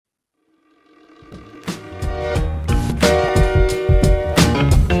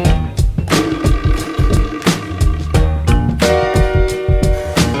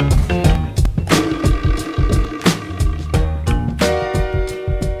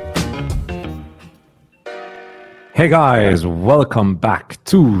Hey guys, welcome back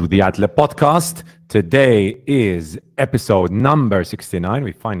to the Ad Lib Podcast. Today is episode number 69.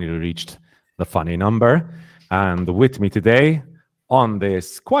 We finally reached the funny number. And with me today on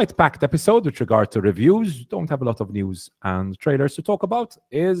this quite packed episode with regard to reviews, don't have a lot of news and trailers to talk about,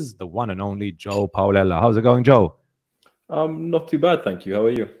 is the one and only Joe Paolella. How's it going, Joe? Not too bad, thank you. How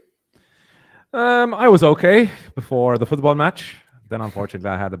are you? I was okay before the football match. Then unfortunately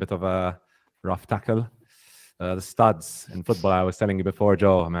I had a bit of a rough tackle. The studs in football, I was telling you before,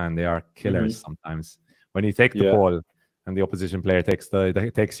 Joe, man, they are killers sometimes. When you take the ball and the opposition player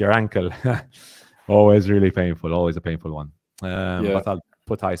takes your ankle, always really painful, always a painful one. But I'll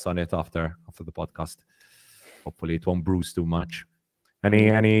put ice on it after the podcast. Hopefully it won't bruise too much.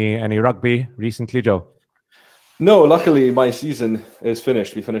 Any rugby recently, Joe? No, luckily my season is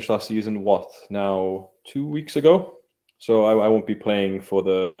finished. We finished our season, 2 weeks ago? So I won't be playing for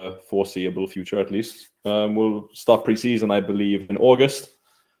the foreseeable future, at least. We'll start pre-season, I believe, in August,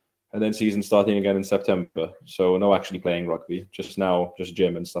 and then season starting again in September. So no actually playing rugby, just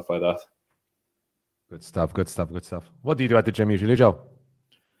gym and stuff like that. Good stuff. What do you do at the gym usually, Joe?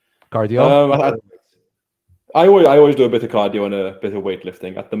 Cardio? I always do a bit of cardio and a bit of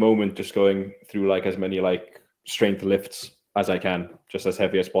weightlifting. At the moment, just going through as many strength lifts as I can, just as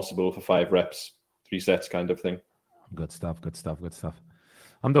heavy as possible for 5 reps, 3 sets kind of thing. Good stuff.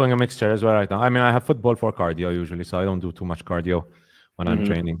 I'm doing a mixture as well right now. I mean, I have football for cardio usually, so I don't do too much cardio when I'm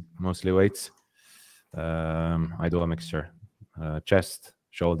training, mostly weights. I do a mixture. Chest,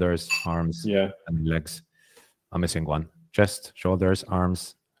 shoulders, arms, and legs. I'm missing one. Chest, shoulders,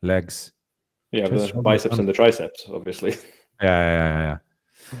 arms, legs. Yeah, the biceps and the triceps, obviously. Yeah.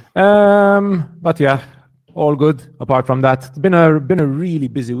 But yeah, all good. Apart from that, it's been a really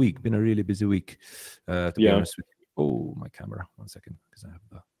busy week. To be honest with you. Oh, my camera. 1 second, because I have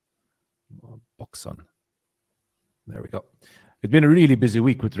the box on. There we go. It's been a really busy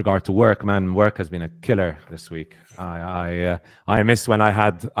week with regard to work, man. Work has been a killer this week. I miss when I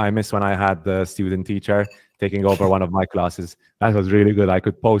had the student teacher taking over one of my classes. That was really good. I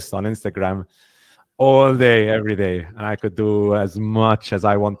could post on Instagram all day, every day, and I could do as much as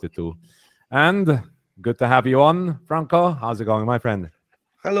I wanted to. And good to have you on, Franco. How's it going, my friend?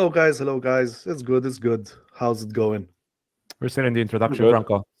 Hello, guys. It's good. How's it going? We're still in the introduction,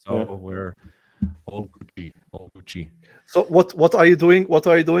 Franco. So we're all Gucci. So what are you doing? What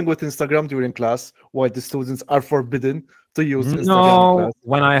are you doing with Instagram during class? Why the students are forbidden to use Instagram? No, in class?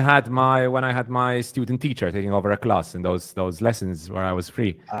 when I had my student teacher taking over a class in those lessons where I was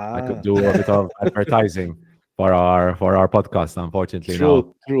free, I could do a bit of advertising for our podcast. Unfortunately,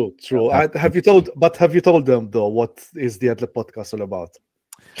 True. Have you told them though what is the Ad Lib Podcast all about?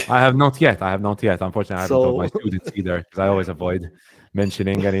 I have not yet. Unfortunately, I haven't told my students either, because I always avoid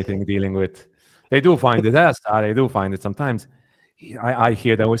mentioning anything dealing with. They do find it. Yes, they do find it sometimes. I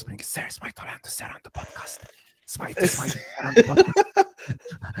hear them whispering, "Sir, sir on the podcast."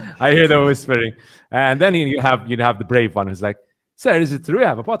 I hear them whispering, and then you have the brave one who's like, "Sir, is it true you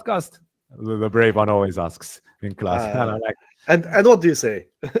have a podcast?" The brave one always asks in class, and I'm like, and what do you say?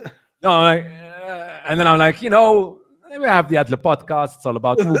 No, and then I'm like, we have the Ad Lib Podcast. It's all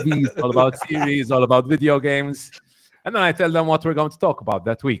about movies, all about series, all about video games. And then I tell them what we're going to talk about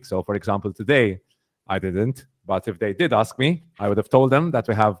that week. So, for example, today, I didn't. But if they did ask me, I would have told them that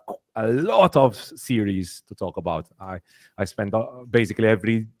we have a lot of series to talk about. I spend basically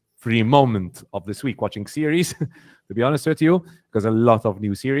every free moment of this week watching series, to be honest with you, because a lot of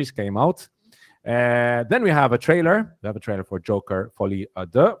new series came out. Then we have a trailer. We have a trailer for Joker Folie,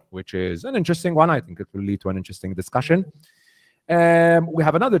 Deux, which is an interesting one. I think it will lead to an interesting discussion. We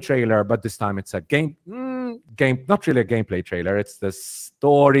have another trailer, but this time it's a game, not really a gameplay trailer. It's the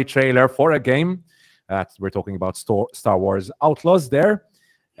story trailer for a game. We're talking about Star Wars Outlaws there,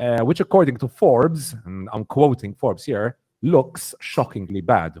 which according to Forbes, and I'm quoting Forbes here, looks shockingly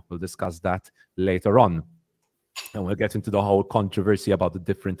bad. We'll discuss that later on. And we'll get into the whole controversy about the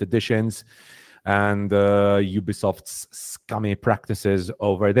different editions and Ubisoft's scummy practices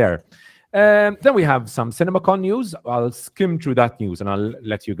over there. Then we have some Cinemacon news. I'll skim through that news and I'll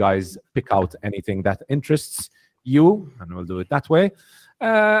let you guys pick out anything that interests you, and we'll do it that way.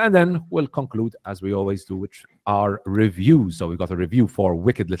 And then we'll conclude, as we always do, with our review. So we got a review for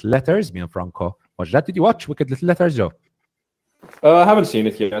Wicked Little Letters. Me and Franco watched that. Did you watch Wicked Little Letters, Joe? I haven't seen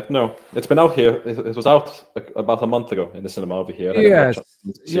it yet. No, it's been out here. It was out about a month ago in the cinema over here.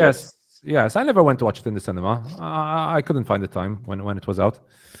 Yes. I never went to watch it in the cinema. I couldn't find the time when it was out.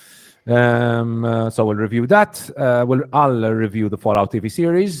 So we'll review that. I'll review the Fallout TV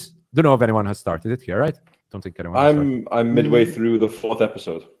series. Don't know if anyone has started it here, right? Don't think anyone. I'm midway through the 4th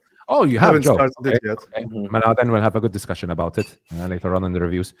episode. Oh, you Haven't Joe. started it Okay. yet. Okay. Well, now then we'll have a good discussion about it later on in the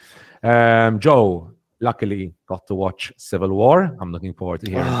reviews. Joe, luckily got to watch Civil War. I'm looking forward to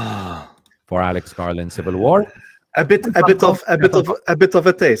hearing for Alex Garland Civil War. A bit of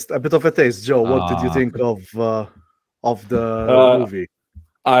a taste. Joe, what did you think of the movie?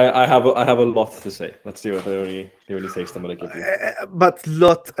 I have a lot to say. Let's see what the only taste I'm gonna give you. But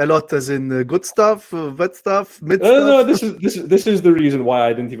a lot as in good stuff, bad stuff, mid stuff. No, this is the reason why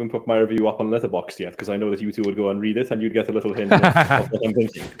I didn't even put my review up on Letterboxd yet, because I know that you two would go and read it and you'd get a little hint of what I'm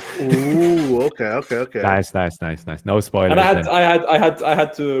thinking. Ooh, okay. Nice. No spoilers. And I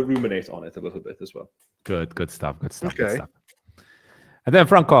had to ruminate on it a little bit as well. Good stuff. Okay. And then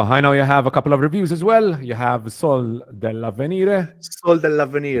Franco, I know you have a couple of reviews as well. You have Sol dell'Avvenire. Sol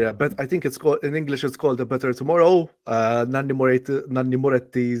dell'Avvenire, but I think it's called in English. It's called A Better Tomorrow. Nanni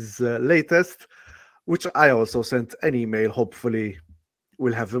Moretti's latest, which I also sent an email. Hopefully,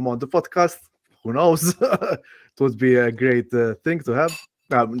 we'll have him on the podcast. Who knows? It would be a great thing to have.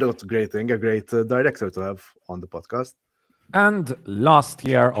 Not a great thing, a great director to have on the podcast. And Last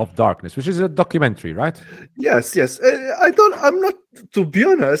Year of Darkness, which is a documentary, right? Yes. I'm not, to be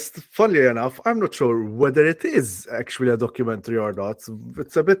honest, funnily enough, I'm not sure whether it is actually a documentary or not.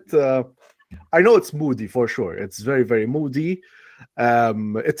 It's a bit, I know it's moody for sure. It's very, very moody.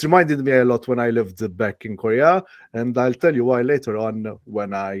 It reminded me a lot when I lived back in Korea, and I'll tell you why later on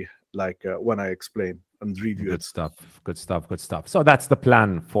when I explain and review it. Good stuff. So that's the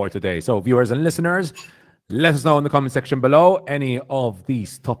plan for today. So viewers and listeners, let us know in the comment section below any of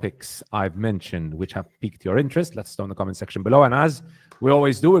these topics I've mentioned which have piqued your interest. Let us know in the comment section below. And as we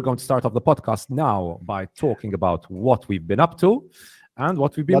always do, we're going to start off the podcast now by talking about what we've been up to and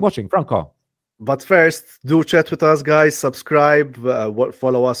what we've been watching. Franco. But first, do chat with us, guys. Subscribe,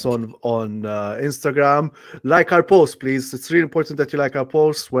 follow us on Instagram. Like our posts, please. It's really important that you like our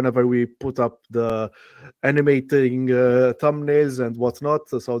posts whenever we put up the animating thumbnails and whatnot,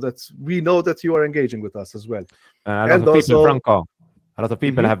 so that we know that you are engaging with us as well. A lot of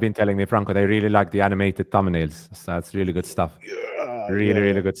people have been telling me, Franco, they really like the animated thumbnails. So that's really good stuff.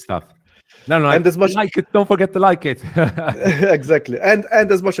 Really good stuff. No, and as much like it, don't forget to like it. Exactly, and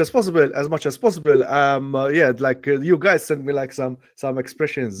as much as possible, like you guys send me like some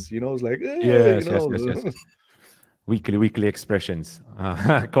expressions, it's like yes. Weekly expressions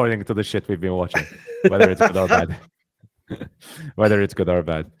according to the shit we've been watching, whether it's good or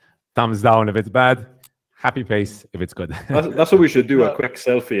bad. Thumbs down if it's bad, happy face if it's good. That's what we should do, a quick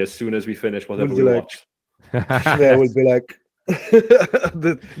selfie as soon as we finish whatever we watch. Yeah, we'll be like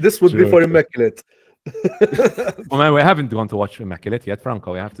this would be for Immaculate. Well, man, we haven't gone to watch Immaculate yet,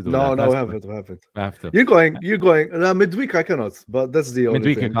 Franco. We have to do that. No, we haven't. We have to. You're going. Midweek, I cannot. But that's the only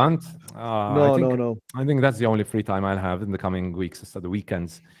midweek thing. You can't. No. I think that's the only free time I'll have in the coming weeks. So the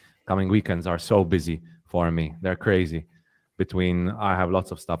coming weekends are so busy for me. They're crazy. I have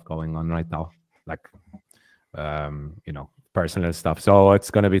lots of stuff going on right now, like personal stuff. So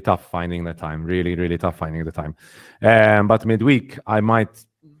it's going to be tough finding the time. Really tough finding the time. But midweek, I might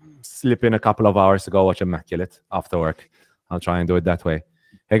slip in a couple of hours to go watch Immaculate after work. I'll try and do it that way.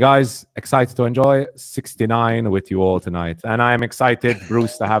 Hey guys, excited to enjoy 69 with you all tonight. And I'm excited,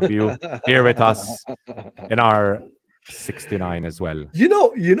 Bruce, to have you here with us in our 69 as well. You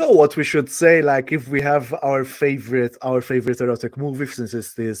know what we should say? Like if we have our favorite erotic movie, since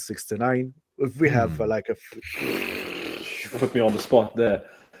it is 69, if we have like a... Put me on the spot there.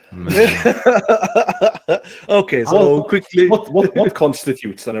 Okay, so quickly, what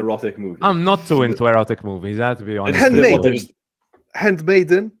constitutes an erotic movie? I'm not too into erotic movies, I have to be honest.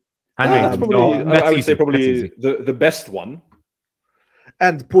 Handmaiden. I would say probably the best one.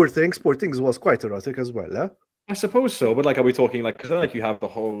 And Poor Things. Poor Things was quite erotic as well, huh? I suppose so, but like, are we talking like? Because like you have the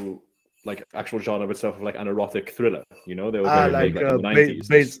whole like actual genre of itself of like an erotic thriller. They were very big, like, in the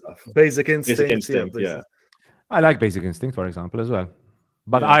 90s. Basic Instinct. Yeah. I like Basic Instinct, for example, as well.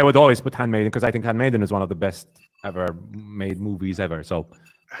 But I would always put Handmaiden because I think Handmaiden is one of the best ever made movies ever. So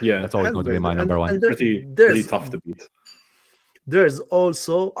that's always going to be my number one. Pretty tough to beat. There's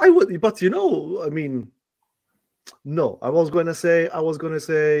also I was going to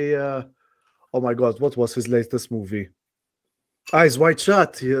say oh my God, what was his latest movie? Eyes Wide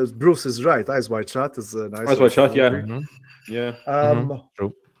Shut. Yes, Bruce is right. Eyes Wide Shut is a nice. Eyes Wide Shut, yeah. Mm-hmm. Yeah.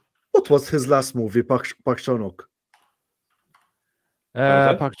 True. What was his last movie? Park Chan-wook.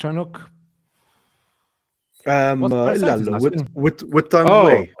 Park Chan-wook. With Tang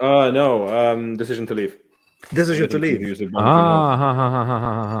Wei. No. Decision to Leave. Decision to Leave.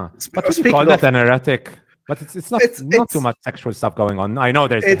 But you call that an erotic? But it's not too much sexual stuff going on. I know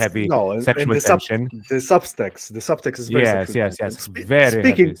there's a heavy sexual tension. The subtext is very yes. Very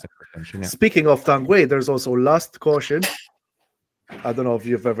heavy sexual tension. Yeah. Speaking of Tang Wei, there's also Last Caution. I don't know if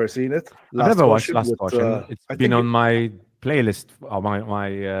you've ever seen it. I've never watched Last Caution. It's been on my playlist, or my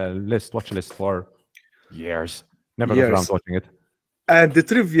watch list for years. Never got around to watching it. And the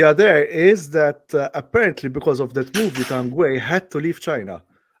trivia there is that apparently because of that movie, Tang Wei had to leave China.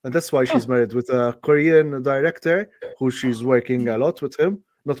 And that's why she's married with a Korean director who she's working a lot with him.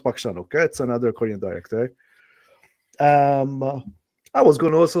 Not Park Chan-wook, it's another Korean director. I was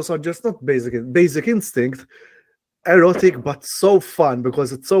going to also suggest not Basic Instinct, erotic but so fun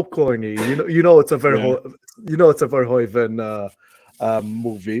because it's so corny. You know it's a Verhoeven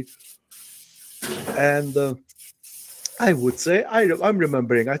movie. And I would say I'm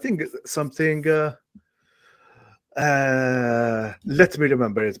remembering. I think something. Let me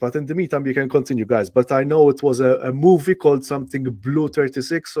remember it. But in the meantime, you can continue, guys. But I know it was a movie called something Blue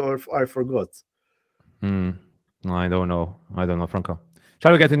 36, or I forgot. No, I don't know, Franco.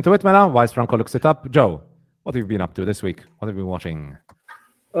 Shall we get into it, Mela? Whilst Franco looks it up, Joe, what have you been up to this week? What have you been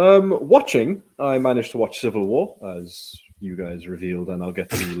watching? I managed to watch Civil War, as you guys revealed, and I'll get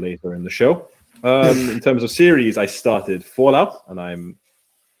to later in the show. In terms of series, I started Fallout, and I'm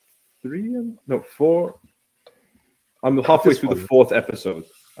 4. I'm halfway through the 4th episode,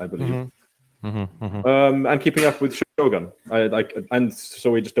 I believe. I'm keeping up with Shogun. And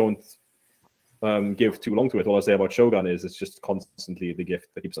so we just don't give too long to it. All I say about Shogun is it's just constantly the gift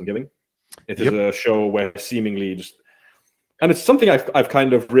that keeps on giving. It is a show where seemingly just, and it's something I've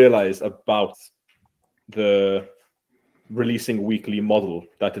kind of realized about the releasing weekly model,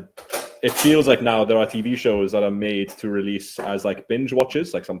 that it feels like now there are TV shows that are made to release as like binge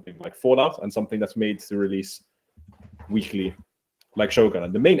watches, like something like Fallout, and something that's made to release weekly, like Shogun.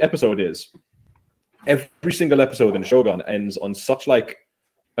 And the main episode is every single episode in Shogun ends on such like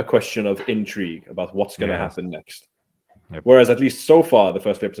a question of intrigue about what's going to happen next. Whereas at least so far, the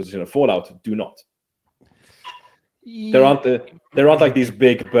first few episodes of Fallout do not. There aren't like these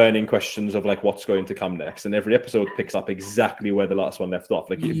big burning questions of like what's going to come next, and every episode picks up exactly where the last one left off.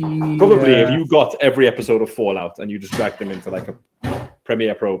 Like if you got every episode of Fallout and you just dragged them into like a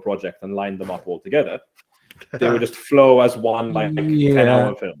Premiere Pro project and lined them up all together, they would just flow as one like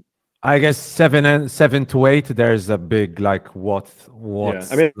 10-hour film. I guess 7 to 8. There's a big like what. Yeah.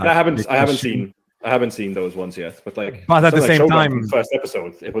 I mean, like, I haven't seen those ones yet, but like. But at the same Shogun, time, the first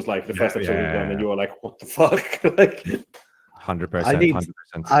episode, it was like the first episode was done, and you were like, "What the fuck?" Like,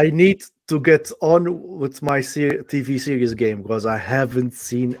 100%. I need to get on with my TV series game because I haven't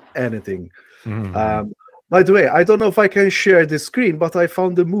seen anything. By the way, I don't know if I can share the screen, but I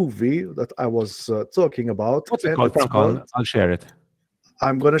found the movie that I was talking about. What's it called? I'll share it.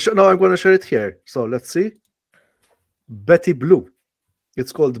 I'm gonna share it here. So let's see. Betty Blue.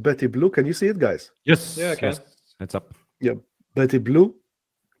 It's called Betty Blue. Can you see it, guys? Yes. Yeah, I can. Yes. It's up. Yeah, Betty Blue.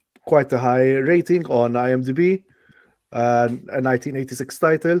 Quite a high rating on IMDb. A 1986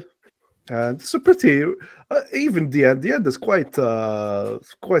 title. And it's a pretty. Even the end. The end is quite a.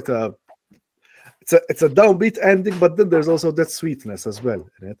 It's a downbeat ending, but then there's also that sweetness as well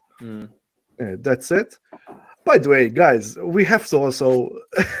in it. That's it. By the way, guys, we have to also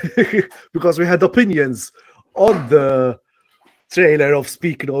because we had opinions on the trailer of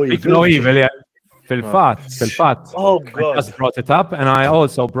Speak No Evil. Speak No Evil, yeah. Fil-Fat. Oh God! I just brought it up, and I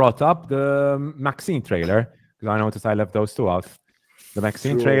also brought up the Maxine trailer because I noticed I left those two out. The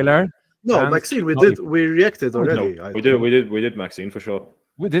Maxine trailer. No, Maxine, we reacted already. No, we did Maxine for sure.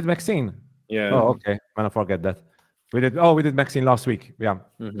 We did Maxine. Yeah. Oh, okay. I'm gonna forget that. We did Maxine last week. Yeah.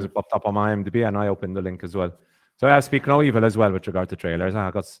 Because it popped up on my IMDb and I opened the link as well. So I Speak No Evil as well with regard to trailers.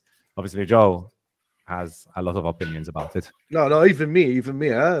 Because obviously Joe has a lot of opinions about it. No, even me.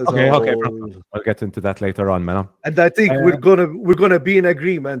 Okay. I'll get into that later on, man. And I think we're gonna be in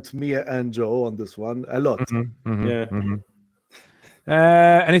agreement, me and Joe, on this one a lot.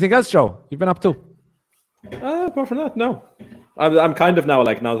 Anything else, Joe? You've been up to? Apart from that, no. I'm kind of now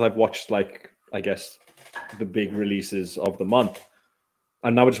like, now that I've watched like, I guess, the big releases of the month,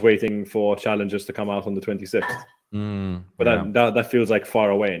 I'm now just waiting for challenges to come out on the 26th. But that feels like far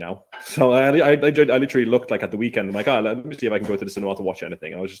away now. So I literally looked like at the weekend. I'm like, let me see if I can go to the cinema to watch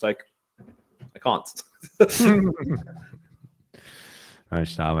anything. And I was just like, I can't.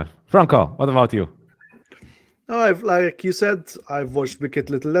 Franco, what about you? Like you said, I've watched Wicked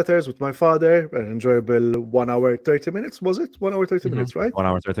Little Letters with my father. An enjoyable 1 hour 30 minutes. Was it 1 hour 30 minutes? Right. 1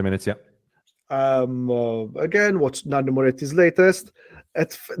 hour 30 minutes. Yeah. Again, watched Nando Moretti's latest.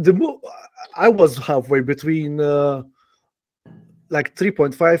 I was halfway between like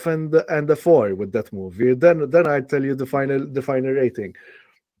 3.5 and a 4 with that movie. Then I tell you the final rating.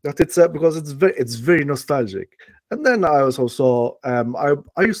 That it's because it's very nostalgic. And then I also saw I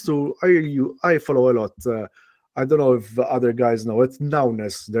follow a lot. I don't know if other guys know it.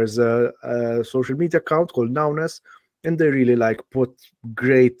 Nowness. There's a social media account called Nowness, and they really like put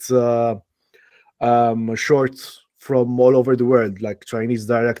great shorts from all over the world, like Chinese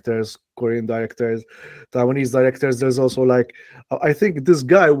directors, Korean directors, Taiwanese directors. There's also like I think this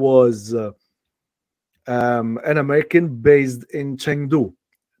guy was an American based in Chengdu,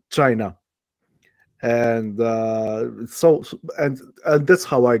 China, and that's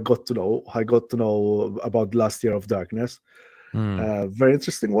how I got to know about Last Year of Darkness. Very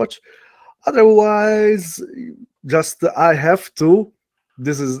interesting watch. Otherwise, just I have to.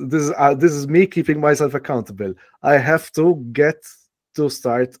 This is me keeping myself accountable. I have to get to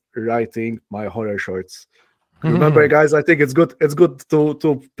start writing my horror shorts. Remember, guys, I think it's good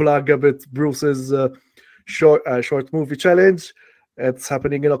to plug a bit Bruce's short movie challenge. It's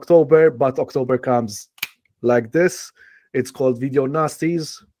happening in October, but October comes like this. It's called Video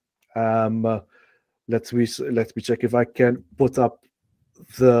Nasties. Let me check if I can put up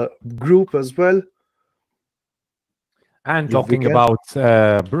the group as well. And talking about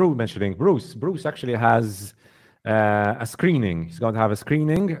mentioning Bruce actually has a screening. He's going to have a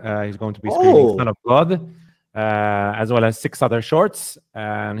screening. He's going to be screening Son of God, as well as 6 other shorts.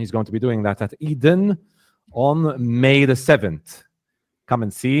 And he's going to be doing that at Eden on May the 7th. Come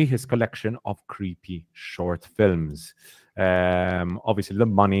and see his collection of creepy short films. Obviously, the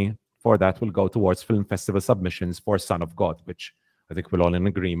money for that will go towards film festival submissions for Son of God, which I think we're all in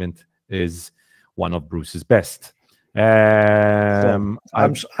agreement is one of Bruce's best. So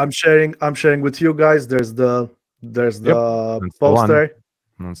I'm sharing with you guys. There's the poster.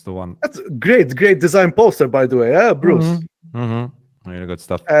 That's the one. That's a great design poster, by the way. Bruce. Really good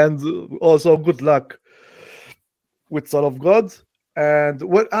stuff. And also good luck with Son of God. And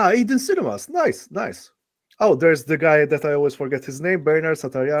Eden Cinemas. Nice. Oh, there's the guy that I always forget his name, Bernard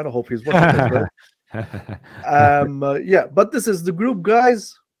Satariano. Hope he's watching as well. Yeah, but this is the group,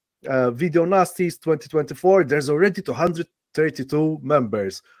 guys. Video Nasties 2024. There's already 232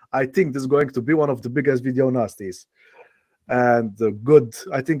 members. I think this is going to be one of the biggest Video Nasties, and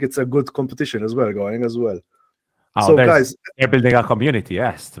I think it's a good competition as well going as well. So guys, they're building a community.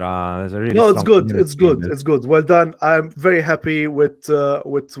 Yes, there's a really it's good. Well done. I'm very happy with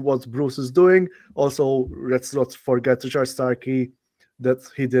what Bruce is doing. Also, let's not forget Richard Starkey, that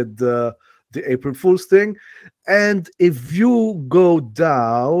he did the April Fool's thing. And if you go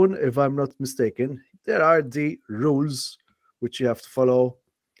down, if I'm not mistaken, there are the rules which you have to follow.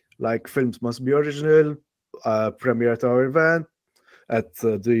 Like, films must be original, premiere at our event, at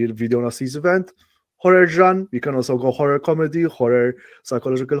the Video Nasties event. Horror genre, you can also go horror comedy, horror,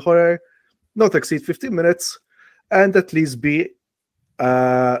 psychological horror, not exceed 15 minutes, and at least be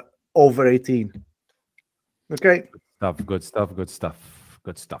over 18. Okay? Good stuff.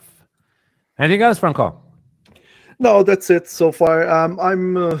 Anything else, Franco? No, that's it so far. I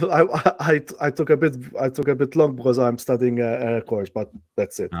took a bit long because I'm studying a course, but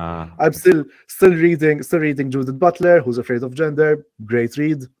that's it. I'm still reading Judith Butler, Who's Afraid of Gender. Great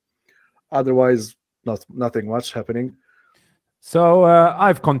read. Otherwise, nothing much happening. So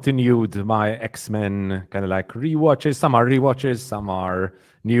I've continued my X-Men kind of like rewatches. Some are rewatches, some are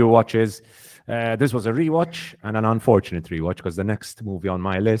new watches. This was a rewatch and an unfortunate rewatch because the next movie on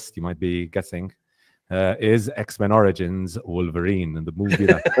my list, you might be guessing, is X-Men Origins Wolverine, and the movie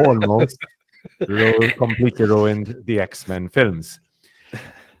that almost completely ruined the X-Men films.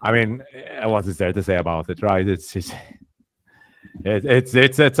 I mean, what is there to say about it, right? It's a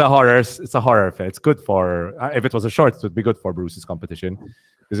horror. It's a horror film. It's good for if it was a short, it would be good for Bruce's competition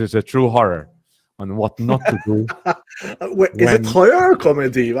because it's a true horror on what not to do. Is it horror or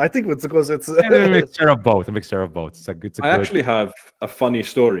comedy? I think it's because it's a mixture of both. I actually have a funny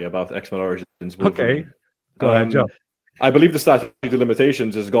story about X-Men Origins Wolverine. Okay, go ahead, Joe. I believe the statute of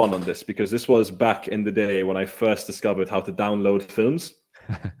limitations is gone on this because this was back in the day when I first discovered how to download films.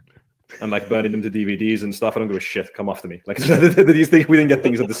 And like burning them to DVDs and stuff. I don't give a shit. Come after me. Like these things, we didn't get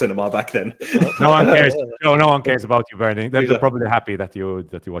things at the cinema back then. No one cares. No one cares about you burning. They're probably happy that you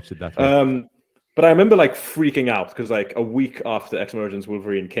watched it that way. But I remember like freaking out because like a week after X-Men Origins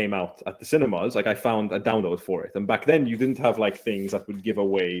Wolverine came out at the cinemas, like I found a download for it. And back then you didn't have like things that would give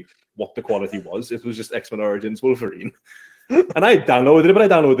away what the quality was. It was just X-Men Origins Wolverine. And I downloaded it, but I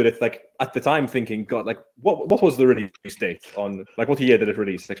downloaded it like at the time thinking, God, like what was the release date on, like what year did it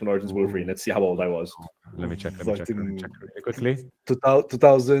release? X-Men Origins Wolverine. Let's see how old I was. Let me check really quickly.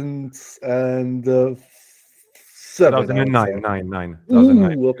 2006, 2007. 2009.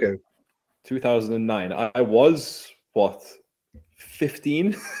 2009. Ooh, okay. 2009. I was, what,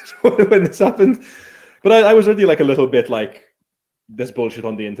 15 when this happened? But I was already like a little bit like, there's bullshit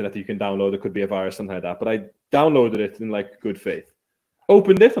on the internet that you can download. It could be a virus, something like that. But I downloaded it in like good faith.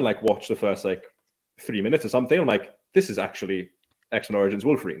 Opened it and like watched the first like 3 minutes or something. I'm like, this is actually X-Men Origins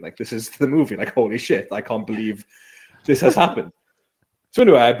Wolverine. Like, this is the movie. Like, holy shit, I can't believe this has happened. So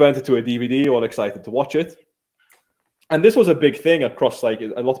anyway, I burnt it to a DVD, all excited to watch it. And this was a big thing across, like,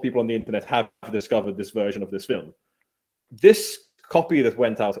 a lot of people on the internet have discovered this version of this film. This copy that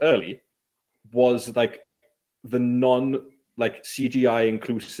went out early was like the like CGI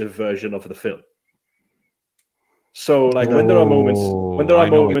inclusive version of the film. So like when there are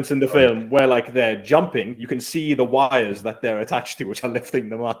moments in the film where like they're jumping, you can see the wires that they're attached to, which are lifting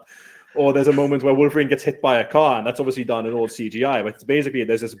them up. Or there's a moment where Wolverine gets hit by a car, and that's obviously done in all CGI. But it's basically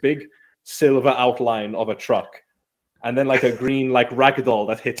there's this big silver outline of a truck, and then like a green like ragdoll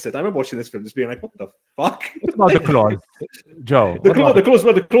that hits it. I remember watching this film, just being like, "What the fuck?" What about the claws, Joe?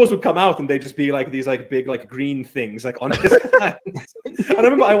 The claws would come out, and they'd just be like these like big like green things like on his hands. And I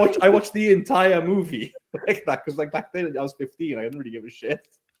remember I watched the entire movie like that because like back then I was 15, I didn't really give a shit.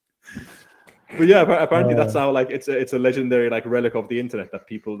 But yeah, apparently that's how like it's a legendary like relic of the internet that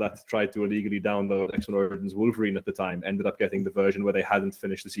people that tried to illegally download X-Men Origins Wolverine at the time ended up getting the version where they hadn't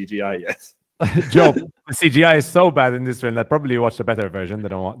finished the CGI yet. Joe, the CGI is so bad in this film that probably you watched a better version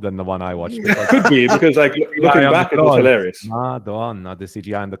than the one I watched. Could be because like looking back, it was hilarious. Not the one, not the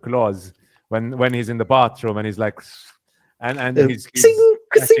CGI and the claws when he's in the bathroom and he's like, and he's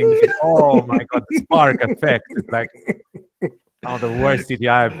oh my god, the spark effect is like. Oh, the worst CGI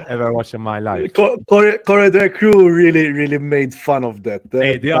I've ever watched in my life. Corridor Crew really made fun of that.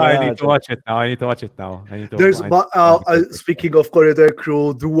 I need to watch it now. Speaking of Corridor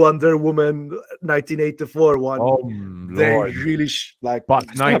Crew, the Wonder Woman 1984 one. Oh, they Lord. really but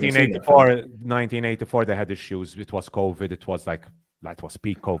 1984 they had issues. It was COVID. It was like that was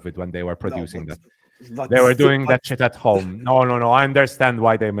peak COVID when they were producing that. They were doing that shit at home. No. I understand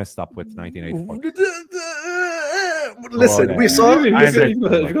why they messed up with 1984. Listen, we saw. If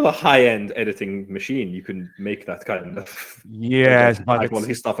you've got a high-end editing machine, you can make that kind of but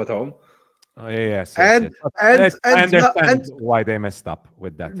quality stuff at home. Yes. I understand why they messed up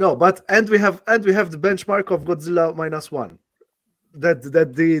with that. No, but we have the benchmark of Godzilla -1. That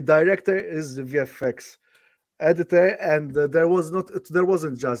the director is the VFX editor, and there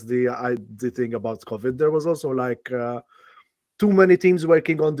wasn't just the thing about COVID. There was also like too many teams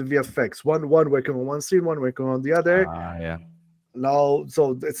working on the VFX. One working on one scene, one working on the other. No,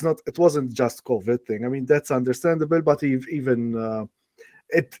 so it wasn't just COVID thing. I mean, that's understandable, but even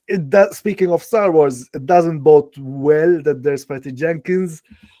it does. Speaking of Star Wars, it doesn't bode well that there's Patty Jenkins.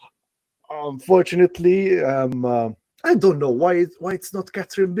 Unfortunately, I don't know why it's not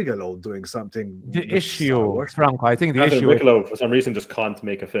Catherine Bigelow doing something. The issue, Franco, I think the Catherine issue Bigelow for some reason just can't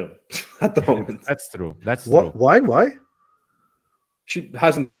make a film at the moment. That's true. That's true. True. Why? She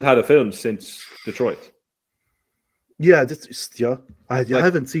hasn't had a film since Detroit. Yeah, I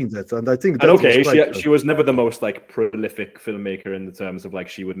haven't seen that, and I think she was never the most like prolific filmmaker in the terms of like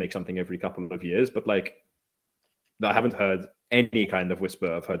she would make something every couple of years, but like I haven't heard any kind of whisper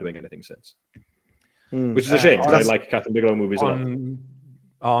of her doing anything since. Which is a shame. I like Catherine Bigelow movies a lot.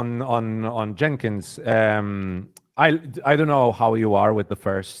 On Jenkins, I don't know how you are with the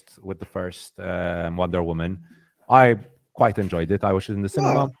first Wonder Woman. I quite enjoyed it. I watched it in the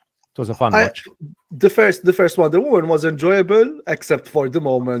cinema. It was a fun watch. The first Wonder Woman was enjoyable, except for the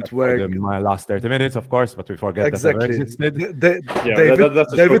moment where my last 30 minutes, of course, but we forget exactly. That's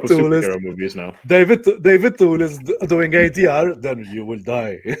David Toole is movies now. David Toole is doing ADR, then you will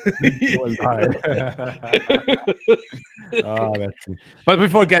die. You will die. That's it. But we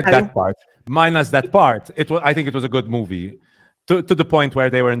forget that part. Minus that part, I think it was a good movie. To the point where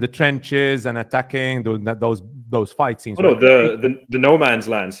they were in the trenches and attacking those fight scenes. Oh, no, the No Man's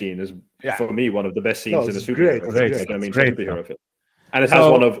Land scene is for me one of the best scenes in a superhero film. And it has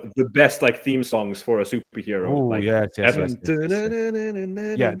one of the best like theme songs for a superhero. Yes.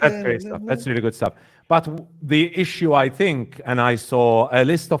 Yeah, that's great stuff. That's really good stuff. But the issue, I think, and I saw a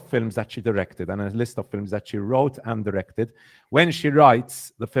list of films that she directed and a list of films that she wrote and directed. When she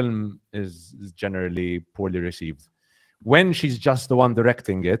writes, the film is generally poorly received. When she's just the one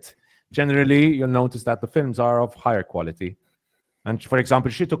directing it, generally you'll notice that the films are of higher quality. And for example,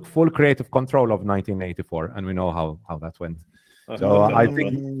 she took full creative control of 1984, and we know how that went. So I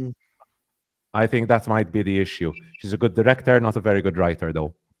think that might be the issue. She's a good director, not a very good writer,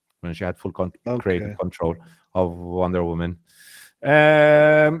 though. When she had full creative control of Wonder Woman.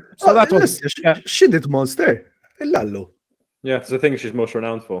 So that was she did Monster. Il-Lallu. Yeah, it's the thing she's most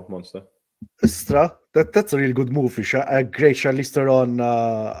renowned for, Monster. Istra, that's a real good movie. A great Charlize Theron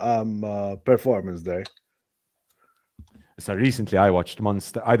performance there. So recently I watched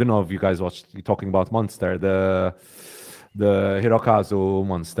Monster. I don't know if you guys watched. You're talking about Monster, the Hirokazu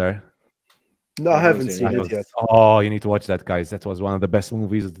Monster. No, I haven't seen it yet. Oh, you need to watch that, guys. That was one of the best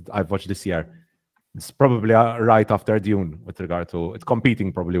movies that I've watched this year. It's probably right after Dune with regard to it's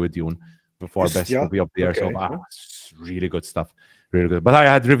competing probably with Dune before best movie of the year. Okay. So it's really good stuff. Really good. But I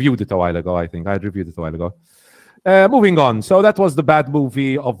had reviewed it a while ago, I think. I had reviewed it a while ago. Moving on. So that was the bad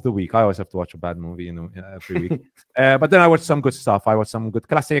movie of the week. I always have to watch a bad movie every week. But then I watched some good stuff. I watched some good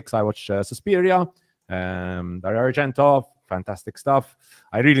classics. I watched Suspiria, Dario Argento, fantastic stuff.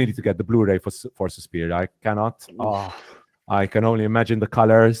 I really need to get the Blu-ray for Suspiria. I cannot. Oh, I can only imagine the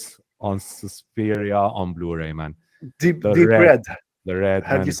colors on Suspiria on Blu-ray, man. Deep Red. The red.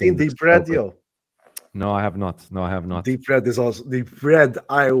 Have you seen Deep Red, yo? No, I have not. No, I have not. Deep Red is also Deep Red.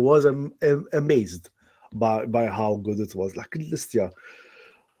 I was amazed by how good it was. Like this, yeah.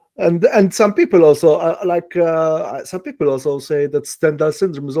 And some people also some people also say that Stendhal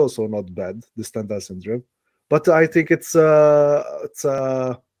syndrome is also not bad. The Stendhal syndrome, but I think it's how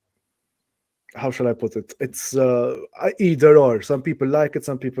shall I put it? It's either or. Some people like it.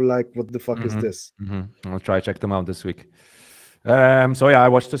 Some people like what the fuck is this? I'll try check them out this week. So yeah, I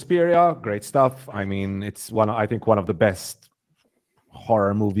watched Suspiria. Great stuff. I mean, it's I think one of the best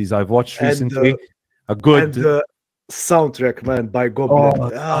horror movies I've watched recently. A good soundtrack, man, by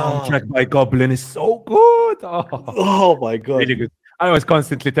Goblin. Soundtrack by Goblin is so good. Oh my god, really good. I was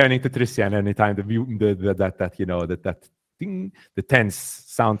constantly turning to Tristian anytime that thing, the tense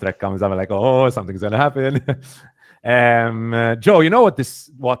soundtrack comes. I'm like, oh, something's gonna happen. Joe, you know what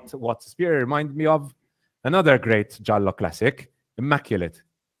Suspiria reminded me of? Another great Giallo classic, Immaculate.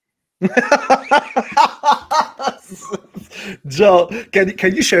 Joe,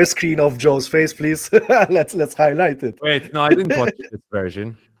 can you share a screen of Joe's face, please? let's highlight it. Wait, no, I didn't watch this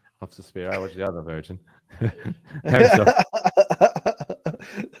version of Suspiria. I watched the other version.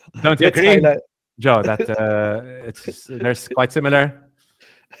 Don't you agree, Joe? That they're quite similar.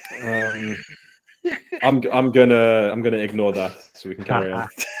 I'm gonna ignore that so we can carry on.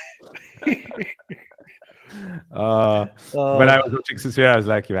 When I was watching Suspiria, I was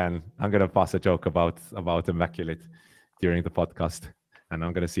like, man, I'm gonna pass a joke about Immaculate during the podcast, and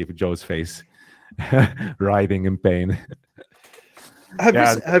I'm gonna see if Joe's face writhing in pain.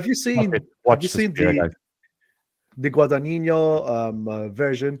 Have you seen the Guadagnino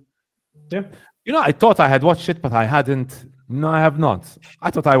version? Yeah. You know, I thought I had watched it, but I hadn't. No, I have not. I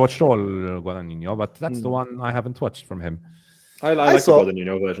thought I watched all Guadagnino, but that's the one I haven't watched from him. I like the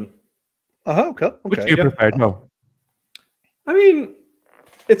Guadagnino version. Okay. Which do you prefer? No. I mean,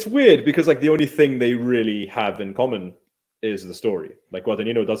 it's weird because like the only thing they really have in common is the story. Like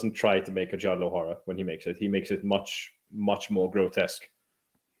Guadagnino doesn't try to make a giallo horror when he makes it. He makes it much more grotesque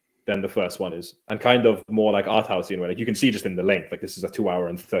than the first one is, and kind of more like art housey in a way. Like you can see just in the length. Like this is a 2 hour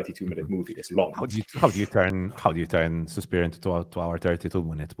and 32-minute movie. It's long. How do you turn Suspiria into a 2 hour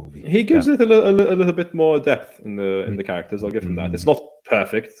 32-minute movie? He gives it a little bit more depth in the characters. I'll give him that. It's not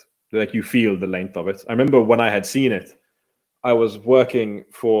perfect. Like you feel the length of it. I remember when I had seen it, I was working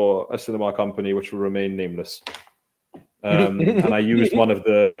for a cinema company which will remain nameless, and I used one of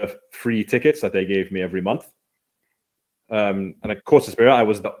the free tickets that they gave me every month. And of course, Suspiria, I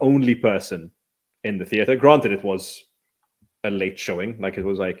was the only person in the theater. Granted, it was a late showing, like it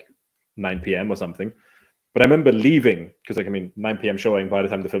was like 9 p.m. or something. But I remember leaving because, 9 p.m. showing. By the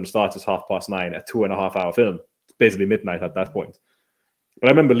time the film starts, it's 9:30. A 2.5 hour film. It's basically midnight at that point. But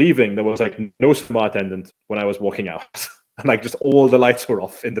I remember leaving. There was like no cinema attendant when I was walking out, and like just all the lights were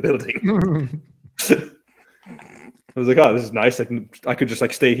off in the building. I was like, oh, this is nice. I could just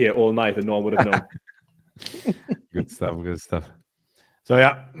like stay here all night and no one would have known. Good stuff. So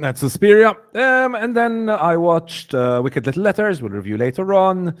yeah, that's Suspiria. And then I watched Wicked Little Letters. We'll review later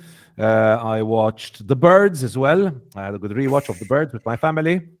on. I watched The Birds as well. I had a good rewatch of The Birds with my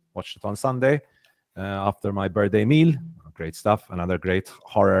family. Watched it on Sunday after my birthday meal. Great stuff. Another great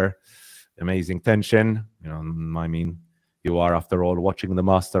horror, amazing tension. I mean, you are after all watching the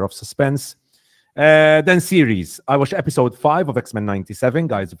master of suspense. Then series. I watched episode 5 of X-Men 97.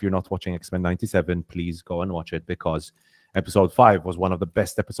 Guys, if you're not watching X-Men 97, please go and watch it because episode 5 was one of the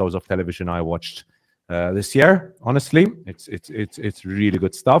best episodes of television I watched this year. Honestly, it's really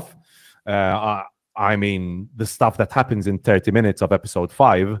good stuff. I mean, the stuff that happens in 30 minutes of episode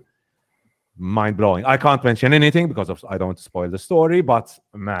 5, mind-blowing. I can't mention anything because I don't want to spoil the story, but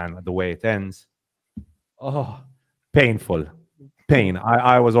man, the way it ends, painful. Pain.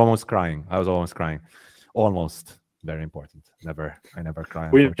 I was almost crying. Almost. Very important. I never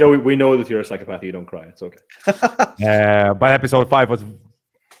cry. We know that you're a psychopath. You don't cry. It's okay. But episode 5 was,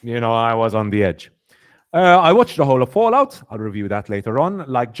 I was on the edge. I watched the whole of Fallout. I'll review that later on.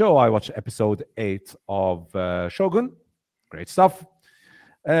 Like Joe, I watched episode 8 of Shogun. Great stuff.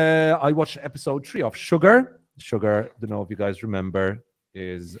 I watched episode 3 of Sugar. Sugar, I don't know if you guys remember,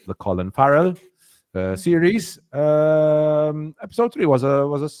 is the Colin Farrell series. Episode 3 was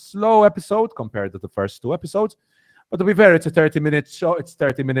a slow episode compared to the first 2 episodes. But to be fair, it's a 30-minute show. It's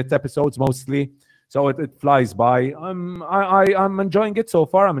 30-minute episodes mostly, so it flies by. I'm enjoying it so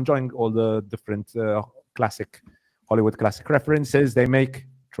far. I'm enjoying all the different Hollywood classic references they make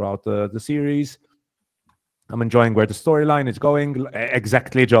throughout the series. I'm enjoying where the storyline is going.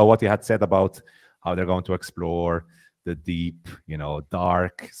 Exactly, Joe, what you had said about how they're going to explore the deep,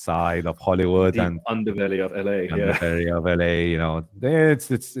 dark side of Hollywood and underbelly of LA. Underbelly of LA.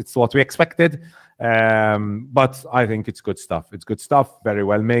 It's what we expected. But I think it's good stuff. It's good stuff. Very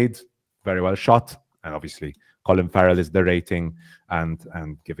well made, very well shot, and obviously Colin Farrell is narrating and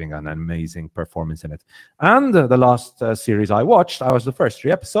giving an amazing performance in it. And the last series I watched, I was the first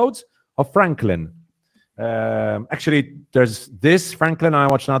 3 episodes of Franklin. Actually, there's this Franklin, and I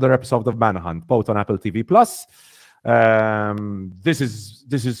watched another episode of Manhunt, both on Apple TV Plus. This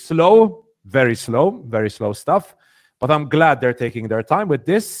is slow, very slow stuff. But I'm glad they're taking their time with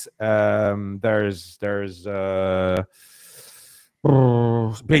this.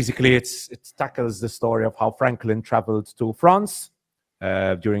 Basically, it tackles the story of how Franklin traveled to France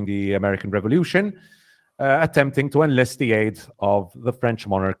during the American Revolution, attempting to enlist the aid of the French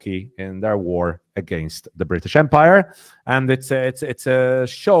monarchy in their war against the British Empire. And it's a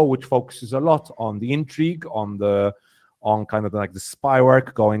show which focuses a lot on the intrigue, on kind of like the spy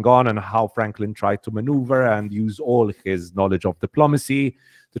work going on, and how Franklin tried to maneuver and use all his knowledge of diplomacy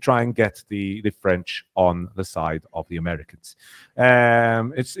to try and get the French on the side of the Americans.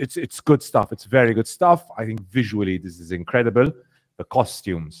 It's good stuff. It's very good stuff. I think visually this is incredible. The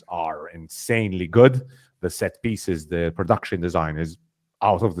costumes are insanely good. The set pieces, the production design is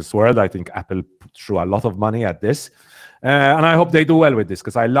out of this world. I think Apple threw a lot of money at this. And I hope they do well with this,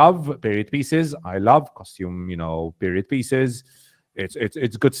 because I love period pieces. I love costume, period pieces.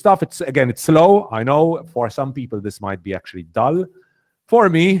 It's good stuff. It's slow. I know for some people this might be actually dull. For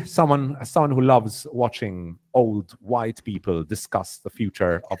me, someone who loves watching old white people discuss the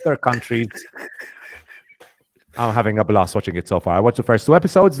future of their countries, I'm having a blast watching it so far. I watched the first 2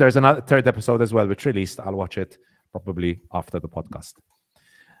 episodes. There's another 3rd episode as well, which released. I'll watch it probably after the podcast.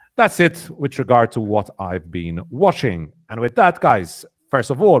 That's it with regard to what I've been watching. And with that, guys, first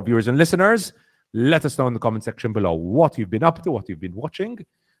of all, viewers and listeners, let us know in the comment section below what you've been up to, what you've been watching,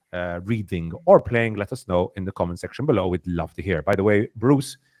 reading, or playing. Let us know in the comment section below. We'd love to hear. By the way,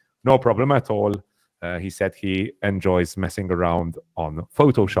 Bruce, no problem at all. He said he enjoys messing around on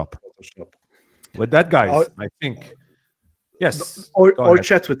Photoshop. With that, guys, I think... Yes. Or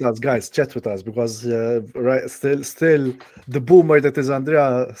chat with us, guys. Chat with us, because still the boomer that is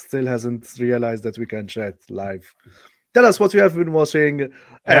Andrea still hasn't realized that we can chat live. Tell us what you have been watching.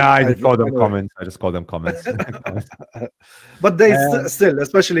 I just call them comments. But they still,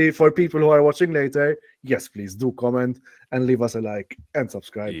 especially for people who are watching later, yes, please do comment and leave us a like and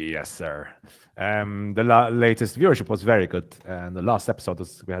subscribe. Yes, sir. The latest viewership was very good, and the last episode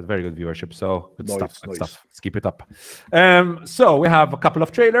we had very good viewership. So good stuff. Let's keep it up. So we have a couple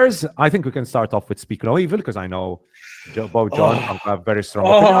of trailers. I think we can start off with Speak No Evil, because I know both John have very strong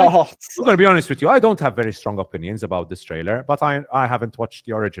opinions. I'm going to be honest with you. I don't have very strong opinions about this trailer, but I haven't watched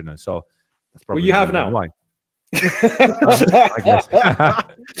the original, so that's probably you have now. Why. If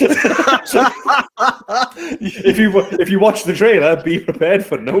you watch the trailer, be prepared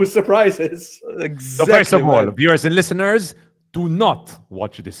for no surprises. Exactly. So first of all, viewers and listeners, do not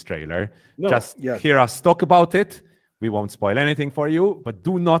watch this trailer. No. Just hear us talk about it. We won't spoil anything for you, but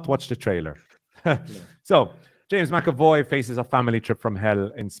do not watch the trailer. So James McAvoy faces a family trip from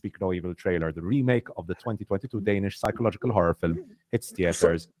hell in Speak No Evil trailer, the remake of the 2022 Danish psychological horror film. Hits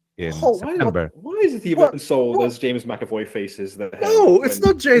theaters in September. Why is it even sold as James McAvoy faces the hell? No, it's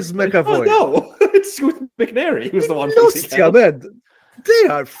not James McAvoy. No, it's Scoot McNairy who's the one facing hell. They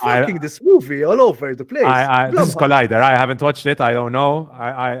are fucking this movie all over the place. This is Collider. I haven't watched it. I don't know.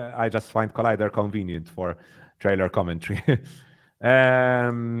 I just find Collider convenient for trailer commentary.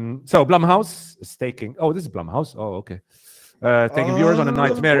 So Blumhouse is taking... Oh, this is Blumhouse. Oh, okay. Taking viewers on a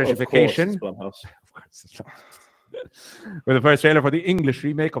nightmarish vacation. With the first trailer for the English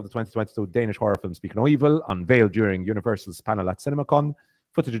remake of the 2022 Danish horror film Speak No Evil, unveiled during Universal's panel at CinemaCon.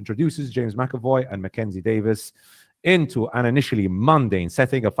 Footage introduces James McAvoy and Mackenzie Davis into an initially mundane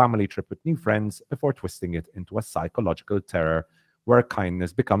setting, a family trip with new friends, before twisting it into a psychological terror where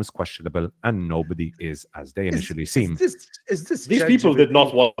kindness becomes questionable and nobody is as they initially seem. Is this These people did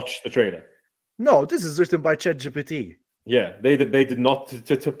not watch the trailer. No, this is written by ChatGPT. Yeah, they did not,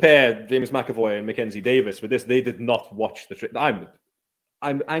 to pair James McAvoy and Mackenzie Davis with this, they did not watch the trailer.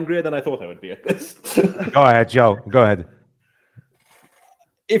 I'm angrier than I thought I would be at this. Go ahead, Joe. Go ahead.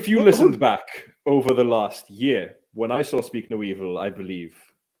 If you listened back over the last year, when I saw Speak No Evil, I believe,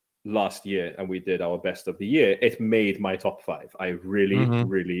 last year, and we did our best of the year, it made my top 5. I really,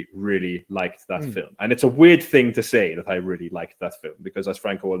 really, really liked that film. And it's a weird thing to say that I really liked that film, because as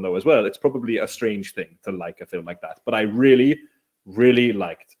Franco will know as well, it's probably a strange thing to like a film like that. But I really, really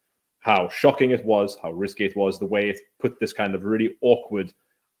liked how shocking it was, how risky it was, the way it put this kind of really awkward,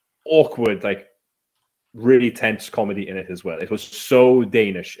 like really tense comedy in it as well. It was so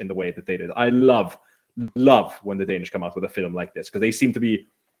Danish in the way that they did. I love when the Danish come out with a film like this, because they seem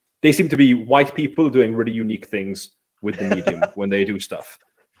to be white people doing really unique things with the medium when they do stuff.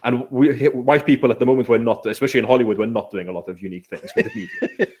 And white people at the moment, we're not, especially in Hollywood, we're not doing a lot of unique things with the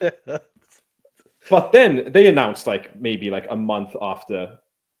medium. But then they announced maybe a month after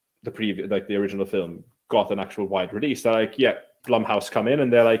the original film got an actual wide release. They're like, yeah, Blumhouse come in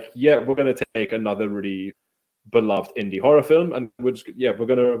and they're like, yeah, we're going to take another really beloved indie horror film and we're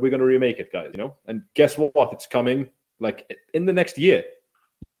gonna remake it, guys. And guess what? It's coming in the next year.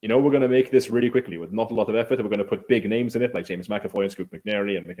 We're going to make this really quickly with not a lot of effort. We're going to put big names in it, like James McAvoy and Scoot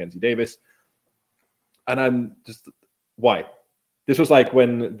McNairy and Mackenzie Davis. And I'm just, why? This was like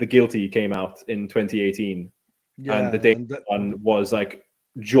when The Guilty came out in 2018. Yeah, and the Danish one was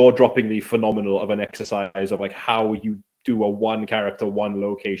jaw-droppingly phenomenal of an exercise of how you do a one-character,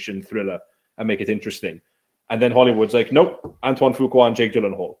 one-location thriller and make it interesting. And then Hollywood's like, nope, Antoine Fuqua and Jake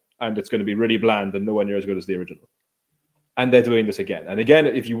Gyllenhaal. And it's going to be really bland and nowhere near as good as the original. And they're doing this again. And again,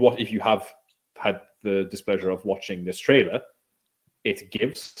 if you have had the displeasure of watching this trailer, it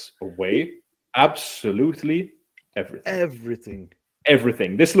gives away absolutely everything.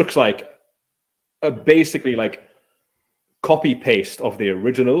 Everything. This looks like basically copy paste of the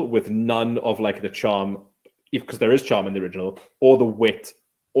original with none of the charm, because there is charm in the original, or the wit,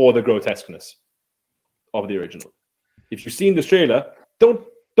 or the grotesqueness of the original. If you've seen this trailer, don't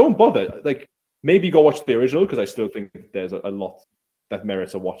bother. Maybe go watch the original, because I still think there's a lot that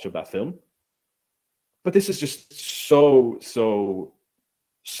merits a watch of that film. But this is just so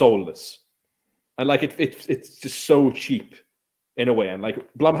soulless. And it's just so cheap in a way. And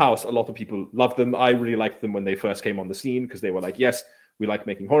Blumhouse, a lot of people love them. I really liked them when they first came on the scene, because they were like, yes, we like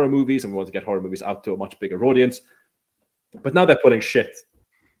making horror movies and we want to get horror movies out to a much bigger audience. But now they're putting shit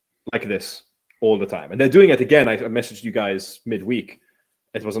like this all the time. And they're doing it again. I messaged you guys midweek.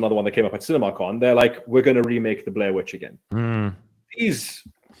 It was another one that came up at CinemaCon. They're like, we're going to remake The Blair Witch again. Another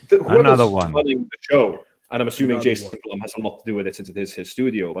one. Running the show, and I'm assuming Jason Blum has a lot to do with it since it is his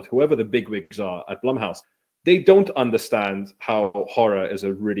studio, but whoever the bigwigs are at Blumhouse, they don't understand how horror is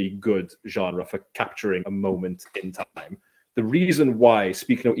a really good genre for capturing a moment in time. The reason why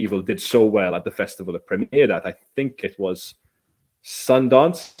Speak No Evil did so well at the festival it premiered at, I think it was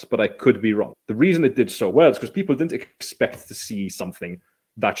Sundance, but I could be wrong. The reason it did so well is because people didn't expect to see something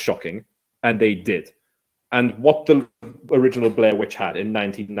that shocking, and they did. And what the original Blair Witch had in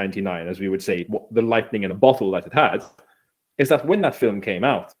 1999, as we would say, the lightning in a bottle that it had, is that when that film came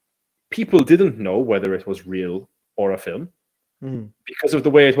out, people didn't know whether it was real or a film because of the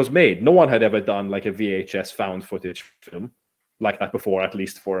way it was made. No one had ever done a VHS found footage film like that before, at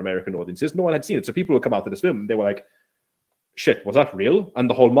least for American audiences. No one had seen it. So people would come out to this film and they were like, shit, was that real? And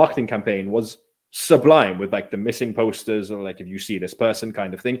the whole marketing campaign was sublime with the missing posters or if you see this person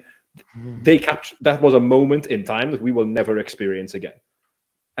kind of thing. They captured that was a moment in time that we will never experience again.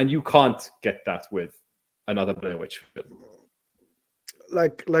 And you can't get that with another Blair Witch film.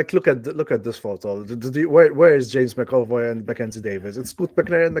 Look at this photo. Where is James McAvoy and Mackenzie Davis? It's Scoot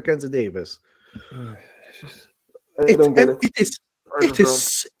McNairy and Mackenzie Davis. It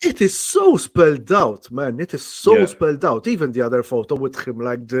is so spelled out, man. It is so spelled out. Even the other photo with him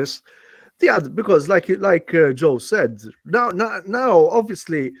like this. Because like Joe said, now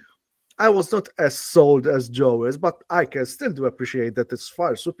obviously I was not as sold as Joe is, but I can still do appreciate that it's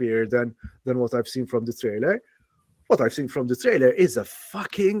far superior than what I've seen from the trailer. What I've seen from the trailer is a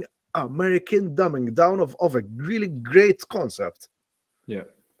fucking American dumbing down of a really great concept. Yeah.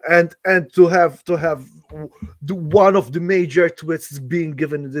 And to have one of the major twists being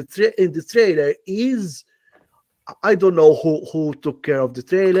given in the trailer is, I don't know who took care of the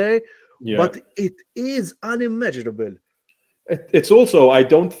trailer, but it is unimaginable. It's also, I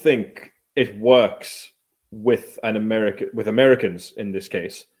don't think it works with Americans in this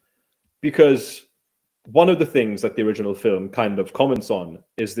case, because one of the things that the original film kind of comments on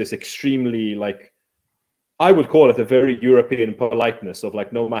is this extremely, like, I would call it a very European politeness of,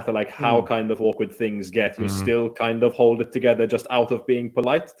 like, no matter like how kind of awkward things get, you still kind of hold it together just out of being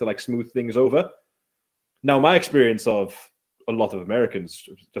polite to like smooth things over. Now, my experience of a lot of Americans,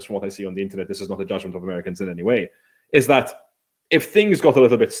 just from what I see on the internet, this is not a judgment of Americans in any way, is that if things got a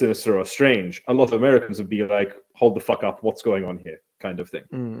little bit sinister or strange, a lot of Americans would be like, hold the fuck up, what's going on here, kind of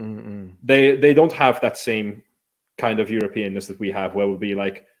thing. They don't have that same kind of Europeanness that we have, where we'll be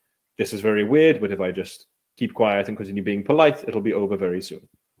like, this is very weird, but if I just keep quiet and continue being polite, it'll be over very soon.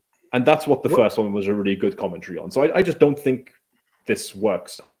 And that's what the first one was a really good commentary on. So I just don't think this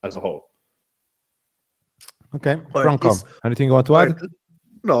works as a whole. Okay, Franco, anything you want to add?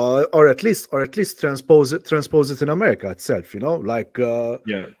 No, or at least transpose it in America itself. You know, like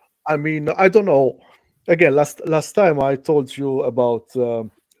yeah. I mean, I don't know. Again, last time I told you about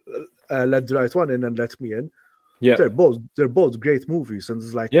Let the Right One In and Let Me In. Yeah, they're both great movies, and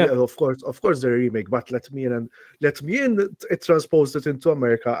it's like, yeah, of course they're a remake, but Let Me In it transposed it into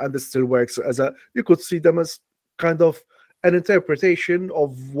America, and it still works as a, you could see them as kind of an interpretation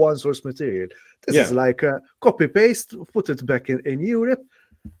of one source material. This is like a copy paste, put it back in Europe.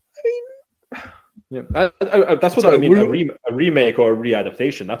 I mean, that's what I mean. A remake or a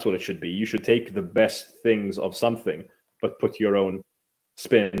readaptation. That's what it should be. You should take the best things of something, but put your own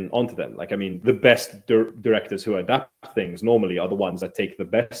spin onto them. Like, I mean, the best directors who adapt things normally are the ones that take the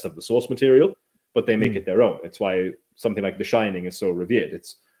best of the source material, but they make it their own. It's why something like The Shining is so revered.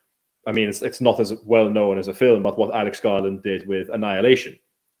 It's not as well known as a film, but what Alex Garland did with Annihilation.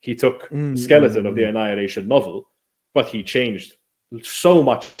 He took the skeleton of the Annihilation novel, but he changed so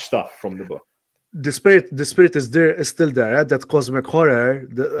much stuff from the book. The spirit is there, is still there. That cosmic horror.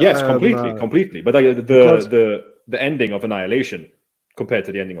 Yes, completely. But the ending of Annihilation compared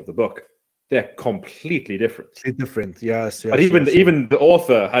to the ending of the book, they're completely different. Yes. But even the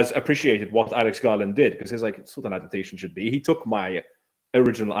author has appreciated what Alex Garland did, because he's like, it's what an adaptation should be. He took my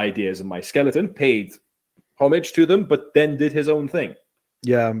original ideas and my skeleton, paid homage to them, but then did his own thing.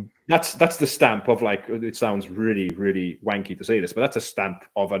 Yeah, that's the stamp of, like, it sounds really, really wanky to say this, but that's a stamp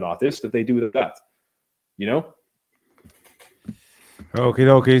of an artist that they do that, you know? Okie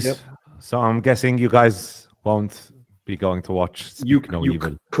dokies. Yep. So I'm guessing you guys won't be going to watch Evil.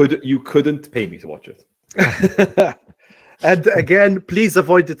 You couldn't pay me to watch it. And again, please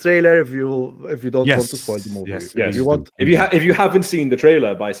avoid the trailer if you don't want to spoil the movie. Yes. If you haven't seen the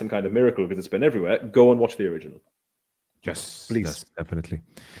trailer by some kind of miracle because it's been everywhere, go and watch the original. Yes, please. Yes, definitely.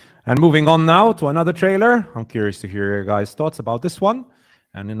 And moving on now to another trailer. I'm curious to hear your guys' thoughts about this one.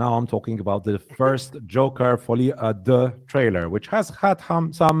 And now I'm talking about the first Joker Folie, Deux trailer, which has had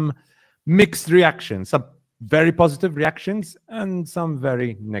some mixed reactions, some very positive reactions and some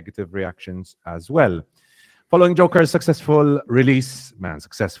very negative reactions as well. Following Joker's successful release,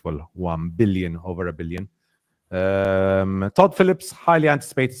 successful, 1 billion, over 1 billion. Todd Phillips' highly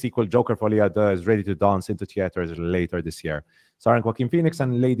anticipated sequel, Joker Folie, Deux, is ready to dance into theaters later this year. Starring Joaquin Phoenix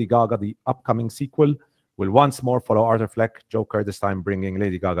and Lady Gaga, the upcoming sequel will once more follow Arthur Fleck, Joker, this time bringing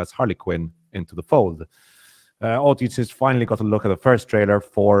Lady Gaga's Harley Quinn into the fold. Audiences finally got a look at the first trailer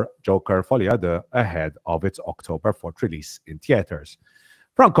for Joker Folie, Deux ahead of its October 4th release in theaters.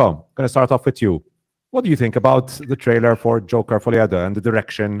 Franco, I'm going to start off with you. What do you think about the trailer for Joker Folie, Deux and the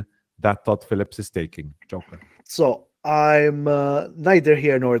direction that Todd Phillips is taking Joker? So I'm neither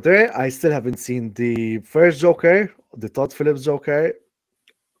here nor there. I still haven't seen the first Joker, the Todd Phillips Joker.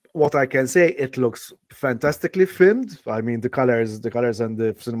 What I can say, it looks fantastically filmed. I mean, the colors and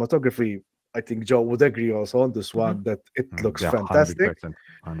the cinematography, I think Joe would agree also on this one, that it looks fantastic.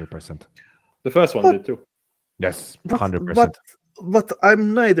 100%. The first one did too. Yes, 100%. But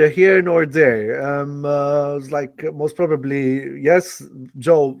I'm neither here nor there. Like, most probably, yes,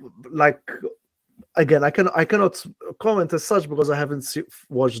 Joe, like, again, I cannot comment as such because I haven't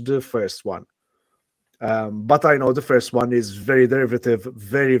watched the first one. But I know the first one is very derivative,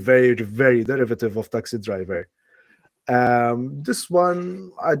 very, very, very derivative of Taxi Driver. This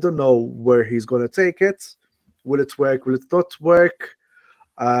one, I don't know where he's going to take it. Will it work? Will it not work?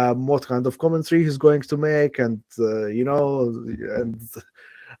 What kind of commentary he's going to make, and and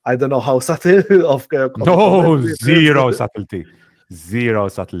I don't know how subtle zero subtlety.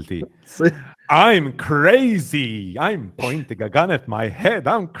 I'm crazy. I'm pointing a gun at my head.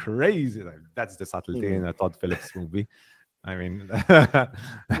 I'm crazy. That's the subtlety in a Todd Phillips movie. I mean, I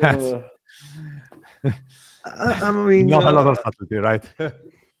mean, not a lot of subtlety, right?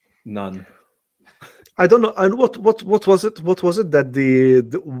 None. I don't know. And what was it? What was it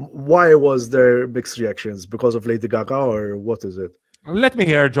that why was there mixed reactions because of Lady Gaga, or what is it? Let me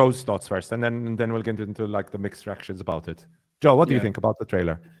hear Joe's thoughts first, and then we'll get into like the mixed reactions about it. Joe, what do you think about the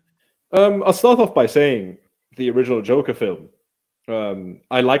trailer? I'll start off by saying the original Joker film.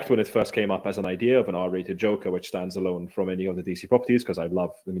 I liked when it first came up as an idea of an R-rated Joker, which stands alone from any of the DC properties, because I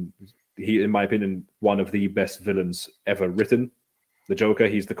mean, he, in my opinion, one of the best villains ever written. The Joker,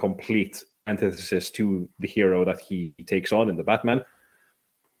 he's the complete antithesis to the hero that he takes on in the Batman.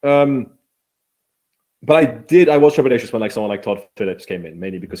 But I was trepidatious when like someone like Todd Phillips came in,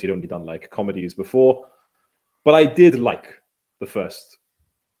 mainly because he'd only done like comedies before. But I did like the first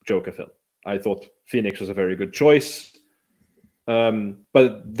Joker film. I thought Phoenix was a very good choice.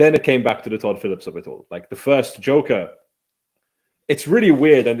 But then it came back to the Todd Phillips of it all. Like the first Joker, it's really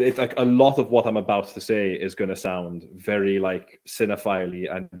weird, and it's like a lot of what I'm about to say is going to sound very like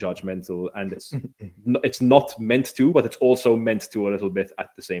cinephile and judgmental, and it's not meant to, but it's also meant to a little bit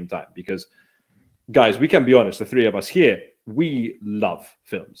at the same time. Because, guys, we can be honest, the three of us here, we love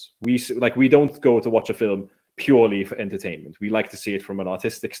films. We don't go to watch a film purely for entertainment. We like to see it from an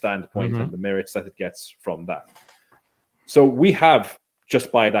artistic standpoint and the merits that it gets from that. So we have,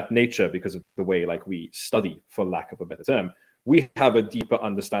 just by that nature, because of the way like we study, for lack of a better term, we have a deeper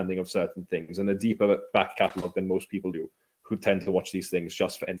understanding of certain things and a deeper back catalog than most people do, who tend to watch these things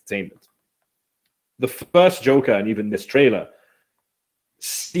just for entertainment. The first Joker and even this trailer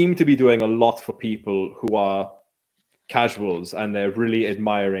seem to be doing a lot for people who are casuals, and they're really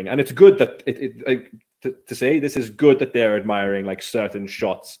admiring. And it's good that to say this is good that they're admiring like certain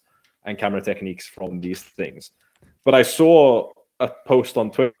shots and camera techniques from these things. But I saw a post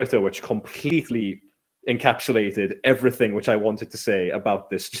on Twitter which completely encapsulated everything which I wanted to say about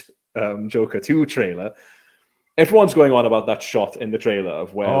this Joker 2 trailer. Everyone's going on about that shot in the trailer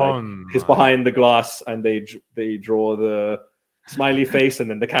of where he's behind the glass and they draw the smiley face and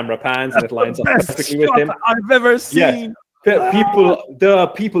then the camera pans and it lines up perfectly with him. I've ever seen. Yes. There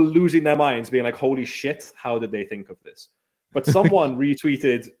are people losing their minds, being like, "Holy shit! How did they think of this?" But someone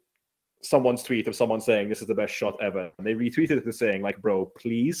retweeted someone's tweet of someone saying this is the best shot ever, and they retweeted it saying like, "Bro,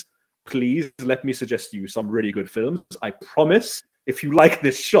 please let me suggest you some really good films. I promise, if you like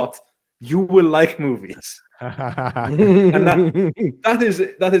this shot, you will like movies." And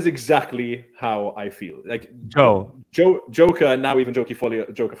that is exactly how I feel. Like Joker, and now even Joker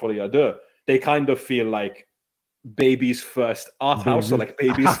Folie, Deux, they kind of feel like baby's first art house, or like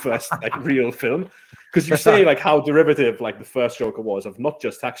baby's first like real film. Because you say like how derivative like the first Joker was of not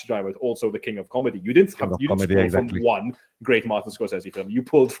just Taxi Driver, but also the king of comedy. You didn't pull from one great Martin Scorsese film. You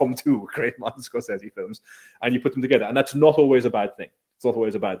pulled from two great Martin Scorsese films, and you put them together. And that's not always a bad thing. It's not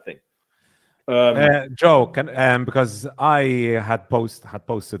always a bad thing. Joe, because I had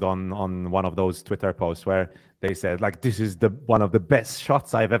posted on one of those Twitter posts where they said like this is one of the best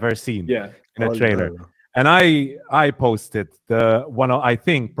shots I've ever seen in a trailer. No. And I posted one of, I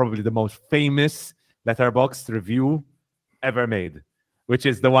think, probably the most famous Letterboxd review ever made, which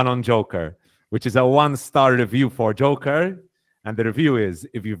is the one on Joker, which is a 1-star review for Joker. And the review is,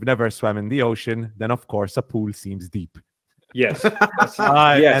 if you've never swam in the ocean, then of course a pool seems deep. Yes. Yes.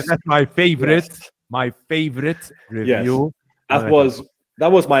 And that's my favorite review. Yes.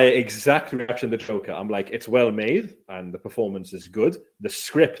 That was my exact reaction to Joker. I'm like, it's well made and the performance is good. The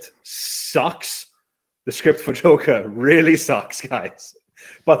script sucks. The script for Joker really sucks, guys.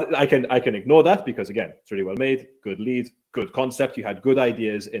 But I can ignore that because, again, it's really well made, good lead, good concept. You had good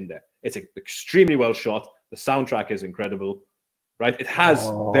ideas in there. It's extremely well shot. The soundtrack is incredible, right? It has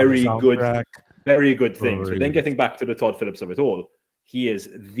very good things. But then getting back to the Todd Phillips of it all, he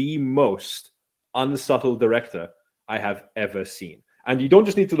is the most unsubtle director I have ever seen. And you don't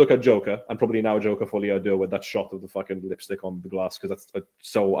just need to look at Joker, and probably now Joker Folie Deux with that shot of the fucking lipstick on the glass, because that's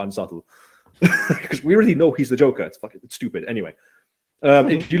so unsubtle. Because we already know he's the Joker. It's stupid. Anyway,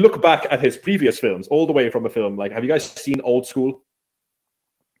 if you look back at his previous films, all the way from a film like, have you guys seen Old School?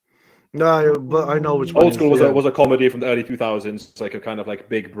 No, but I know which one. Old School was a comedy from the early 2000s. It's like a kind of like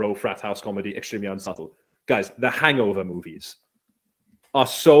big bro frat house comedy, extremely unsubtle. Guys, the Hangover movies are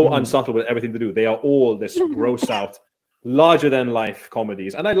so unsubtle with everything to do. They are all this gross out, larger than life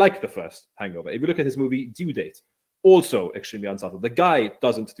comedies. And I like the first Hangover. If you look at his movie Due Date, also extremely unsubtle. The guy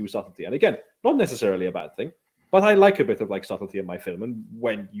doesn't do subtlety. And again, not necessarily a bad thing, but I like a bit of like subtlety in my film. And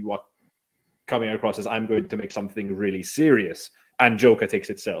when you are coming across as I'm going to make something really serious, and Joker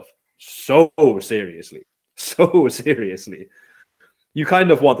takes itself so seriously, you kind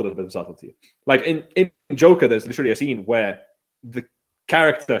of want a little bit of subtlety. Like in Joker, there's literally a scene where the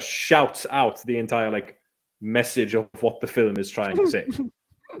character shouts out the entire like message of what the film is trying to say.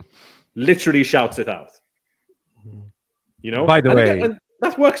 literally shouts it out. You know. By the way, and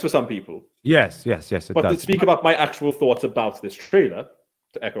that works for some people. yes, it But does. to speak about my actual thoughts about this trailer,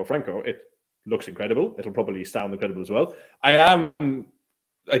 to echo Franco, it looks incredible. It'll probably sound incredible as well. I am,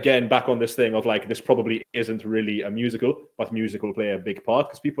 again, back on this thing of like, this probably isn't really a musical, but music will play a big part,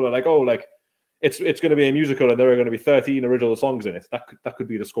 because people are like, oh, like, it's going to be a musical and there are going to be 13 original songs in it. That could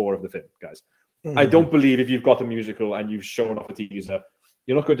be the score of the film, guys. I don't believe if you've got a musical and you've shown off a teaser,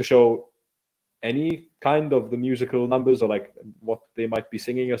 you're not going to show any kind of the musical numbers or like what they might be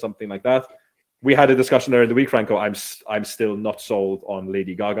singing or something like that. We had a discussion there in the week, Franco. I'm still not sold on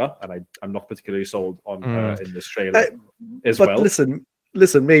Lady Gaga, and I'm not particularly sold on her in this trailer as well. But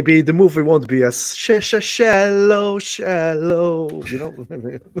listen, maybe the movie won't be as shallow, you know.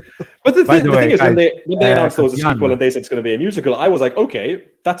 But the thing way, is, guys, when they announced there was a Jan, sequel and they said it's going to be a musical, I was like, okay,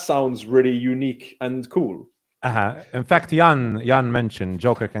 that sounds really unique and cool. In fact, Jan mentioned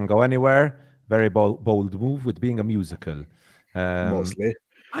Joker can go anywhere. Very bold move with being a musical. Mostly.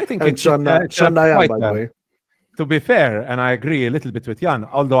 I think And it's Shania, quite by the way. to be fair, and I agree a little bit with Jan,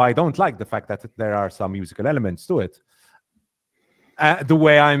 although I don't like the fact that there are some musical elements to it. The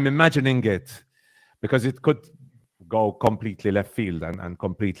way I'm imagining it, because it could go completely left field and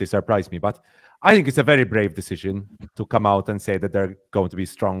completely surprise me. But I think it's a very brave decision to come out and say that there are going to be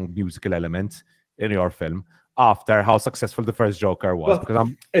strong musical elements in your film after how successful the first Joker was. Well, because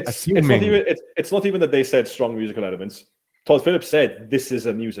I'm it's assuming... it's not even that they said strong musical elements. Todd Phillips said this is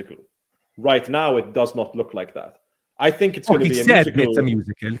a musical. Right now, it does not look like that. I think it's going to be a musical. It's a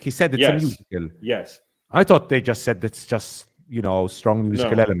musical. He said it's a musical. Yes. I thought they just said it's just, strong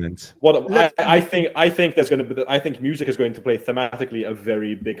musical elements. What I think there's going to be. I think music is going to play thematically a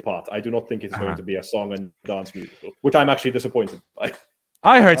very big part. I do not think it's going to be a song and dance musical, which I'm actually disappointed by.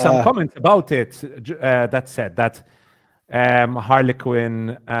 I heard some comments about it that said that Harley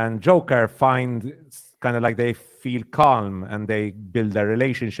Quinn and Joker find kind of like they feel calm and they build their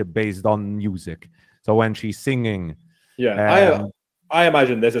relationship based on music. So when she's singing, I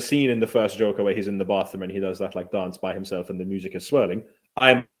imagine there's a scene in the first Joker where he's in the bathroom and he does that like dance by himself and the music is swirling.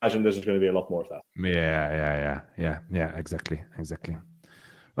 I imagine there's going to be a lot more of that. Yeah, exactly.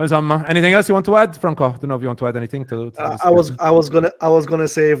 Well, anything else you want to add, Franco? I don't know if you want to add anything to I was gonna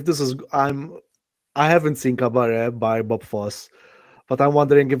say, if this is I haven't seen Cabaret by Bob Fosse, but I'm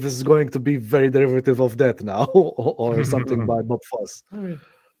wondering if this is going to be very derivative of that now or something by Bob Fosse.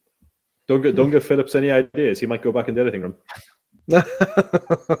 Don't give Phillips any ideas. He might go back in the editing room.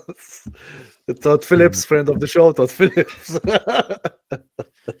 Todd Phillips, friend of the show, Todd Phillips.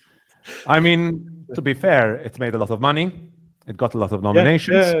 I mean, to be fair, it made a lot of money. It got a lot of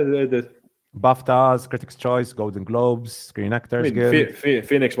nominations. Yeah, it did. BAFTAs, Critics' Choice, Golden Globes, Screen Actors Guild.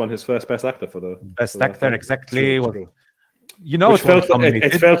 Phoenix won his first Best Actor for the Best Actor, exactly. True. It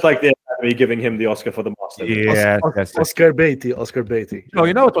felt like the Academy giving him the Oscar for the Master. Yes. Oscar Beatty. Oh,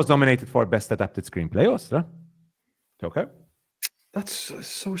 it was nominated for Best Adapted Screenplay, Oscar. Okay. That's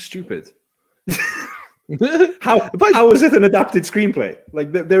so stupid. How is it an adapted screenplay?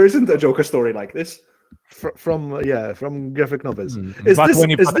 Like there isn't a Joker story like this. From graphic novels. But when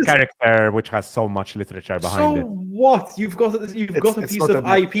you put a character which has so much literature behind it, what? You've got a piece of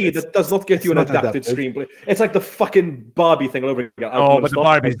IP that does not get you an adapted screenplay. It's like the fucking Barbie thing all over again. Oh, but the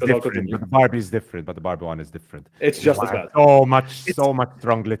Barbie's different. But the Barbie one is different. It's just as bad. So much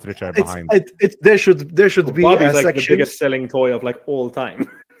strong literature behind it. There should be Barbie's a like section. the biggest selling toy of like all time.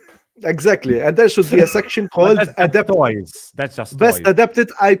 Exactly, and there should be a section called Adapt Toys. That's just Best toys.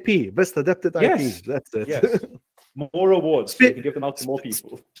 Adapted IP. Best Adapted Yes. IP. That's it. Yes. More awards. So you can give them out to more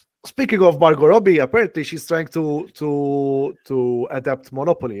people. Speaking of Margot Robbie, apparently she's trying to adapt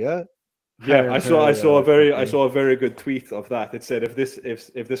Monopoly. Yeah. Yeah, I saw a very good tweet of that. It said if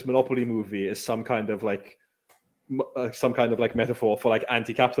this Monopoly movie is some kind of like metaphor for like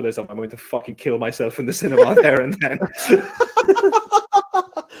anti-capitalism, I'm going to fucking kill myself in the cinema there and then.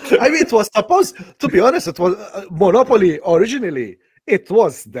 I mean, it was supposed to be honest. It was Monopoly originally. It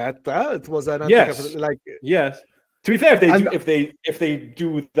was that. It was an yes. To be fair, if they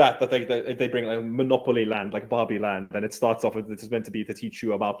do that if they bring like Monopoly land, like Barbie land, then it starts off with it's meant to be to teach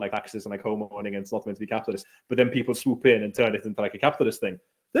you about like taxes and like homeowning, and it's not meant to be capitalist. But then people swoop in and turn it into like a capitalist thing.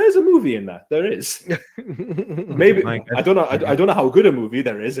 There's a movie in that. There is. Maybe I don't know. I don't know how good a movie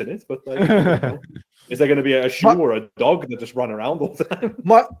there is in it, but like, is there going to be a shoe or a dog that just run around all the time?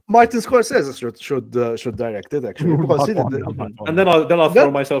 Martin Scorsese should direct it actually. And then I'll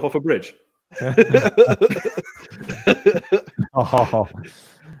throw myself off a bridge.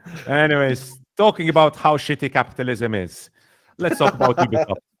 Anyways, talking about how shitty capitalism is, let's talk about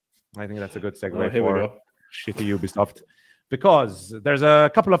Ubisoft. I think that's a good segue for shitty Ubisoft. because there's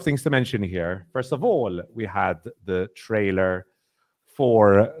a couple of things to mention here. First of all, we had the trailer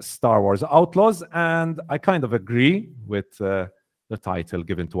for Star Wars Outlaws, and I kind of agree with the title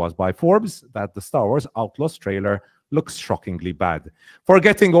given to us by Forbes that the Star Wars Outlaws trailer looks shockingly bad.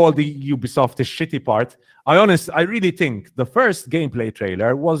 Forgetting all the Ubisoft shitty part, I really think the first gameplay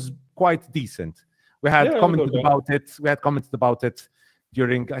trailer was quite decent. We had commented about it. We had commented about it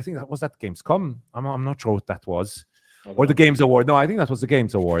during, I think that was at Gamescom. I'm not sure what that was. Or the Games Award. No, I think that was the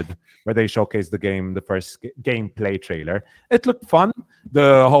Games Award where they showcased the game, the first gameplay trailer. It looked fun.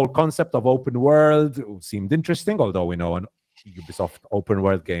 The whole concept of open world seemed interesting, although we know an Ubisoft open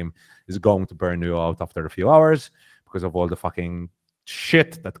world game is going to burn you out after a few hours because of all the fucking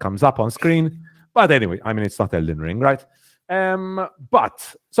shit that comes up on screen. But anyway, I mean, it's not Elden Ring, right?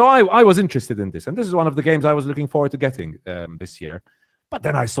 But so I was interested in this, and this is one of the games I was looking forward to getting this year. But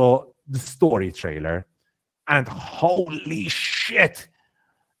then I saw the story trailer, and holy shit,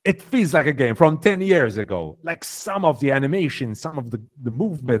 it feels like a game from 10 years ago. Like some of the animation, some of the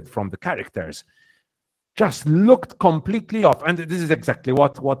movement from the characters just looked completely off. And this is exactly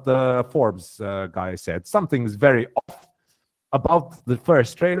what the Forbes guy said. Something's very off about the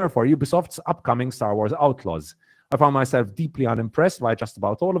first trailer for Ubisoft's upcoming Star Wars Outlaws. I found myself deeply unimpressed by just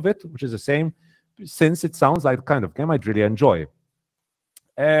about all of it, which is the same, since it sounds like the kind of game I'd really enjoy.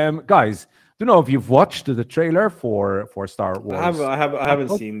 Guys, don't know if you've watched the trailer for Star Wars. I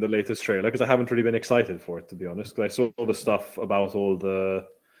haven't seen the latest trailer because I haven't really been excited for it, to be honest. I saw all the stuff about all the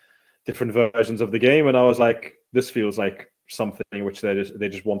different versions of the game, and I was like, this feels like something which they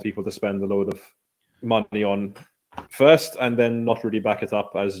just want people to spend a load of money on first, and then not really back it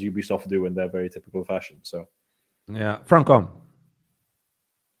up as Ubisoft do in their very typical fashion. So, yeah, Franco,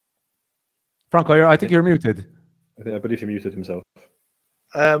 I think you're muted. I believe he muted himself.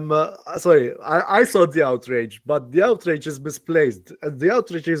 Sorry, I saw the outrage, but the outrage is misplaced, and the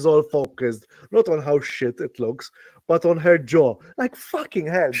outrage is all focused not on how shit it looks, but on her jaw. Like fucking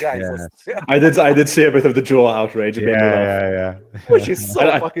hell, guys! Yeah. I did see a bit of the jaw outrage. Yeah. Which is so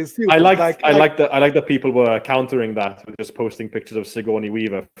fucking stupid. I like that people were countering that with just posting pictures of Sigourney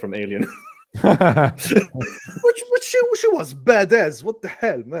Weaver from Alien. which she was badass. What the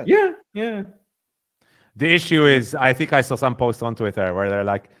hell, man? Yeah. The issue is, I think I saw some posts on Twitter where they're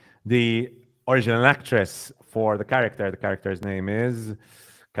like, the original actress for the character's name is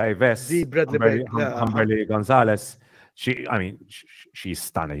Humberly Gonzalez. She's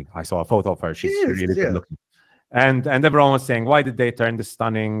stunning. I saw a photo of her. She's really good looking. And everyone was saying, why did they turn the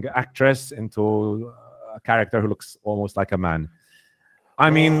stunning actress into a character who looks almost like a man? I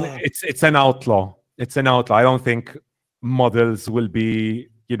mean, it's an outlaw. It's an outlaw. I don't think models will be,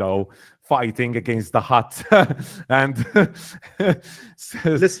 fighting against the Hutt. And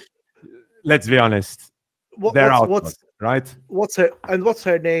let's be honest, they're outlaws, right? What's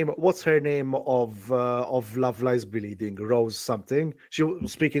her name? What's her name of Love Lies Bleeding? Rose something.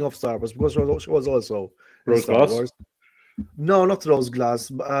 Speaking of Star Wars, because she was also Rose Star Glass. Wars. No, not Rose Glass.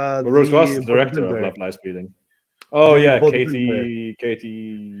 Rose Glass is the director of Love Lies Bleeding. Oh yeah,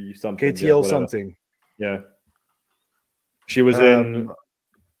 Katie something. KTO something. Yeah, she was in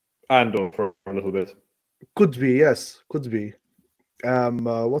Andor for a little bit. Could be, yes, could be.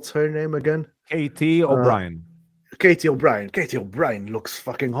 What's her name again? Katie O'Brien. Katie O'Brien. Katie O'Brien looks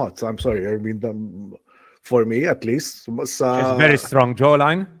fucking hot. I'm sorry. I mean, for me at least. She has very strong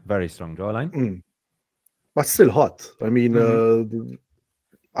jawline. Very strong jawline. But still hot. I mean,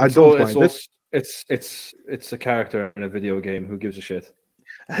 I don't mind it. It's a character in a video game. Who gives a shit?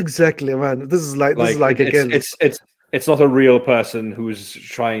 Exactly, man. This is like again. It's not a real person who's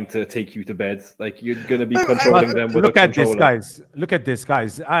trying to take you to bed. Like, you're gonna be controlling them with a controller. Look at this,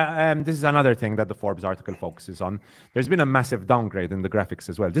 guys. This is another thing that the Forbes article focuses on. There's been a massive downgrade in the graphics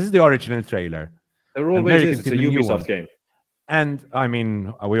as well. This is the original trailer. There always is. It's a Ubisoft game. And I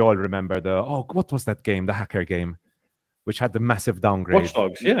mean, we all remember what was that game? The hacker game, which had the massive downgrade. Watch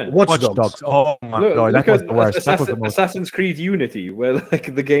Dogs, yeah. Watch Dogs. Oh my god, that was the worst. That was the most... Assassin's Creed Unity, where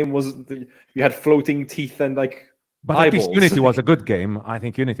like the game was, you had floating teeth and like. But at least Unity was a good game. I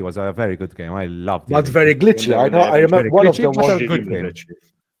think Unity was a very good game. I loved it. Not very glitchy. I remember one of them was a good game.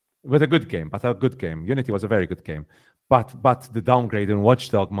 With a good game, but a good game. Unity was a very good game. But the downgrade in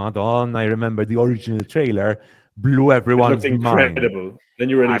Watch Dogs, Madon, I remember the original trailer blew everyone's mind. Incredible. Then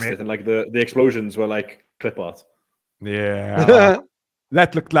you released it, and like the explosions were like clip art. Yeah.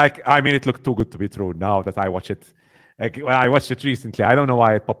 That looked like, it looked too good to be true now that I watch it. I watched it recently. I don't know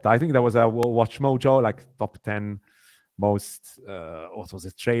why it popped. I think there was a Watch Mojo, like top 10 what was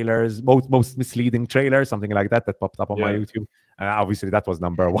it, trailers, most misleading trailers, something like that popped up on my YouTube. Obviously, that was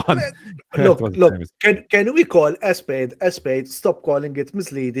number one. Look. Can we call a spade a spade? Stop calling it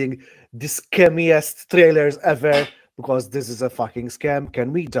misleading. The scammiest trailers ever, because this is a fucking scam.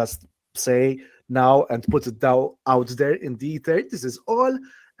 Can we just say now and put it down out there in the ether? This is all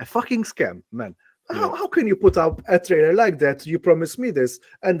a fucking scam, man. How can you put out a trailer like that? You promised me this,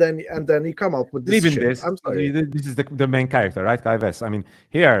 and then you come up with this. Even shit. I'm sorry. This is the main character, right, Guy Vess? I mean,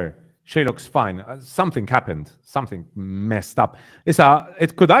 here she looks fine. Something happened. Something messed up.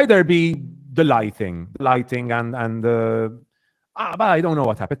 It could either be the lighting, and but I don't know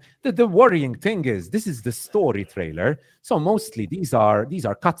what happened. The worrying thing is this is the story trailer, so mostly these are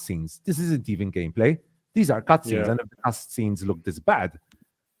cutscenes. This isn't even gameplay. These are cutscenes, and if the cutscenes look this bad,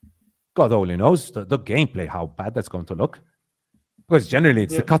 God only knows the gameplay, how bad that's going to look. Because generally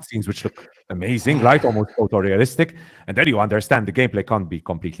it's the cutscenes which look amazing, right? Almost photorealistic. And then you understand the gameplay can't be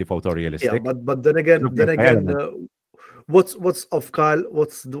completely photorealistic. Yeah, but then again, what's of Carl?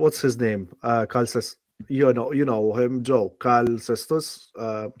 What's his name? Carl says, you know him, Joe. Carl Cestus.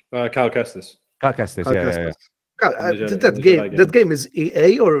 Carl Kestis. Carl Kestis, yeah. That game is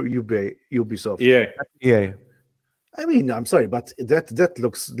EA or Ubisoft? EA. I mean, I'm sorry, but that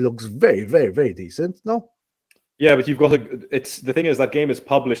looks very, very, very decent. No. Yeah, but you've got it's the thing is that game is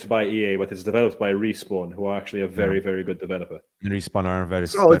published by EA, but it's developed by Respawn, who are actually a very, very good developer. Respawn are very.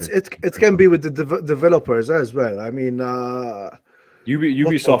 So it can be with the developers as well. I mean,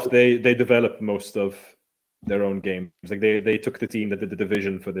 Ubisoft they develop most of their own games. Like they took the team that did the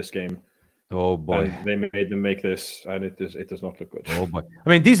Division for this game. Oh boy! And they made them make this, and it does not look good. Oh boy! I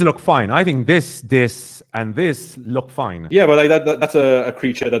mean, these look fine. I think this and this look fine. Yeah, but like that's a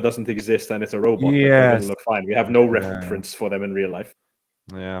creature that doesn't exist, and it's a robot. Yes, that doesn't look fine. We have no reference for them in real life.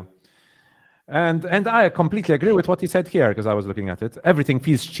 Yeah, and I completely agree with what he said here, because I was looking at it. Everything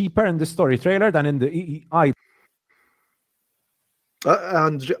feels cheaper in the story trailer than in the EI.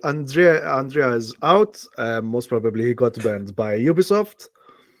 Andrea is out. Most probably he got banned by Ubisoft.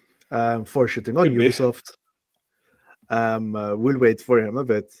 For shitting on Ubisoft. We'll wait for him a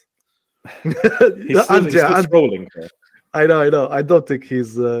bit. He's still trolling. I know. I don't think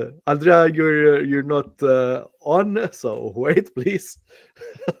he's Andrea. You're not on. So wait, please.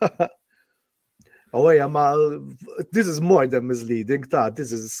 This is more than misleading.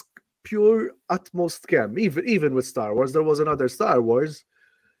 This is pure utmost scam. Even with Star Wars, there was another Star Wars.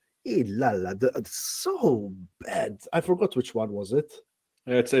 So bad. I forgot which one was it.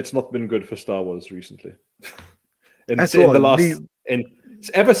 It's not been good for Star Wars recently.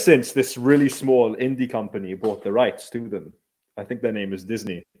 Ever since this really small indie company bought the rights to them, I think their name is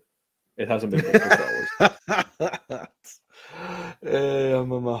Disney. It hasn't been good for Star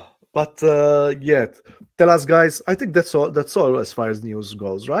Wars. But tell us, guys. I think that's all. That's all as far as news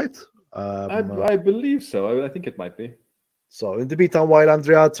goes, right? I believe so. I think it might be. So in the meantime, while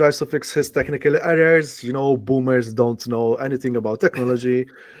Andrea tries to fix his technical errors, boomers don't know anything about technology.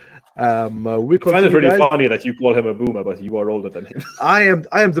 We find it really funny that you call him a boomer, but you are older than him. I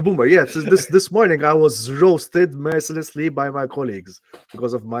am the boomer. Yes, this morning I was roasted mercilessly by my colleagues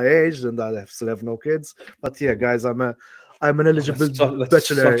because of my age, and I still have no kids. But yeah, guys, I'm an eligible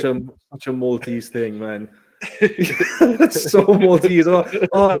bachelor. Such a Maltese thing, man. That's so Maltese.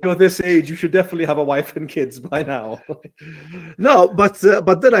 Oh, you're this age. You should definitely have a wife and kids by now. No, but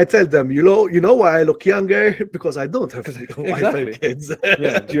then I tell them, you know why I look younger? Because I don't have a wife and kids.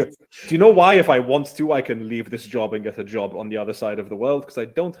 Yeah. Do you know why? If I want to, I can leave this job and get a job on the other side of the world because I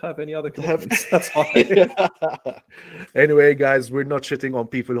don't have any other commitments. That's why. Anyway, guys, we're not shitting on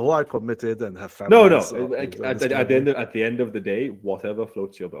people who are committed and have families. No. At the end of the day, whatever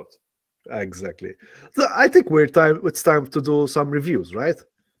floats your boat. Exactly. So I think it's time to do some reviews, right?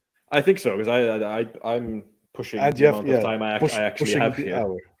 I think so, because I'm pushing the amount of time I actually have here.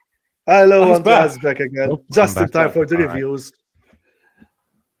 Hour. Hello, Andreas back again. Just in time for the reviews.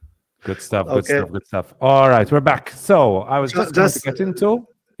 Good stuff. Good stuff. All right, we're back. So I was just going to get into.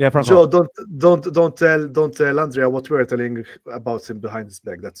 Yeah, Joe, don't tell Andrea what we're telling about him behind his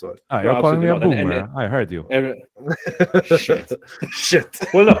back. That's all. You're calling me a boomer. I heard you. Shit.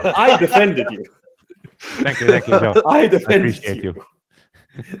 Well, no, I defended you. Thank you, Joe. I appreciate you.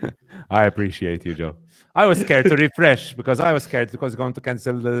 I appreciate you, Joe. I was scared to refresh because it's going to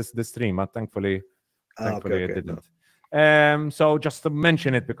cancel the stream, but thankfully it didn't. So just to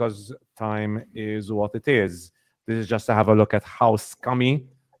mention it, because time is what it is. This is just to have a look at how scummy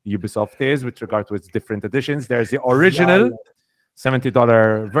Ubisoft is with regard to its different editions. There's the original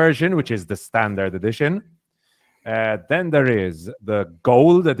 $70 version, which is the standard edition. Then there is the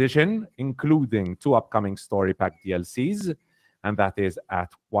Gold Edition, including 2 upcoming story pack DLCs, and that is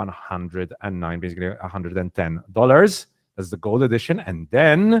at $109, basically $110. That's the Gold Edition. And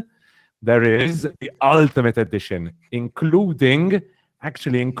then there is the Ultimate Edition, including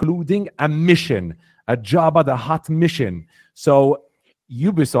a mission, a Jabba the Hutt mission. So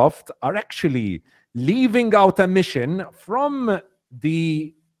Ubisoft are actually leaving out a mission from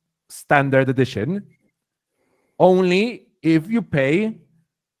the standard edition only if you pay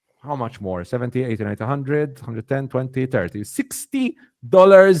how much more? 70, 80, 90, 100, 110, 20, 30,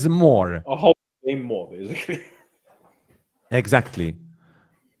 $60 more. A whole game more, basically. Exactly.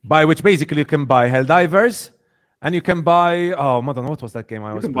 By which basically you can buy Helldivers, and you can buy, oh, I don't know, what was that game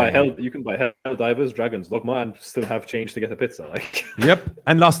I was playing? You can buy Helldivers, Dragon's Dogma, and still have change to get a pizza. Like. Yep,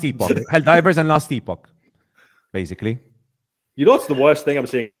 and Last Epoch. Helldivers and Last Epoch, basically. You know what's the worst thing I'm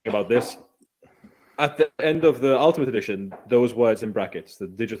seeing about this? At the end of the Ultimate Edition, those words in brackets, the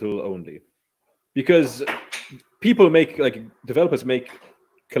digital only. Because developers make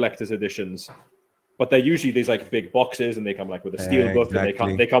collector's editions, but they're usually these like big boxes, and they come like with a steel book,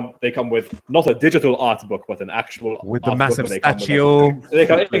 and they come with not a digital art book, but an actual with art the massive book, statue.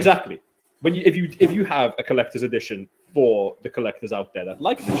 Exactly. But if you have a collector's edition for the collectors out there that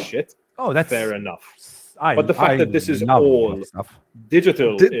like this shit, that's fair enough. But the fact that this is all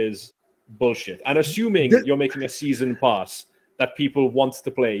digital is bullshit. And assuming you're making a season pass that people want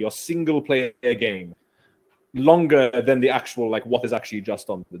to play your single player game longer than the actual what is actually just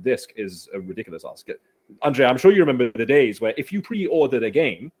on the disc is a ridiculous ask. Andre, I'm sure you remember the days where if you pre-ordered a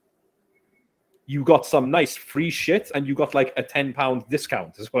game, you got some nice free shit and you got like a £10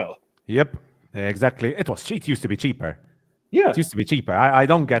 discount as well. Yep, exactly. It used to be cheaper. Yeah, it used to be cheaper. I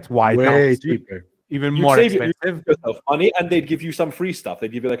don't get why way it's cheaper. Even more expensive. You'd save yourself money, and they'd give you some free stuff.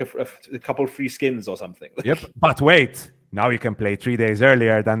 They'd give you like a couple free skins or something. Yep, but wait. Now you can play 3 days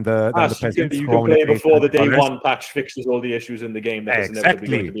earlier than the peasants. You can play before the day one patch fixes all the issues in the game that is never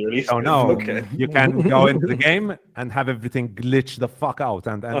going to be released. Oh no, you can go into the game and have everything glitch the fuck out,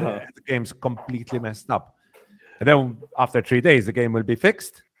 and the game's completely messed up. And then after 3 days, the game will be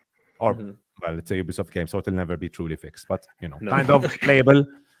fixed, or well, it's a Ubisoft game, so it'll never be truly fixed, but kind of playable.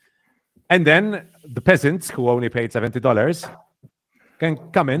 And then the peasants who only paid $70 can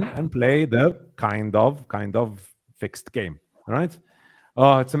come in and play the kind of fixed game. All right?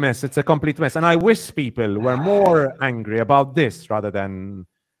 Oh, it's a mess. It's a complete mess. And I wish people were more angry about this rather than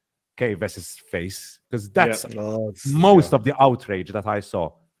K versus Face, because that's most of the outrage that I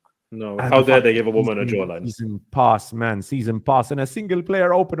saw. No, and how dare they give a woman a jawline? Season pass in a single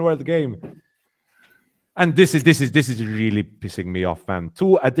player open world game. And this is really pissing me off, man.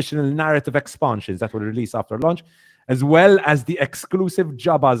 2 additional narrative expansions that will release after launch, as well as the exclusive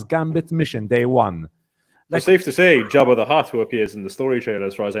Jabba's Gambit mission day 1. It's safe to say Jabba the Hutt, who appears in the story trailer,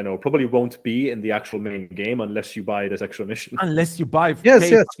 as far as I know, probably won't be in the actual main game unless you buy this extra mission. Unless you buy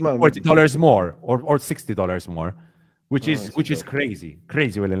 $40 more or $60 more. Which is crazy.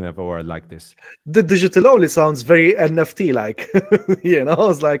 Crazy will live a world like this. The digital only sounds very NFT like.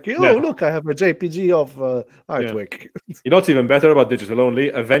 It's like, look, I have a JPG of artwork. You know what's even better about digital only?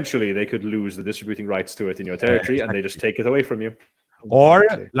 Eventually they could lose the distributing rights to it in your territory, and they just take it away from you. Or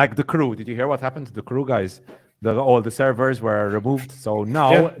like the crew. Did you hear what happened to the crew, guys? All the servers were removed. So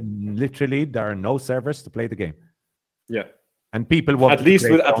now literally there are no servers to play the game. Yeah. And people want at least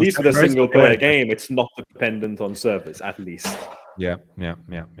with a single player game, it's not dependent on servers, at least. Yeah,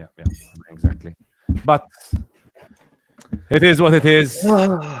 exactly. But it is what it is.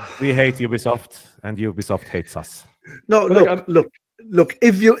 We hate Ubisoft, and Ubisoft hates us. No, look.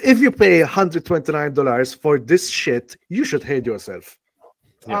 If you pay $129 for this shit, you should hate yourself.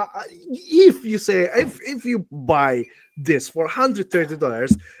 Yeah. If you buy this for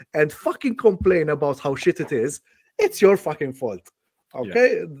 $130 and fucking complain about how shit it is, it's your fucking fault.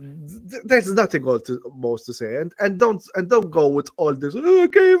 Okay, there's nothing most to say, and don't go with all this.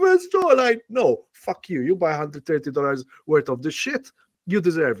 Okay, let's jawline. No, fuck you. You buy $130 worth of this shit. You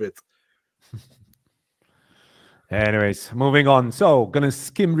deserve it. Anyways, moving on. So, gonna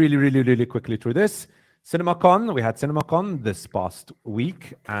skim really quickly through this. Cinemacon. We had Cinemacon this past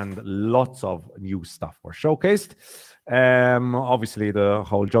week, and lots of new stuff were showcased. Obviously, the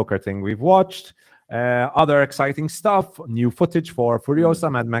whole Joker thing we've watched. Other exciting stuff, new footage for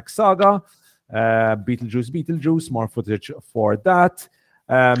Furiosa, Mad Max Saga, Beetlejuice, more footage for that.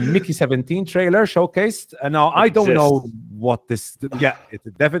 Mickey 17 trailer showcased. And now I don't know what this,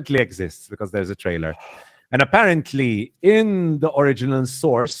 it definitely exists because there's a trailer. And apparently in the original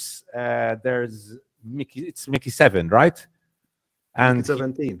source, there's Mickey, it's Mickey 7, right? And Mickey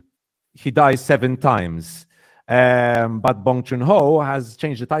 17. He dies 7 times. But Bong Joon-ho has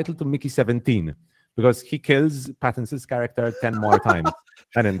changed the title to Mickey 17 because he kills Pattinson's character 10 more times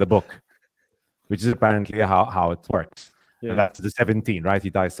than in the book, which is apparently how it works. Yeah. And that's the 17, right? He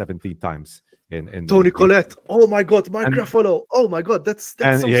dies 17 times. In Tony Collette. Oh my God, Mark Ruffalo. Oh my God, that's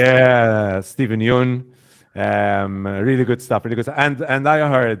and so yeah, Stephen Yeun. Really good stuff. Really good stuff. And I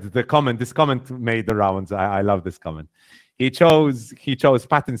heard the comment. This comment made the rounds. I love this comment. He chose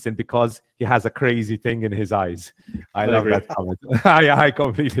Pattinson because he has a crazy thing in his eyes. I love that comment. I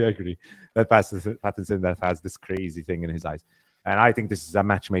completely agree. That Pattinson that has this crazy thing in his eyes. And I think this is a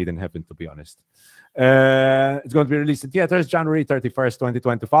match made in heaven, to be honest. It's going to be released in theaters January 31st,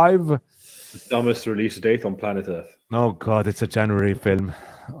 2025. The dumbest release date on planet Earth. Oh God, it's a January film.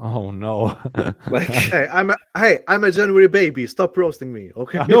 Oh no. Hey, I'm a January baby. Stop roasting me,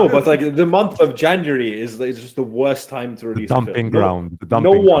 okay? No, but like the month of January is just the worst time to release. Dumping ground.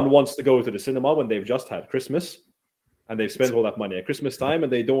 No one wants to go to the cinema when they've just had Christmas and they've spent all that money at Christmas time,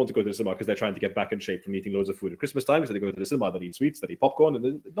 and they don't want to go to the cinema because they're trying to get back in shape from eating loads of food at Christmas time. So they go to the cinema, they eat sweets, they eat popcorn,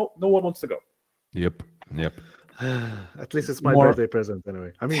 and no one wants to go. Yep. At least it's my birthday present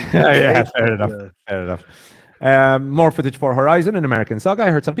anyway. I mean, yeah, fair enough. More footage for Horizon, an American saga.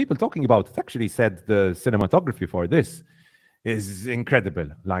 I heard some people talking about it. Actually said the cinematography for this is incredible.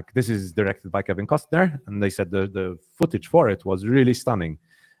 Like, this is directed by Kevin Costner, and they said the footage for it was really stunning.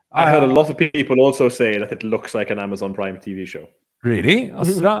 I heard a lot of people also say that it looks like an Amazon Prime TV show. Really?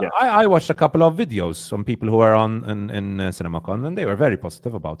 Yeah. I watched a couple of videos from people who are on in Cinemacon, and they were very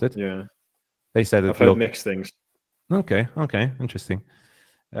positive about it. Yeah. They said I've heard mixed things. Okay, interesting.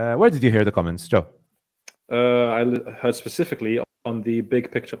 Where did you hear the comments, Joe? I heard specifically on the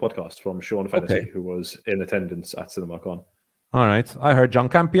Big Picture podcast from Sean Fantasy, who was in attendance at CinemaCon. All right, I heard John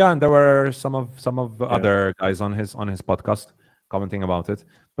Campia, and there were some of the other guys on his podcast commenting about it.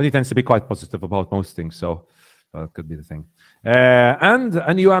 But he tends to be quite positive about most things, so it could be the thing. And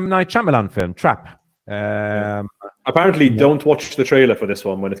a new M. Night Shyamalan film, Trap. Apparently, don't watch the trailer for this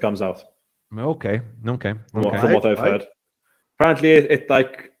one when it comes out. Okay. From what I've heard. Apparently,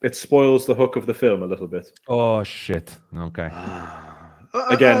 it spoils the hook of the film a little bit. Oh shit! Okay.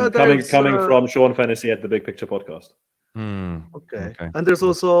 Again, coming from Sean Fantasy at the Big Picture podcast. Okay. And there's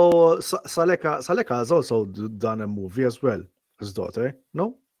also Saleka has also done a movie as well. His daughter,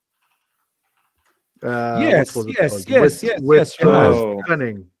 no? Yes.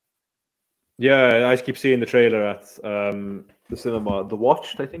 Cunning. Yeah, I keep seeing the trailer at the cinema. The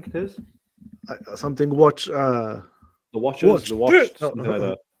Watched, I think it is. Something watch. The Watchers, The Watched, something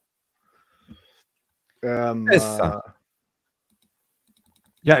like that.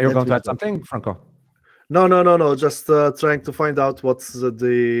 Yeah, you're going to add something, Franco? No. Just trying to find out what's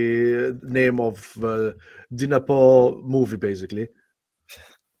the name of Dinapo movie, basically.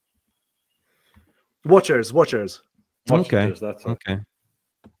 Watchers. Okay. That's okay.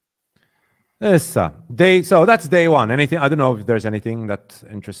 Yes, so that's day one. Anything? I don't know if there's anything that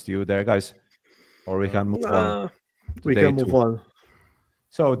interests you there, guys, or we can move on. We can move on.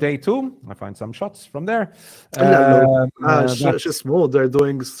 So day two, I find some shots from there. Just more. They're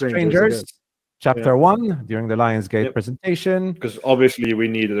doing Strangers. Chapter 1 during the Lionsgate presentation. Because obviously we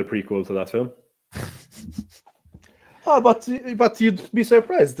needed a prequel to that film. But you'd be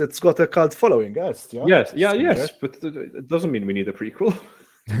surprised. It's got a cult following, yes. Yes, but it doesn't mean we need a prequel.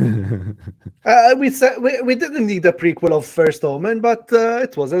 We said we didn't need a prequel of First Omen, but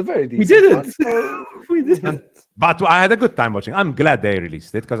it was a very decent. We didn't. But I had a good time watching. I'm glad they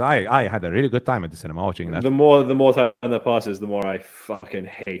released it because I had a really good time at the cinema watching that. The more time that passes, the more I fucking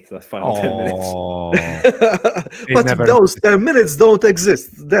hate that final 10 minutes. But those 10 minutes don't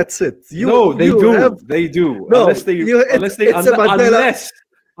exist. That's it. They do. No,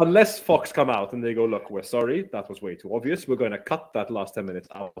 Unless Fox come out and they go, look, we're sorry, that was way too obvious. We're going to cut that last 10 minutes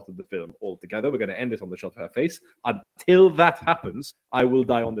out of the film altogether. We're going to end it on the shot of her face. Until that happens, I will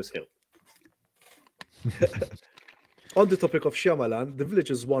die on this hill. On the topic of Shyamalan, The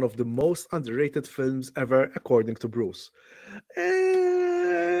Village is one of the most underrated films ever, according to Bruce.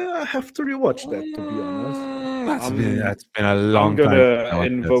 I have to rewatch that, to be honest. That's been a long time. I'm going to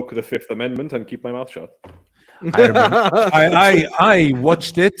invoke the Fifth Amendment and keep my mouth shut. I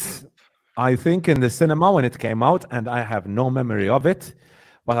watched it, I think, in the cinema when it came out, and I have no memory of it,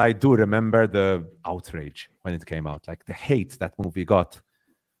 but I do remember the outrage when it came out. Like, the hate that movie got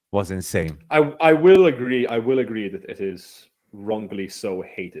was insane. I will agree that it is wrongly so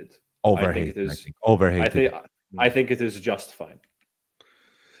hated. Overhated. I think it is just fine.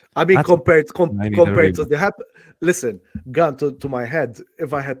 I mean, compared to the listen, gun to my head,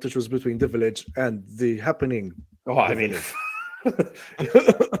 if I had to choose between The Village and The Happening.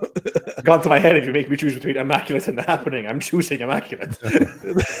 Gone to my head. If you make me choose between Immaculate and The Happening, I'm choosing Immaculate.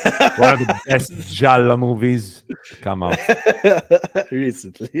 One of the best Giallo movies come out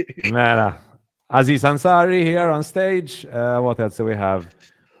recently. Man, Aziz Ansari here on stage. What else do we have?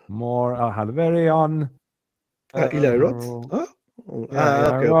 More Halverion. Eli Roth? Huh?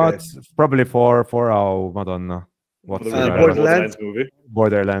 Okay. Probably for Madonna. What's Borderlands movie?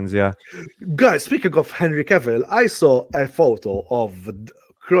 Borderlands, yeah. Guys, speaking of Henry Cavill, I saw a photo of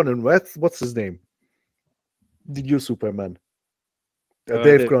Cronenweth. What's his name? The new Superman.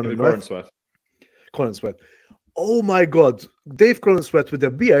 Dave Cronenweth. Cronenweth. Oh my God, Dave Cronenweth with a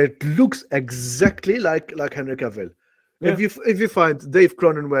beard looks exactly like Henry Cavill. Yeah. If you find Dave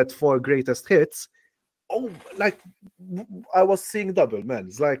Cronenweth for greatest hits, like I was seeing double, man.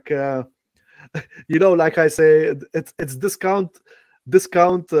 It's like like I say, it's discount Henry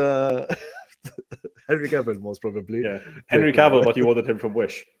Cavill most probably. Yeah, Henry Cavill, but you ordered him from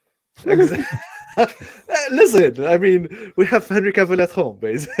Wish. Exactly. Listen, I mean, we have Henry Cavill at home,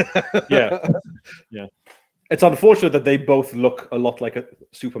 basically. Yeah. It's unfortunate that they both look a lot like a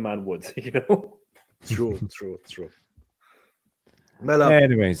Superman would, True.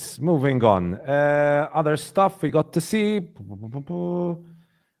 Anyways, moving on. Other stuff we got to see.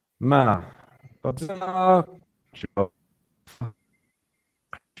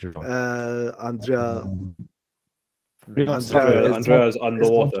 Andrea's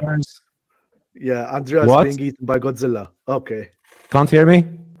underwater. Yeah, Andrea's being eaten by Godzilla. Okay. Can't hear me?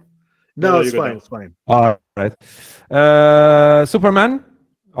 No, it's fine. It's fine. All right. Superman,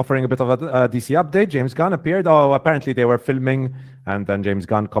 offering a bit of a DC update. James Gunn appeared. Oh, apparently they were filming, and then James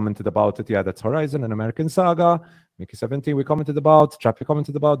Gunn commented about it. Yeah, that's Horizon, an American saga. Mickey 17, we commented about. Trap, we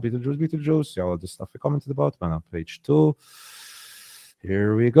commented about. Beetlejuice. Yeah, all this stuff we commented about. Man, on page 2.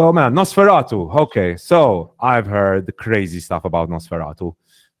 Here we go, man. Nosferatu. Okay, so I've heard crazy stuff about Nosferatu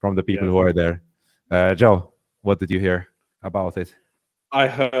from the people who are there. Joe, what did you hear about it? I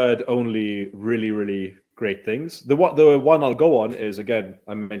heard only really, really great things. The one I'll go on is, again,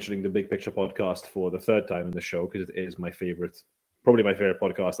 I'm mentioning the Big Picture podcast for the third time in the show because it is probably my favorite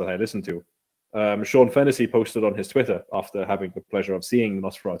podcast that I listen to. Sean Fennessy posted on his Twitter after having the pleasure of seeing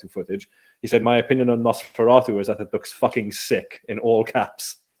Nosferatu footage. He said, "My opinion on Nosferatu is that it looks fucking sick," in all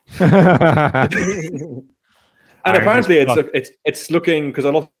caps. And apparently it's looking, because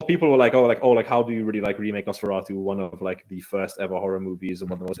a lot of people were like, how do you really remake Nosferatu, one of the first ever horror movies and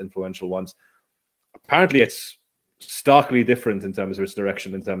one of the most influential ones. Apparently it's starkly different in terms of its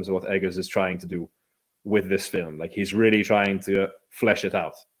direction, in terms of what Eggers is trying to do with this film. He's really trying to flesh it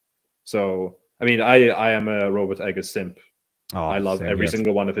out. So I mean, I am a Robert Eggers simp. I love every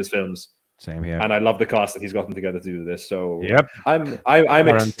single one of his films. Same here. And I love the cast that he's gotten together to do this. So yep. I'm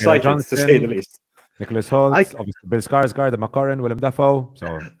excited to say the least. Nicholas Hoult, obviously Bill Skarsgård, Emma Corrin, Willem Dafoe.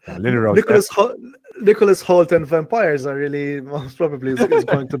 So Lily Rose. Nicholas Hoult and vampires are really most probably is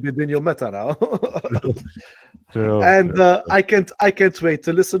going to be the new meta now. True, and I can't wait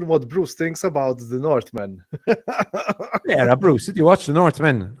to listen what Bruce thinks about the Northmen. Yeah, Bruce, did you watch the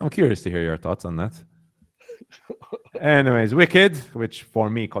Northmen? I'm curious to hear your thoughts on that. Anyways, Wicked, which for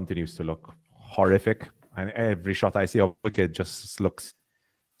me continues to look horrific, and every shot I see of Wicked just looks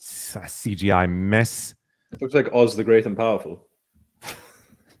a CGI mess. It looks like Oz the Great and Powerful.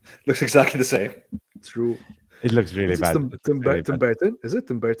 Looks exactly the same. True. It looks really bad. Tim Burton? Is it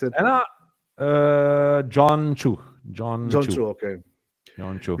Tim Burton? John Chu. John Chu, okay.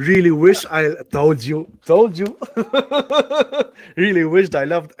 John Chu. Really wish I told you. Really wished I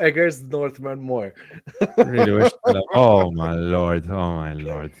loved Eggers Northman more. Really wish. Oh my lord.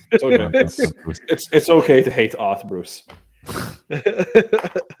 It's okay to hate art, Bruce.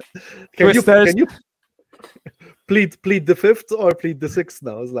 Can you plead the fifth or plead the sixth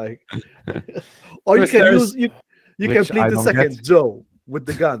now? It's like, or you can plead the second, Joe, with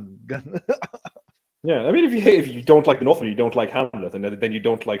the gun. Yeah, I mean, if you don't like the Northman, you don't like Hamlet, and then you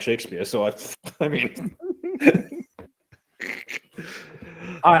don't like Shakespeare. So I mean,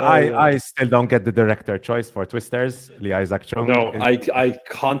 I still don't get the director choice for Twisters, Lee Isaac Chung. No, I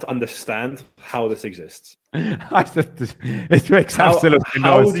can't understand how this exists. It makes absolutely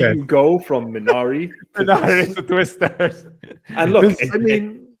no sense. How do you go from Minari to Twisters? And look,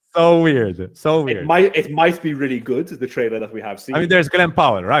 so weird. It might be really good, the trailer that we have seen. I mean, there's Glenn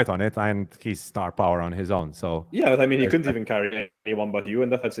Powell right on it, and he's star power on his own. So yeah, but I mean, he couldn't even carry anyone but you,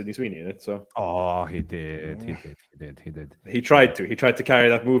 and that had Sydney Sweeney in it. So he did. He tried to carry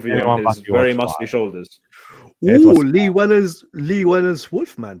that movie on his very muscly shoulders. Ooh, Lee Whannell's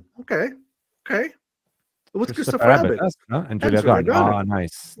Wolfman. Okay. With Christopher Abbott. And Julia Garland. Ah,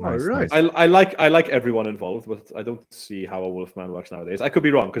 nice. Right. I like everyone involved, but I don't see how a Wolfman works nowadays. I could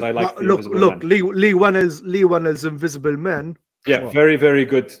be wrong because I like the Invisible Man. Lee Wannell's Invisible Man. Yeah, very, very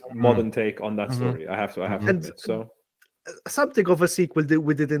good modern take on that story. I have to admit. So something of a sequel that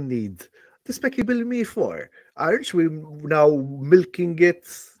we didn't need. Despicable Me 4. Aren't we now milking it?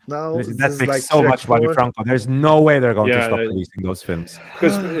 Now that makes so much money, Franco. There's no way they're going to stop releasing those films.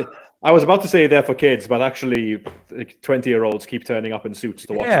 Because I was about to say they're for kids, but actually, like 20-year-olds keep turning up in suits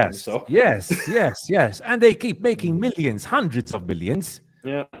to watch them. So yes, and they keep making millions, hundreds of millions.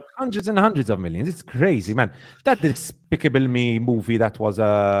 Yeah, hundreds and hundreds of millions. It's crazy, man. That Despicable Me movie that was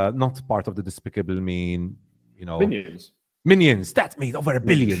not part of the Despicable Me, Minions. That made over $1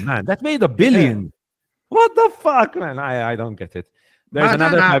 billion, man. That made $1 billion. Yeah. What the fuck, man? I don't get it. There's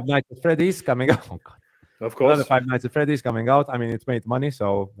another Five Nights at Freddy's coming out. Oh god. Of course. Another Five Nights at Freddy's coming out. I mean, it's made money,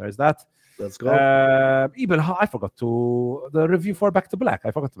 so there's that. Let's go. I forgot the review for Back to Black.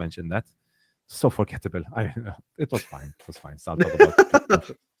 I forgot to mention that. So forgettable. It was fine. So I'll talk about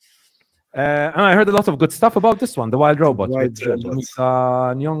it. And I heard a lot of good stuff about this one, The Wild Robot. With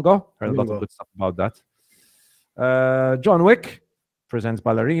Nyong'o. Heard a lot of good stuff about that. John Wick presents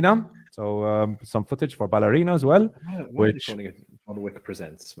Ballerina. So some footage for Ballerina as well. Why are they calling it John Wick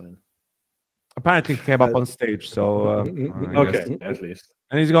Presents, man? Apparently he came up on stage, so okay, at least.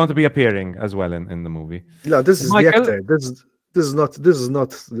 And he's going to be appearing as well in the movie. No, this is Michael, the actor. This is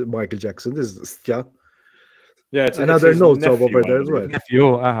not Michael Jackson. This is Stia. Yeah, it's another note over there as well.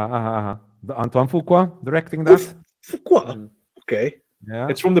 Nephew, Antoine Fuqua directing that. Fuqua, okay. Yeah,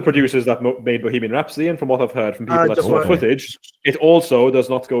 it's from the producers that made Bohemian Rhapsody, and from what I've heard from people that saw footage, it also does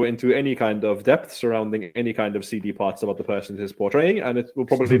not go into any kind of depth surrounding any kind of seedy parts about the person it is portraying, and it will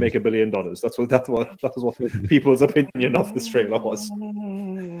probably make $1 billion. That was what people's opinion of this trailer was.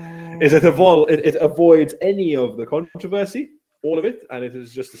 Is it avoids any of the controversy, all of it, and it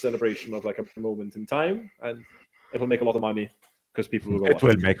is just a celebration of like a moment in time, and it'll make a lot of money. Because people will go it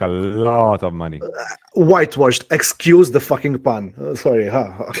will make a lot of money. Whitewashed. Excuse the fucking pun. Sorry.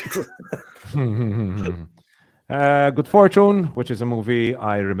 Good Fortune, which is a movie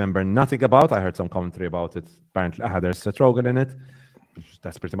I remember nothing about. I heard some commentary about it. Apparently, there's Seth Rogen in it.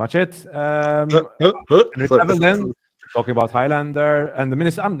 That's pretty much it. Then talking about Highlander and the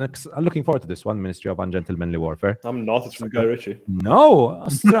Ministry. I'm looking forward to this one, Ministry of Ungentlemanly Warfare. I'm not. It's from Guy Ritchie. No.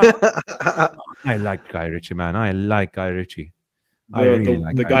 I like Guy Ritchie, man. I like Guy Ritchie.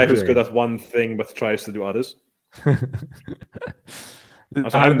 The guy who's good at one thing but tries to do others.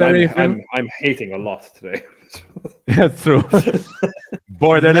 I'm hating a lot today. Yeah, true.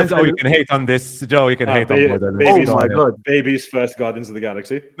 Borderlands. Oh, you can hate on this, Joe. You can hate on Borderlands. Oh my god! Baby's first Guardians of the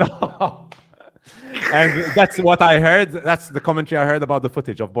Galaxy. And that's what I heard. That's the commentary I heard about the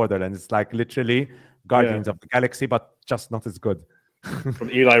footage of Borderlands. It's like literally Guardians of the Galaxy, but just not as good. From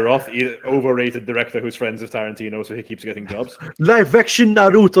Eli Roth, overrated director who's friends with Tarantino, so he keeps getting jobs. Live action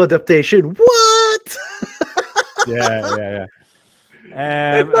Naruto adaptation. What? Yeah.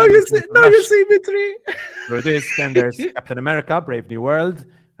 Now you see me three. For this, then there's Captain America, Brave New World,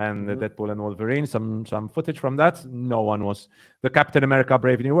 and the Deadpool and Wolverine. Some footage from that. No one was. The Captain America,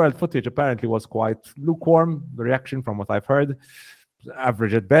 Brave New World footage apparently was quite lukewarm. The reaction, from what I've heard,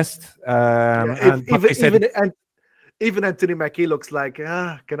 average at best. Even Anthony Mackie looks like,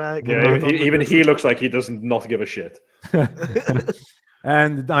 even he looks like he doesn't not give a shit.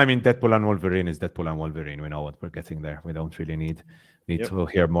 And I mean, Deadpool and Wolverine is Deadpool and Wolverine. We know what we're getting there. We don't really need to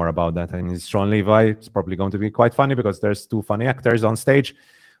hear more about that. And it's Sean Levi. It's probably going to be quite funny because there's two funny actors on stage,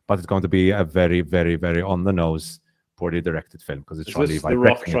 but it's going to be a very, very, very on the nose, poorly directed film because it's Sean Levi. The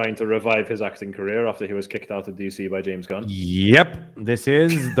Rock trying to revive his acting career after he was kicked out of DC by James Gunn. Yep, this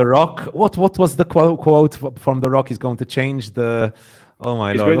is The Rock. What was the quote from The Rock? He's going to change the. Oh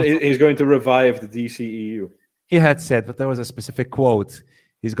my lord! He's going to revive the DCEU. He had said, but there was a specific quote.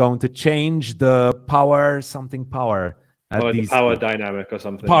 He's going to change the power. The power dynamic or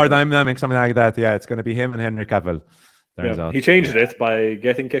something. Power dynamic, something like that. Yeah, it's going to be him and Henry Cavill. He changed it by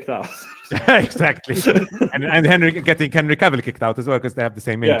getting kicked out. Exactly. and getting Henry Cavill kicked out as well because they have the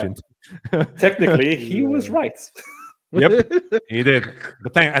same agent. Technically, he was right. Yep, he did.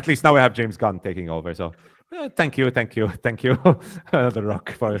 But at least now we have James Gunn taking over. So thank you, The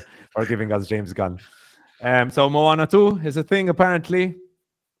Rock, for giving us James Gunn. So Moana 2 is a thing, apparently.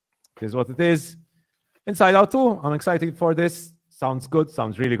 Here's what it is. Inside Out 2, I'm excited for this. Sounds good,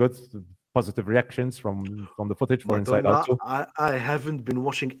 sounds really good. Positive reactions from the footage for Inside Out 2. I haven't been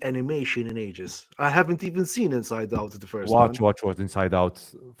watching animation in ages. I haven't even seen Inside Out the first Watch Inside Out,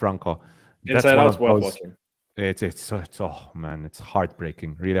 Franco. Inside Out's worth watching. It's oh man, it's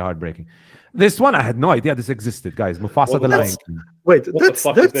heartbreaking, really heartbreaking. This one I had no idea this existed, guys. Mufasa the Lion King. Wait, What the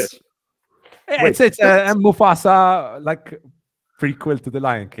fuck is this? It's a Mufasa like prequel to the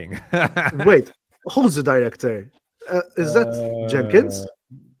Lion King. Wait, who's the director? Is that Jenkins?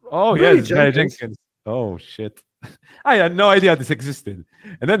 Oh Barry yes, Barry Jenkins. Oh shit. I had no idea this existed.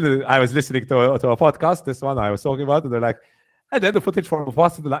 And then I was listening to a podcast, this one I was talking about, and they're like, and then the footage for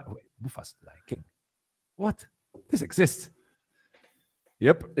Mufasa the Lion King. What? This exists.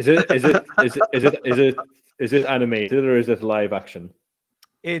 Yep. Is it animated or is it live action?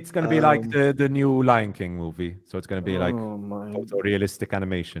 It's gonna be like the new Lion King movie. So it's gonna be like my realistic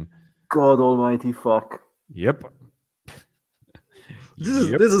animation. God almighty fuck. Yep.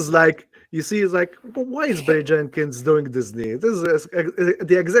 This is like, you see, it's like, why is Barry Jenkins doing Disney? This is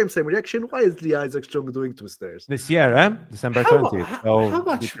the exact same reaction. Why is Lee Isaac Chung doing Twisters? This year, December 20th. How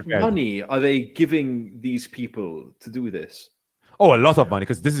much money are they giving these people to do this? Oh, a lot of money,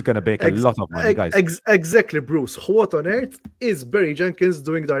 because this is going to make a lot of money, guys. Exactly, Bruce. What on earth is Barry Jenkins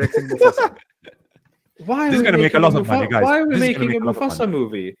doing directing Mufasa? Why this is going to make a lot of money, guys. Why are we making a Mufasa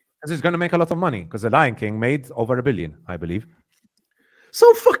movie? This is going to make a lot of money, because The Lion King made over $1 billion, I believe.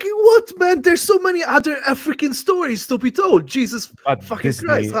 So fucking what, man? There's so many other African stories to be told. Jesus fucking Disney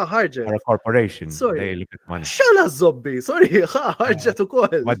Christ, Harja. Are a corporation. Sorry. They look at money. Shala zombie. Sorry, Harja to call.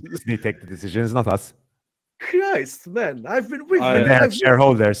 But Disney take the decisions, not us. Christ, man. They have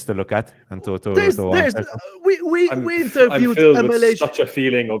shareholders to look at and to we interviewed I'm filled MLH. with such a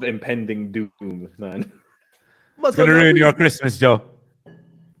feeling of impending doom, man. It's gonna ruin your Christmas, Joe.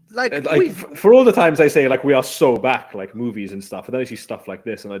 For all the times I say like we are so back, like movies and stuff, and then I see stuff like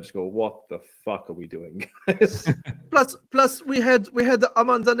this, and I just go, "What the fuck are we doing?" plus, we had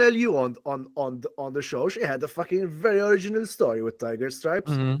Amanda Nellu on the show. She had a fucking very original story with Tiger Stripes.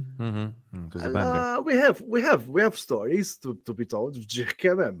 We have stories to be told.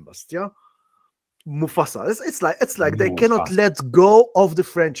 Mufasa. It's like they cannot let go of the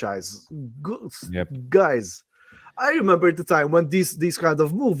franchise. Guys. I remember the time when these kind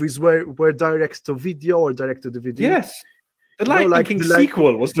of movies were direct to video or direct to the video. Yes, the Lion King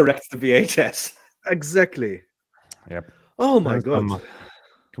sequel was direct to VHS. Exactly. Yep. Oh my god.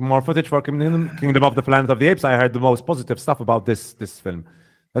 More footage for Kingdom of the Planet of the Apes. I heard the most positive stuff about this film.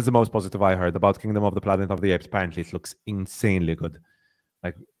 That's the most positive I heard about Kingdom of the Planet of the Apes. Apparently, it looks insanely good,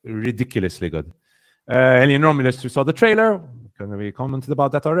 like ridiculously good. Alien Romulus, you saw the trailer. We commented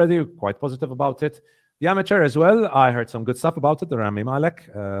about that already. Quite positive about it. The Amateur as well. I heard some good stuff about it. The Rami Malek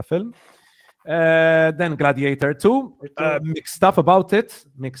film. Then Gladiator 2. Mixed stuff about it.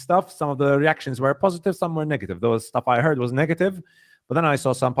 Mixed stuff. Some of the reactions were positive, some were negative. Those stuff I heard was negative. But then I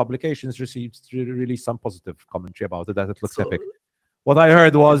saw some publications release some positive commentary about it, that it looks epic. What I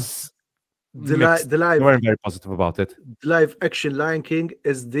heard was the live. They weren't very positive about it. The live action Lion King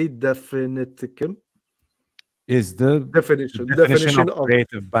is the definitive. Is the definition of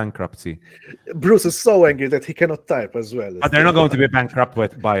creative bankruptcy. Bruce is so angry that he cannot type as well. But they're not going to be bankrupt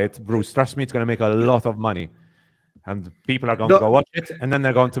by it, Bruce. Trust me, it's going to make a lot of money. And people are going to go watch it, and then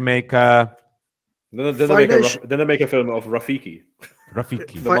they're going to make... Then they make a film of Rafiki.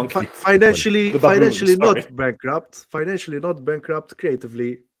 Financially not bankrupt. Financially not bankrupt.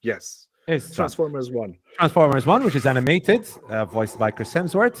 Creatively, yes. It's Transformers 1. Transformers 1, which is animated, voiced by Chris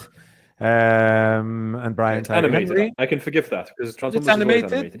Hemsworth. And Brian animated. I can forgive that because Transformers it's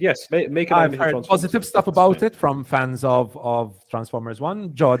animated. Animated. Yes, make it. I've heard positive stuff about it from fans of Transformers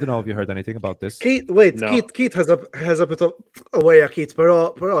 1. Joe, I don't know if you heard anything about this. Keith has a bit of Keith,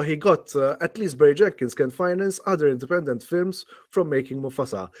 pero he got at least Barry Jenkins can finance other independent films from making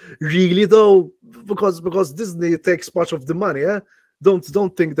Mufasa. Really though, because Disney takes much of the money,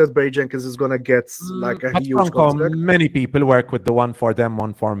 Don't think that Barry Jenkins is gonna get like a huge contract. Many people work with the one for them,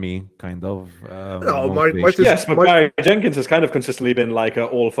 one for me kind of. Yes, but Barry Jenkins has kind of consistently been like a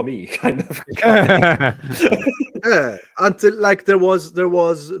all for me kind of. Yeah, until like there was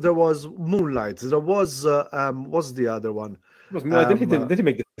Moonlight. There was what's the other one? Did he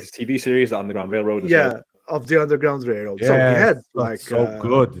make this TV series, The Underground Railroad? Of the Underground Railroad. Yeah, so he had like so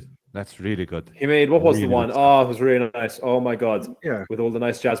good. That's really good. He made, what was the one? Oh, it was really nice. Oh my god. Yeah. With all the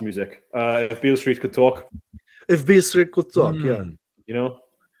nice jazz music. If Beale Street Could Talk. If Beale Street Could Talk, yeah. You know?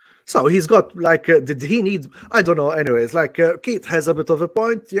 So he's got like, did he need, I don't know, anyways, like Keith has a bit of a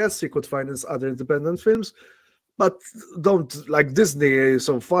point. Yes, he could finance other independent films, but don't, like Disney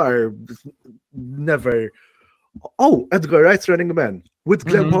so far, never. Oh, Edgar Wright's Running Man with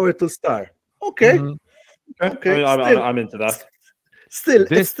Glenn Howard to star. Okay. Okay. I mean, I'm into that.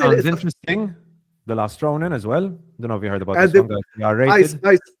 This sounds interesting. The Last Ronin as well. Don't know if you heard about this one. Rated.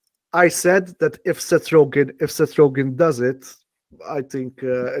 I said that if Seth Rogen does it, I think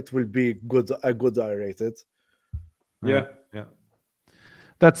it will be a good I-rated. Yeah.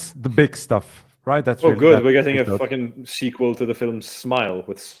 That's the big stuff, right? That's Oh, really, good. that's We're getting a episode. fucking sequel to the film Smile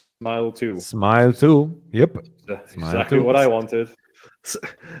with Smile 2. Smile 2. Yep. Exactly 2. what I wanted.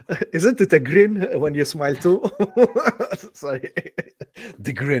 Isn't it a grin when you smile too? Sorry,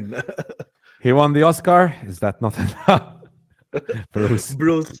 the grin. He won the Oscar. Is that not enough? Bruce.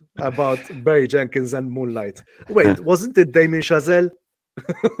 Bruce about Barry Jenkins and Moonlight. Wait, wasn't it Damien Chazelle?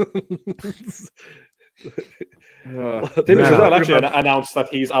 Damien Chazelle actually announced that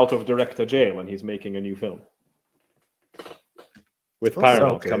he's out of director jail and he's making a new film with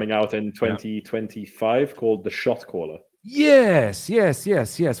Paramount coming out in 2025 called The Shot Caller. Yes.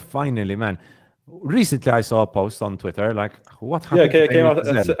 Finally, man. Recently, I saw a post on Twitter like, what happened? Yeah, it came out at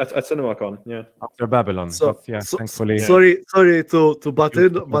Cinemacon. Yeah, after Babylon. But thankfully. Sorry to butt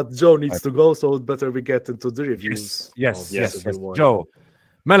in, but Joe needs to go, so better we get into the reviews. Yes. Joe.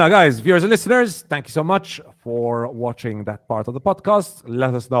 Mela, guys, viewers and listeners, thank you so much for watching that part of the podcast.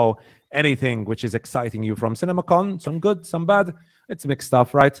 Let us know anything which is exciting you from CinemaCon. Some good, some bad. It's mixed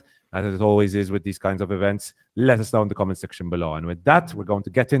stuff, right? As it always is with these kinds of events. Let us know in the comment section below. And with that, we're going to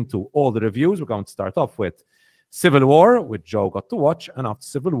get into all the reviews. We're going to start off with Civil War, which Joe got to watch. And after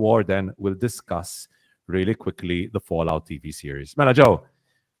Civil War, then we'll discuss really quickly the Fallout TV series. Mela, Joe,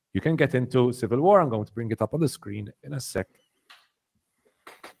 you can get into Civil War. I'm going to bring it up on the screen in a sec.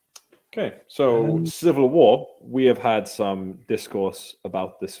 Okay, so Civil War, we have had some discourse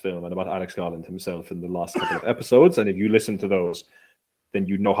about this film and about Alex Garland himself in the last couple of episodes. And if you listen to those, then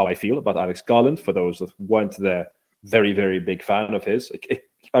you know how I feel about Alex Garland. For those that weren't there, very, very big fan of his.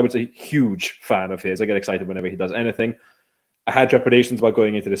 I would say huge fan of his. I get excited whenever he does anything. I had trepidations about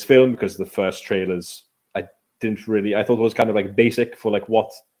going into this film because the first trailers, I thought it was kind of like basic for like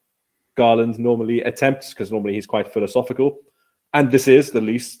what Garland normally attempts, because normally he's quite philosophical. And this is the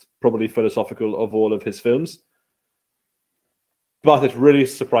least probably philosophical of all of his films. But it really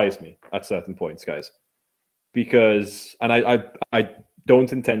surprised me at certain points, guys. Because, and I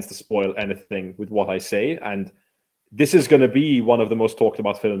don't intend to spoil anything with what I say, and this is going to be one of the most talked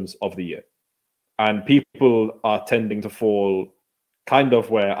about films of the year. And people are tending to fall kind of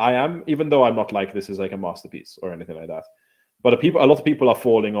where I am, even though I'm not like this is like a masterpiece or anything like that. But a lot of people are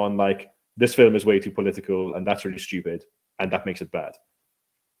falling on like, this film is way too political and that's really stupid and that makes it bad.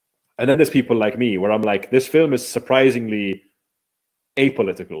 And then there's people like me where I'm like, this film is surprisingly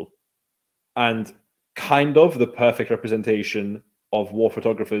apolitical and kind of the perfect representation of war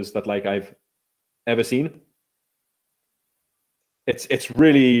photographers that like I've ever seen. It's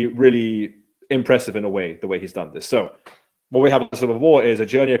really, really impressive in a way, the way he's done this. So what we have in Civil War is a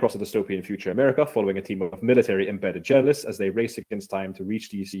journey across a dystopian future America following a team of military embedded journalists as they race against time to reach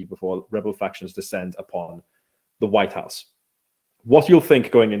DC before rebel factions descend upon the White House. What you'll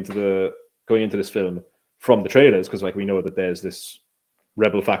think going into this film from the trailers, because like we know that there's this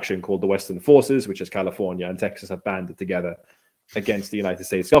rebel faction called the Western Forces, which is California and Texas have banded together against the United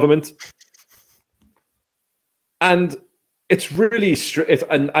States government. And it's really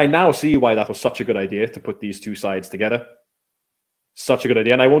and I now see why that was such a good idea to put these two sides together. Such a good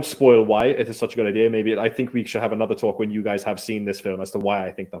idea. And I won't spoil why it is such a good idea. Maybe I think we should have another talk when you guys have seen this film as to why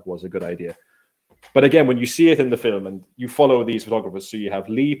I think that was a good idea. But again, when you see it in the film and you follow these photographers, so you have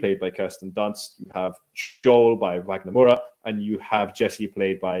Lee played by Kirsten Dunst, you have Joel by Wagner Moura, and you have Jesse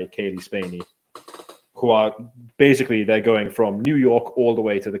played by Kaylee Spaney, who are basically, they're going from New York all the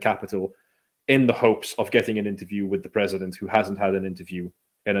way to the Capitol in the hopes of getting an interview with the president, who hasn't had an interview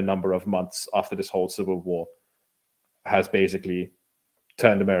in a number of months after this whole civil war has basically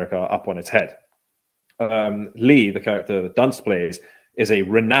turned America up on its head. Lee, the character that Dunst plays, is a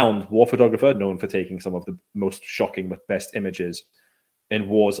renowned war photographer known for taking some of the most shocking but best images in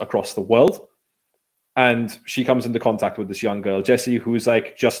wars across the world. And she comes into contact with this young girl, Jessie, who's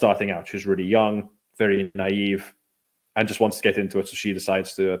like just starting out. She's really young, very naive, and just wants to get into it. So she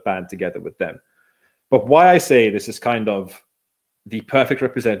decides to band together with them. But why I say this is kind of the perfect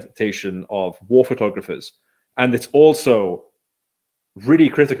representation of war photographers. And it's also really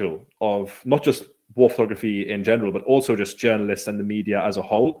critical of not just war photography in general, but also just journalists and the media as a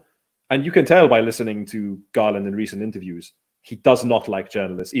whole. And you can tell by listening to Garland in recent interviews, he does not like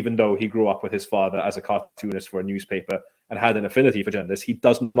journalists, even though he grew up with his father as a cartoonist for a newspaper and had an affinity for journalists. He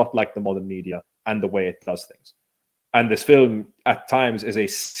does not like the modern media and the way it does things. And this film at times is a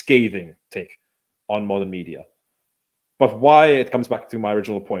scathing take on modern media. But why it comes back to my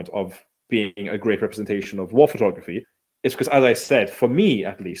original point of being a great representation of war photography is because, as I said, for me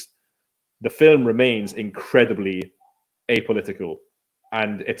at least, the film remains incredibly apolitical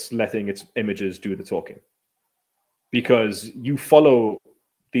and it's letting its images do the talking. Because you follow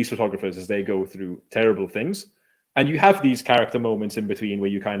these photographers as they go through terrible things, and you have these character moments in between where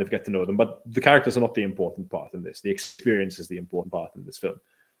you kind of get to know them, but the characters are not the important part in this. The experience is the important part in this film.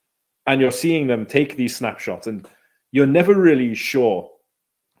 And you're seeing them take these snapshots, and you're never really sure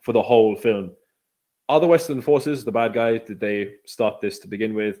for the whole film. Are the Western forces the bad guy? Did they start this to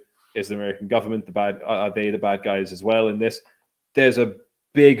begin with? Is the American government the bad? Are they the bad guys as well in this? There's a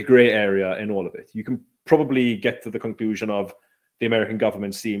big gray area in all of it. You can probably get to the conclusion of the American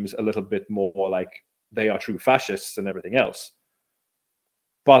government seems a little bit more like they are true fascists and everything else.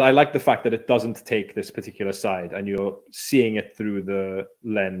 But I like the fact that it doesn't take this particular side, and you're seeing it through the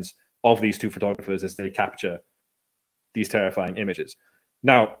lens of these two photographers as they capture these terrifying images.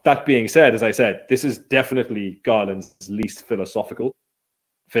 Now, that being said, as I said, this is definitely Garland's least philosophical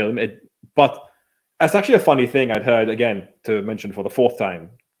film. But it's actually a funny thing I'd heard, again, to mention for the fourth time,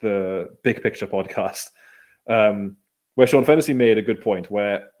 the Big Picture podcast, where Sean Fennessy made a good point,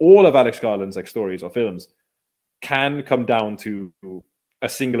 where all of Alex Garland's like stories or films can come down to a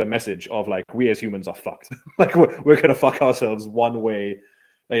singular message of like, we as humans are fucked. Like we're going to fuck ourselves one way,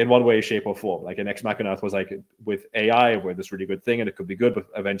 like in one way, shape or form. Like in Ex Machina was like with AI, we're this really good thing and it could be good, but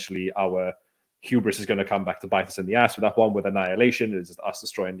eventually our hubris is going to come back to bite us in the ass. With that one, with Annihilation, is it us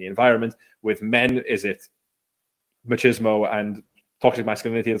destroying the environment? With Men, is it machismo and toxic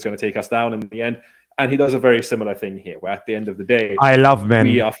masculinity that's going to take us down in the end? And he does a very similar thing here, where at the end of the day, I love Men.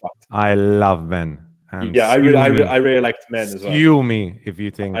 We are fucked. I love Men. And yeah, I really liked Men as well. Sue me if you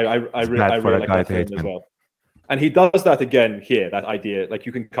think I really like that film as well. And he does that again here, that idea, like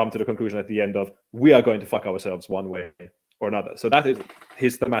you can come to the conclusion at the end of, we are going to fuck ourselves one way or another. So that is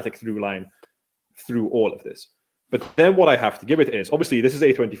his thematic through line through all of this. But then what I have to give it is, obviously, this is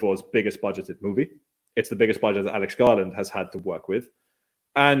A24's biggest budgeted movie. It's the biggest budget that Alex Garland has had to work with.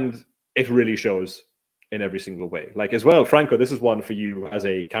 And it really shows in every single way. Like as well, Franco, this is one for you as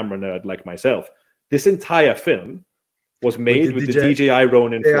a camera nerd like myself. This entire film was made with the DJI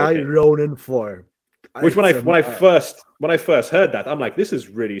Ronin 4K. Ronin 4. Which when I first heard that, I'm like, this is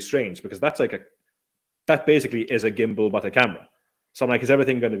really strange, because that's like that basically is a gimbal but a camera. So I'm like, is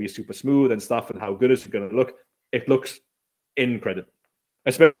everything going to be super smooth and stuff, and how good is it going to look? It looks incredible,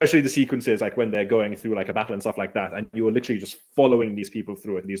 especially the sequences like when they're going through like a battle and stuff like that, and you're literally just following these people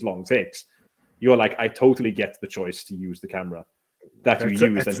through it, these long takes. You're like, I totally get the choice to use the camera that you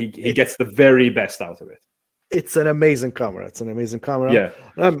use, and he gets the very best out of it. It's an amazing camera. It's an amazing camera. Yeah.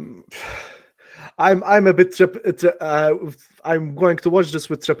 I'm a bit I'm going to watch this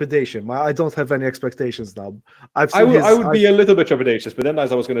with trepidation. I don't have any expectations now. I would be a little bit trepidatious, but then,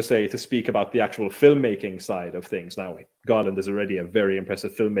 as I was going to say, to speak about the actual filmmaking side of things, now Garland is already a very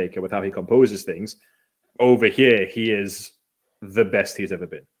impressive filmmaker with how he composes things. Over here, he is the best he's ever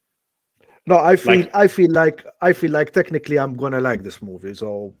been. No, I feel like technically I'm gonna like this movie.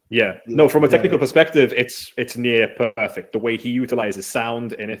 So yeah, no, from a technical perspective, it's near perfect. The way he utilizes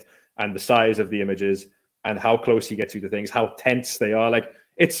sound in it, and the size of the images, and how close he gets you to things, how tense they are. Like,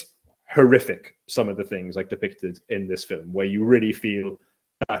 it's horrific, some of the things like depicted in this film, where you really feel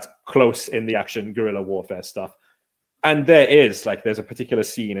that close in the action guerrilla warfare stuff. And there's a particular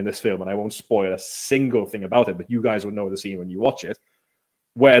scene in this film, and I won't spoil a single thing about it, but you guys will know the scene when you watch it,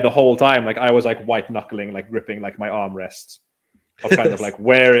 where the whole time, like, I was like white knuckling, like gripping like my armrests of kind of like,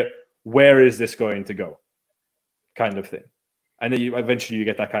 where is this going to go, kind of thing. And then eventually you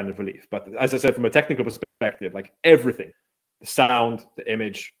get that kind of relief. But as I said, from a technical perspective, like everything, the sound, the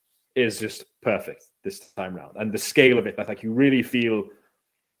image is just perfect this time around. And the scale of it, that like you really feel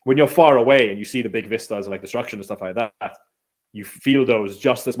when you're far away and you see the big vistas like destruction and stuff like that, you feel those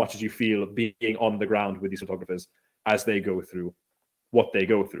just as much as you feel being on the ground with these photographers as they go through what they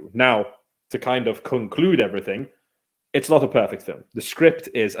go through. Now, to kind of conclude everything, it's not a perfect film. The script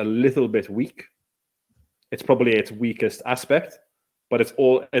is a little bit weak. It's probably its weakest aspect, but it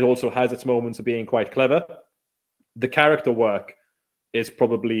also has its moments of being quite clever. The character work is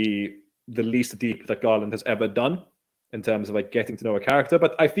probably the least deep that Garland has ever done in terms of like getting to know a character.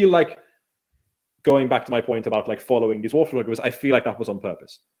 But I feel like, going back to my point about like following these war photographers, I feel like that was on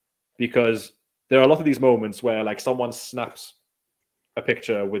purpose, because there are a lot of these moments where like someone snaps a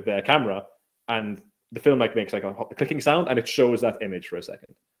picture with their camera and the film like makes like a clicking sound and it shows that image for a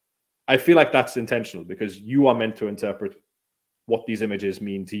second. I feel like that's intentional, because you are meant to interpret what these images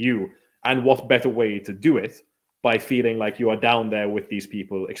mean to you, and what better way to do it by feeling like you are down there with these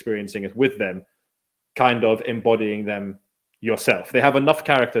people, experiencing it with them, kind of embodying them yourself. They have enough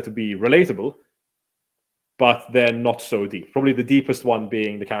character to be relatable, but they're not so deep. Probably the deepest one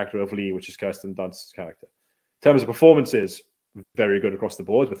being the character of Lee, which is Kirsten Dunst's character. In terms of performances, very good across the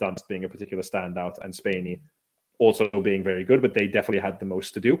board, with Dunst being a particular standout and Spaney also being very good, but they definitely had the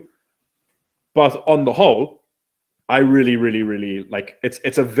most to do. But on the whole, I really, really, really like it's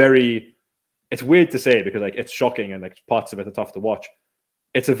weird to say because like it's shocking and like parts of it are tough to watch.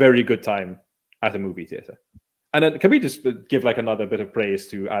 It's a very good time at a movie theater. And then can we just give like another bit of praise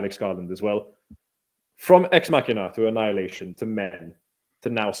to Alex Garland as well? From Ex Machina to Annihilation to Men to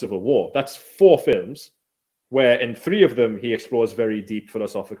now Civil War. That's 4 films where in 3 of them he explores very deep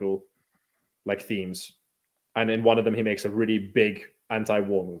philosophical like themes. And in one of them he makes a really big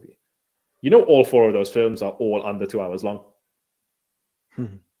anti-war movie. You know, all 4 of those films are all under 2 hours long.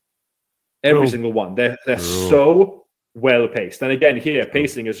 Every single one. They're so well paced. And again, here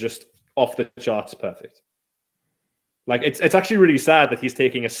pacing is just off the charts perfect. Like it's actually really sad that he's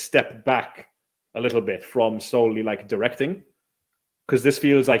taking a step back a little bit from solely like directing, because this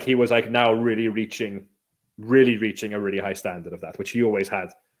feels like he was like now really reaching a really high standard of that, which he always had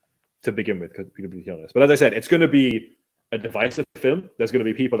to begin with, to be honest. But as I said, it's going to be a divisive film. There's going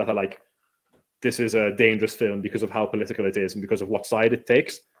to be people that are like, this is a dangerous film because of how political it is and because of what side it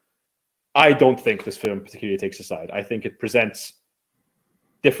takes. I don't think this film particularly takes a side. I think it presents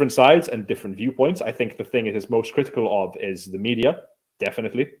different sides and different viewpoints. I think the thing it is most critical of is the media,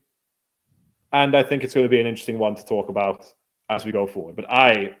 definitely. And I think it's going to be an interesting one to talk about as we go forward. But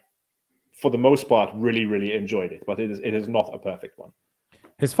I, for the most part, really, really enjoyed it. But it is not a perfect one.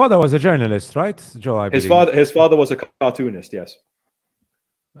 His father was a journalist, right, Joe? I his believe. father was a cartoonist, yes.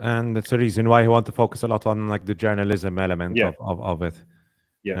 And that's the reason why he wanted to focus a lot on like the journalism element of it.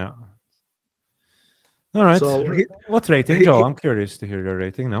 Yeah. All right. So what rating, Joe? I'm curious to hear your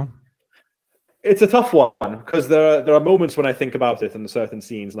rating now. It's a tough one because there are moments when I think about it in certain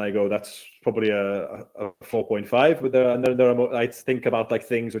scenes and I go, that's probably a 4.5. But I think about like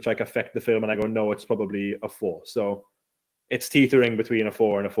things which like affect the film and I go, no, it's probably a 4. So it's teetering between a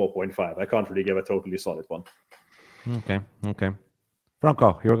 4 and a 4.5. I can't really give a totally solid one. Okay.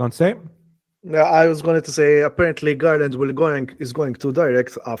 Franco, you were going to say? Yeah, I was going to say apparently Garland is going to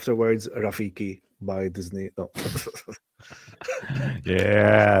direct afterwards Rafiki by Disney. No.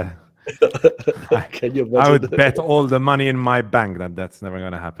 Yeah. Can you imagine? I would bet all the money in my bank that that's never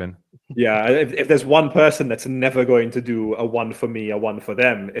going to happen. Yeah, if there's one person that's never going to do a 1 for me, a 1 for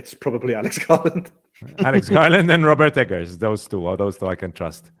them, it's probably Alex Garland. Alex Garland and Robert Eggers. Those two I can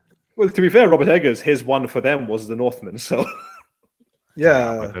trust. Well, to be fair, Robert Eggers, his 1 for them was The Northman, so...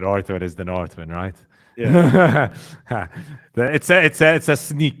 Yeah, but the Northman is the Northman, right? Yeah, it's a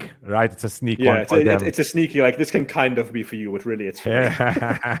sneak, right? It's a sneak. Yeah, it's a sneaky. Like this can kind of be for you, but really it's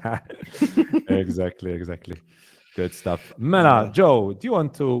for me. Exactly. Good stuff. Mela, Joe, do you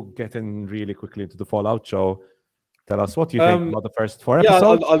want to get in really quickly into the Fallout show? Tell us what you think about the first 4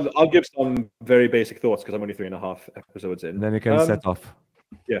 episodes. Yeah, I'll give some very basic thoughts because I'm only 3.5 episodes in. And then you can set off.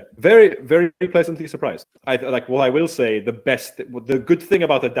 Yeah, very, very pleasantly surprised. What I will say, the good thing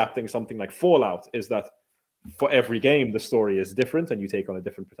about adapting something like Fallout is that for every game, the story is different and you take on a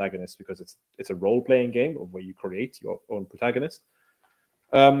different protagonist because it's a role-playing game where you create your own protagonist.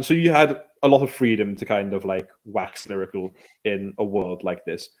 So you had a lot of freedom to kind of like wax lyrical in a world like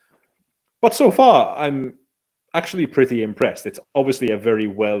this. But so far, I'm actually pretty impressed. It's obviously a very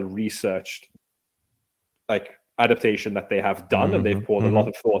well-researched like adaptation that they have done, and they've poured a lot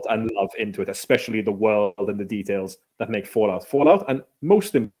of thought and love into it, especially the world and the details that make Fallout. And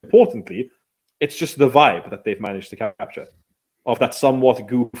most importantly, it's just the vibe that they've managed to capture of that somewhat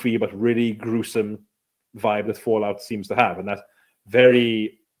goofy but really gruesome vibe that Fallout seems to have, and that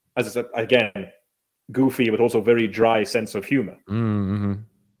very, as I said again, goofy but also very dry sense of humor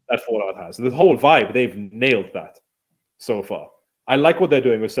that Fallout has. The whole vibe, they've nailed that so far. I like what they're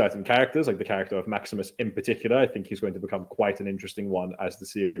doing with certain characters, like the character of Maximus in particular. I think he's going to become quite an interesting one as the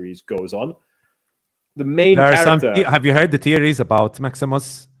series goes on. The main character... Have you heard the theories about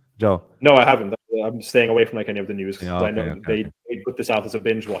Maximus, Joe? No, I haven't. I'm staying away from like any of the news. Yeah, okay, I know they put this out as a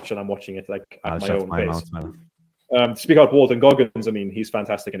binge watch, and I'm watching it like at my own pace. To speak about Walton Goggins, I mean, he's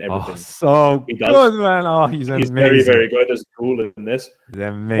fantastic in everything. So he does. Good, man. Oh, he's very, very good. As cool in this.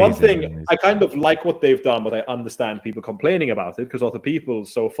 One thing, amazing. I kind of like what they've done, but I understand people complaining about it because other people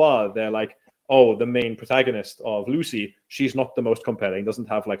so far, they're like, oh, the main protagonist of Lucy, she's not the most compelling, doesn't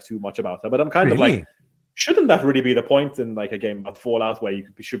have like too much about her. But I'm kind of like, shouldn't that really be the point in like a game about Fallout where you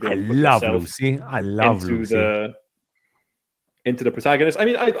should be able to put yourself into the protagonist? I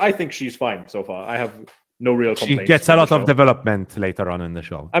mean, I think she's fine so far. I have no real complaints. She gets a lot of development later on in the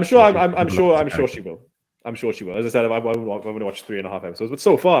show. I'm sure she will. I'm sure she will. As I said, I'm going to watch 3.5 episodes, but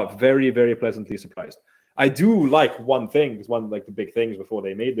so far, very, very pleasantly surprised. I do like one thing. One like the big things before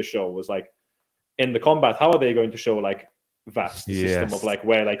they made the show was like in the combat. How are they going to show like vast system of like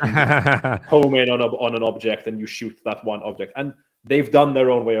where like you home in on an object and you shoot that one object, and they've done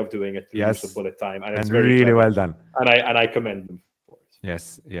their own way of doing it. Use of bullet time, and it's very really clever. well done. And I commend them for it.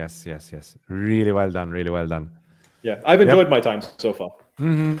 Yes. Really well done. Really well done. Yeah, I've enjoyed my time so far.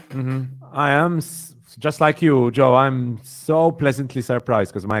 I am just like you, Joe. I'm so pleasantly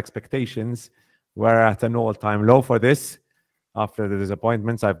surprised because my expectations were at an all-time low for this. After the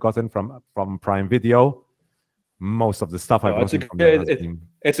disappointments I've gotten from Prime Video, most of the stuff I've gotten from them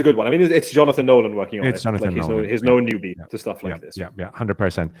it's a good one. I mean, it's Jonathan Nolan working on it. It's Jonathan Nolan. He's no newbie to stuff like this. Yeah,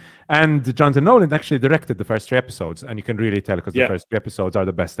 100%. And Jonathan Nolan actually directed the first 3 episodes, and you can really tell because the first 3 episodes are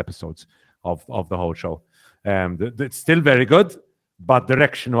the best episodes of the whole show. It's still very good, but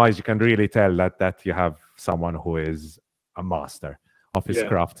direction-wise, you can really tell that you have someone who is a master of his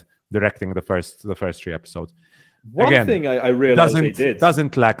craft directing the first 3 episodes. One thing I realized they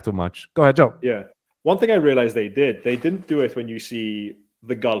doesn't lack too much. Go ahead, Joe. Yeah. One thing I realized they didn't do it when you see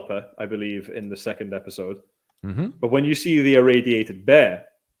the Gulper, I believe, in the 2nd episode. But when you see the irradiated bear,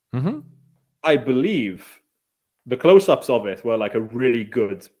 I believe the close-ups of it were like a really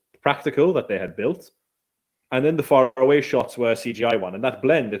good practical that they had built. And then the far away shots were a CGI one. And that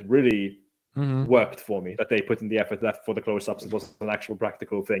blend, it really worked for me, that they put in the effort that for the close-ups it wasn't an actual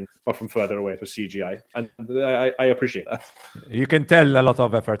practical thing, but from further away it was CGI. And I appreciate that. You can tell a lot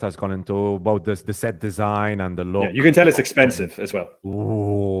of effort has gone into both the set design and the look. Yeah, you can tell it's expensive as well.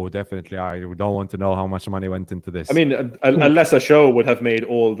 Oh, definitely. I don't want to know how much money went into this. I mean, unless a show would have made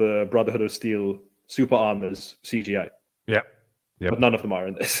all the Brotherhood of Steel super armors CGI. Yeah. But none of them are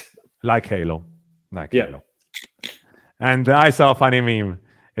in this. Like Halo. Halo. And I saw a funny meme.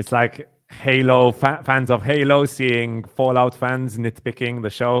 It's like Halo fans of Halo seeing Fallout fans nitpicking the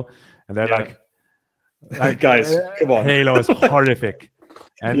show, and they're like guys, come on, Halo is horrific.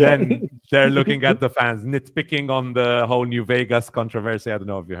 And then they're looking at the fans nitpicking on the whole New Vegas controversy. I don't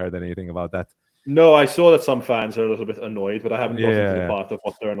know if you heard anything about that. No, I saw that some fans are a little bit annoyed, but I haven't gotten to the part of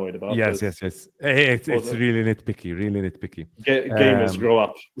what they're annoyed about. Yes. It's really nitpicky. Gamers grow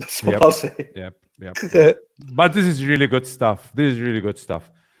up. That's what I'll say. Yep. But this is really good stuff.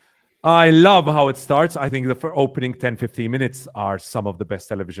 I love how it starts. I think the opening 10-15 minutes are some of the best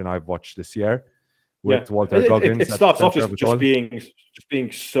television I've watched this year. With Walter Goggins. It starts off just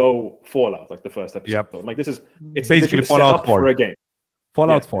being so Fallout, like the first episode. Yep. Like it's basically Fallout 4 for a game.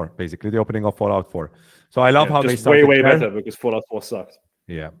 Fallout 4, basically the opening of Fallout 4. So I love how they started. Way better because Fallout 4 sucked.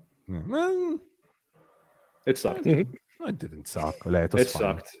 Yeah. It sucked. It didn't suck. It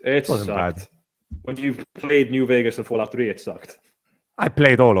sucked. It wasn't bad. When you played New Vegas and Fallout 3, it sucked. I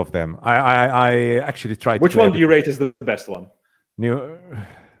played all of them. I actually tried. Which one do you rate as the best one?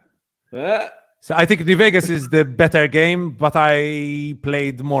 So I think New Vegas is the better game, but I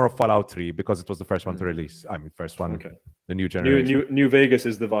played more of Fallout 3 because it was the first one to release. I mean, first one, the new generation. New Vegas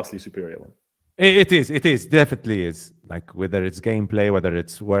is the vastly superior one. It is, definitely is. Like whether it's gameplay, whether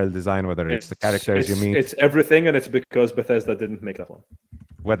it's world design, whether it's the characters you meet. It's everything, and it's because Bethesda didn't make that one.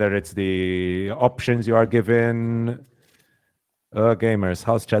 Whether it's the options you are given. Gamers,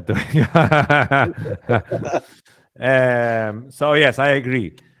 how's chat doing? So yes, I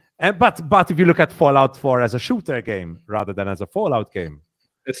agree. But if you look at Fallout 4 as a shooter game rather than as a Fallout game,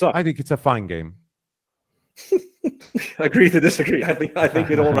 I think it's a fine game. Agree to disagree. I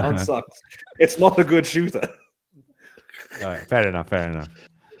think it all around sucks. It's not a good shooter. Fair enough.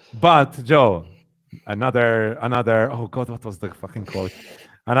 But Joe, another. Oh God, what was the fucking quote?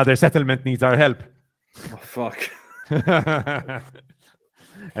 Another settlement needs our help. Oh fuck.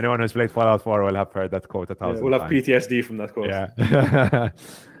 Anyone who's played Fallout 4 will have heard that quote 1,000 we'll have PTSD from that quote. Yeah.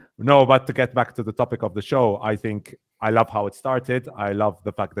 No, but to get back to the topic of the show, I think I love how it started. I love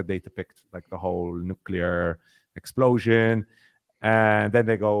the fact that they depict like the whole nuclear explosion. And then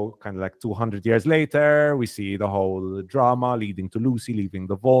they go kind of like 200 years later. We see the whole drama leading to Lucy leaving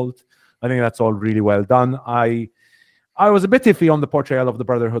the vault. I think that's all really well done. I was a bit iffy on the portrayal of the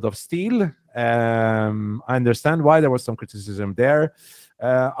Brotherhood of Steel. I understand why there was some criticism there.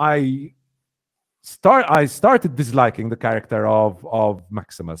 I started disliking the character of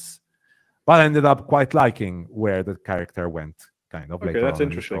Maximus, but I ended up quite liking where the character went. Kind of. Okay, that's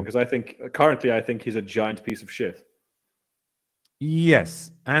interesting because I think currently he's a giant piece of shit.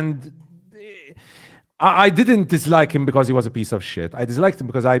 Yes, and I didn't dislike him because he was a piece of shit. I disliked him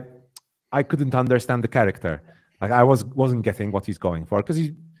because I couldn't understand the character. Like I wasn't getting what he's going for because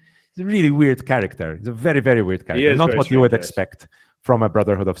he's a really weird character. He's a very, very weird character. Not what you would expect from a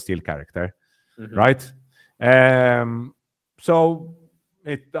Brotherhood of Steel character, right? So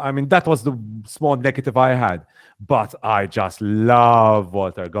that was the small negative I had. But I just love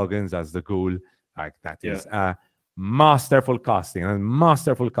Walter Goggins as the ghoul. Like that is a masterful casting and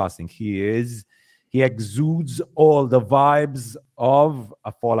masterful casting. He exudes all the vibes of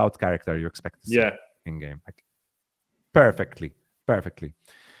a Fallout character you expect to see in game. Like, perfectly.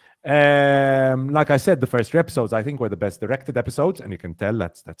 Like I said, the first 3 episodes I think were the best directed episodes, and you can tell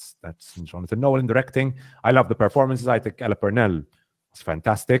that's Jonathan Nolan directing. I love the performances. I think Ella Purnell was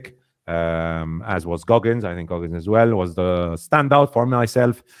fantastic, as was Goggins. I think Goggins as well was the standout for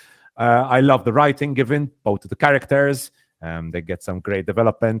myself. I love the writing given both to the characters. They get some great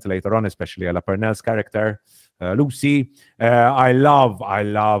development later on, especially Ella Purnell's character, Lucy. I love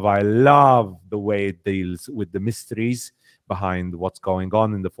the way it deals with the mysteries behind what's going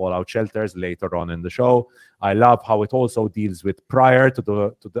on in the Fallout shelters later on in the show. I love how it also deals with prior to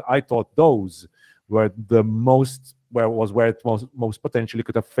the I thought those were the most where it most potentially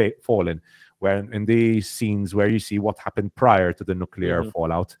could have fallen, where in the scenes where you see what happened prior to the nuclear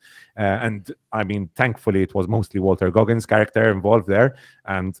fallout. And I mean, thankfully, it was mostly Walter Goggins' character involved there.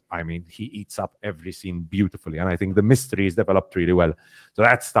 And I mean, he eats up every scene beautifully. And I think the mystery is developed really well. So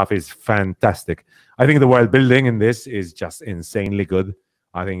that stuff is fantastic. I think the world building in this is just insanely good.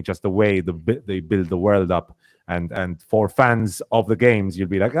 I think just the way they build the world up. And for fans of the games, you'll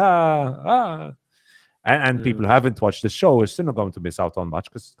be like, And people who haven't watched the show are still not going to miss out on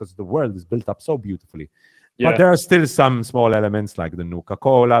much because the world is built up so beautifully. But there are still some small elements like the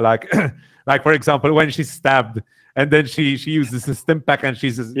Nuka-Cola, like for example, when she's stabbed and then she uses the stim pack and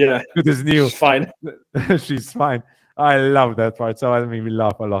she's to this new. She's fine. She's fine. I love that part. So I mean, we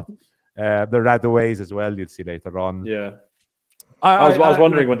laugh a lot. The Radaways as well. You'll see later on. Yeah. I was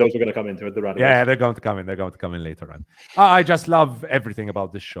wondering when those were going to come into it. The Radaways. Yeah, they're going to come in. They're going to come in later on. I just love everything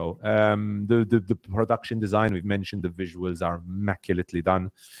about this show. The production design, we've mentioned, the visuals are immaculately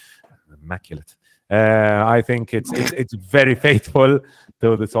done. Immaculate. I think it's very faithful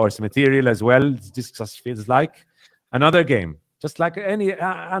to the source material as well. It just feels like another game, just like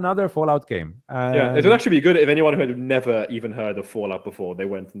another Fallout game. It would actually be good if anyone who had never even heard of Fallout before, they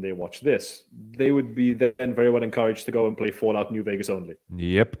went and they watched this. They would be then very well encouraged to go and play Fallout New Vegas only.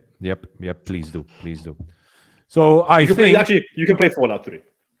 Yep. Please do. So you can play Fallout 3.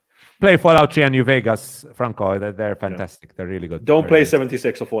 Play Fallout 3 and New Vegas, Franco. They're fantastic. Yeah. They're really good. Don't play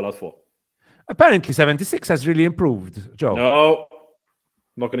 76 or Fallout 4. Apparently 76 has really improved, Joe. No,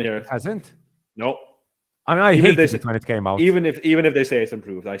 I'm not going to hear it. Hasn't? No. I mean, I hated it when it came out. Even if they say it's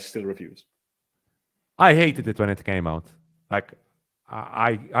improved, I still refuse. I hated it when it came out. Like,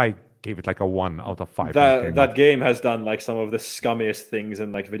 I gave it like a 1 out of 5. That game has done like some of the scummiest things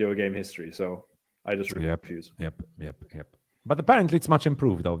in like video game history. So I just refuse. Yep. But apparently it's much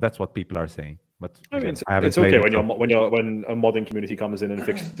improved, though. That's what people are saying. But I mean, it's okay when a modding community comes in and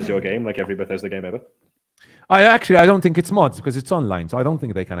fixes your game like every Bethesda game ever. I don't think it's mods because it's online, so I don't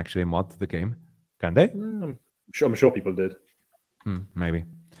think they can actually mod the game. Can they? I'm sure people did. Maybe.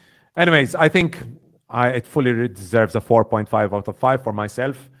 Anyways, I think it fully deserves a 4.5 out of 5 for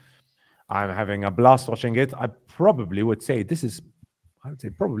myself. I'm having a blast watching it. I probably would say this is,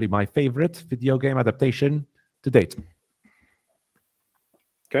 probably my favorite video game adaptation to date.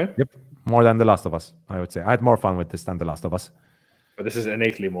 Okay. Yep. More than The Last of Us, I would say. I had more fun with this than The Last of Us. But this is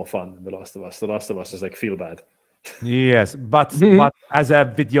innately more fun than The Last of Us. The Last of Us is like feel bad. Yes, but as a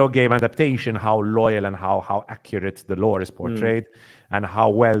video game adaptation, how loyal and how accurate the lore is portrayed and how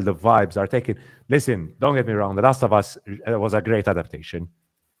well the vibes are taken. Listen, don't get me wrong. The Last of Us was a great adaptation.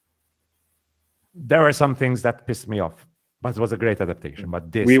 There were some things that pissed me off, but it was a great adaptation.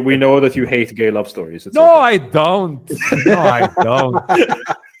 But this... We know that you hate gay love stories. No, okay. I don't. No, I don't.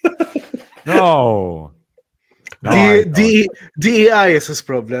 No. DEI is his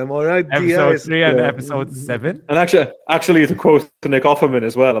problem, all right? Episode 3 and episode 7. And actually, to quote Nick Offerman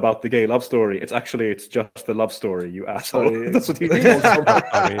as well about the gay love story, it's just a love story, you asshole. That's what he means.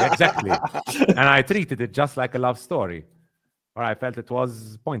 Exactly. And I treated it just like a love story. Or I felt it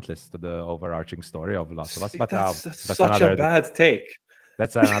was pointless to the overarching story of Last of Us. But that's such a bad take.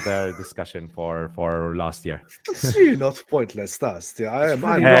 That's another discussion for last year. It's really not pointless, Stas. I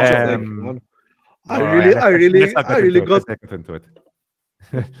really got into it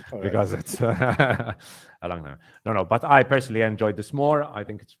because it's a long time. No, but I personally enjoyed this more. I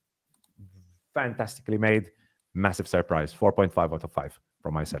think it's fantastically made. Massive surprise. 4.5 out of 5 for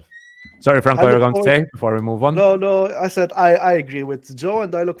myself. Sorry, Franco, you're going to say before we move on? No. I said I agree with Joe,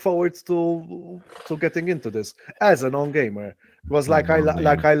 and I look forward to getting into this as a non-gamer. It was like I liked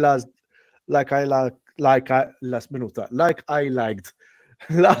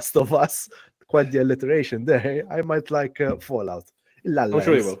Last of Us. Quite the alliteration there. I might like Fallout. I'm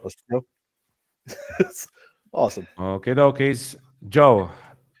sure you will. Awesome. Okay, Joe,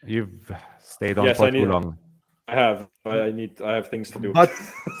 you've stayed on for too long. I have. I have things to do.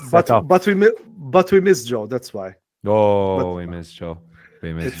 But we miss Joe. That's why. Oh, we miss Joe.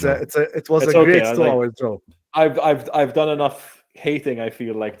 We miss Joe. It was a great 2 hours, Joe. I've done enough hating, I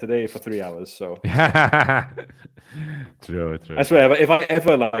feel like, today for 3 hours. So True. I swear, if I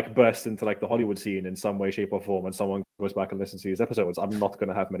ever like burst into like the Hollywood scene in some way, shape, or form, and someone goes back and listens to these episodes, I'm not going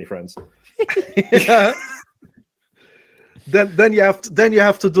to have many friends. Then you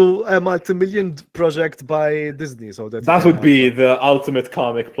have to do a multi-million project by Disney, so that would be the ultimate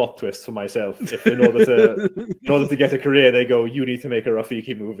comic plot twist for myself. If in order to get a career, they go, you need to make a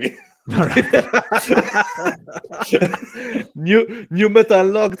Rafiki movie. new Meta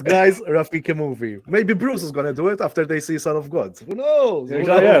Unlocked, guys, Rafiki movie. Maybe Bruce is gonna do it after they see Son of God. Who knows?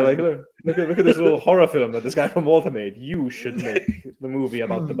 Yeah, like look at this little horror film that this guy from Malta made. You should make the movie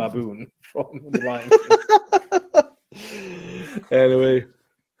about the baboon from The Lion King. Anyway,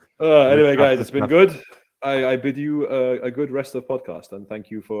 guys, it's been good. I bid you a good rest of the podcast, and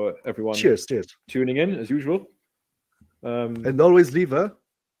thank you for everyone. Cheers. Tuning in as usual. And always leave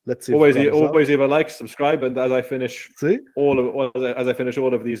let's see. Always leave a like, subscribe, and as I finish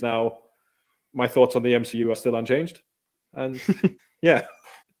all of these now, my thoughts on the MCU are still unchanged. And yeah,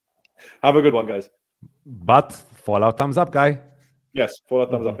 have a good one, guys. But Fallout thumbs up, guy. Yes,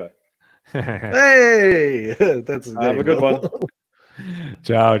 Fallout thumbs up, guy. Hey, that's have a good one.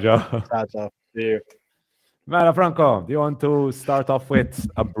 Ciao, Joe. Ciao. See you. Mara Franco, do you want to start off with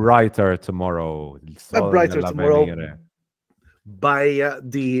A Brighter Tomorrow? A Brighter Tomorrow by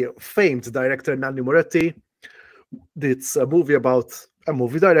the famed director Nanni Moretti. It's a movie about a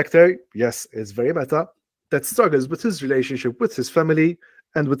movie director, yes, it's very meta, that struggles with his relationship with his family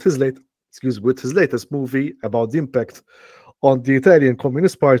and with his latest movie about the impact on the Italian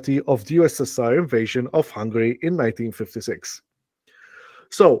Communist Party of the USSR invasion of Hungary in 1956.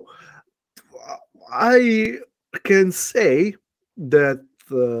 So, I can say that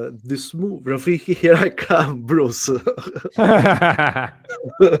this movie, Rafiki, here I come, Bruce.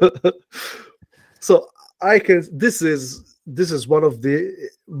 So I can. This is one of the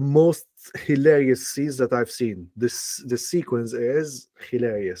most hilarious scenes that I've seen. The sequence is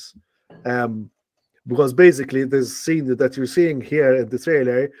hilarious, because basically this scene that you're seeing here in the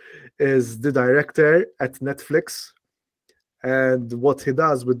trailer is the director at Netflix, and what he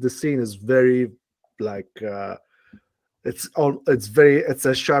does with the scene is very like it's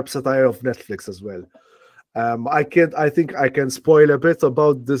a sharp satire of Netflix as well. I think I can spoil a bit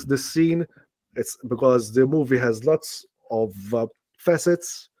about this scene. It's because the movie has lots of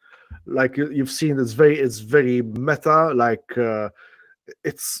facets. Like you've seen, it's very meta. Like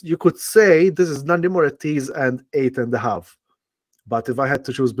you could say this is Nanni Moretti's and 8.5. But if I had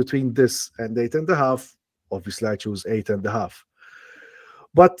to choose between this and 8.5, obviously I choose 8.5.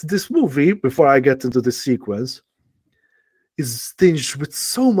 But this movie, before I get into the sequence, is tinged with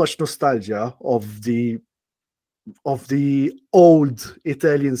so much nostalgia of the old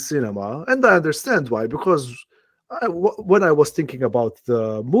Italian cinema, and I understand why. Because when I was thinking about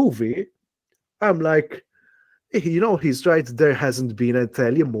the movie, I'm like, he's right. There hasn't been an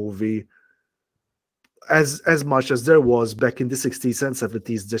Italian movie as much as there was back in the 60s and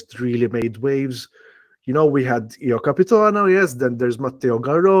 70s that really made waves. We had Io Capitano, yes, then there's Matteo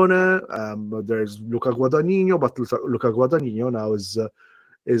Garrone, there's Luca Guadagnino, but Luca Guadagnino now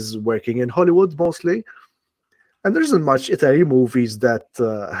is working in Hollywood mostly. And there isn't much Italian movies that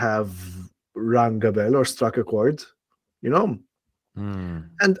have rung a bell or struck a chord, And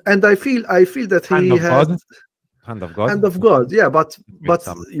I feel that he has Hand of God. Hand of God, yeah, but but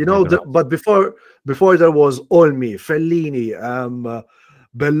before there was Olmi, Fellini,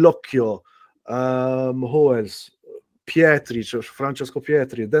 Bellocchio. Who else? Pietri, Francesco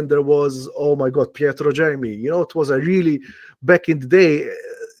Pietri. Then there was, oh my God, Pietro Germi. It was a really, back in the day,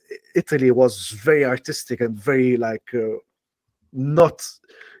 Italy was very artistic and very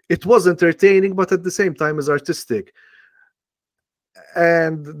it was entertaining, but at the same time is artistic.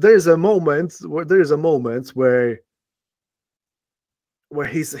 And there's a moment where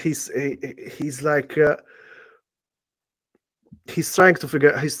he's like he's trying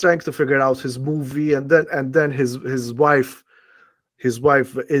to figure out his movie, and then his wife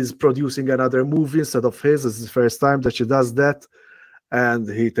is producing another movie instead of his. It's the first time that she does that, and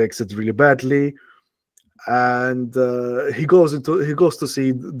he takes it really badly. And he goes to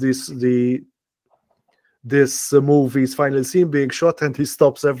see this movie's final scene being shot, and he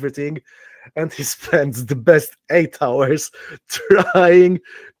stops everything, and he spends the best 8 hours trying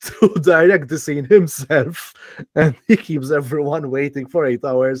to direct the scene himself, and he keeps everyone waiting for 8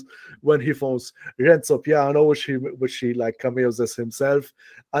 hours when he phones Renzo Piano, which he like cameos as himself,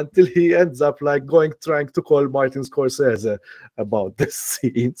 until he ends up like trying to call Martin Scorsese about this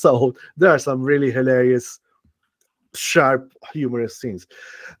scene. So there are some really hilarious, sharp, humorous scenes.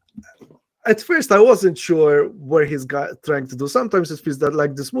 At first, I wasn't sure where he's trying to do. Sometimes it feels that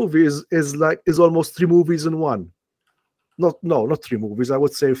like this movie is almost 3 movies in one. Not 3 movies. I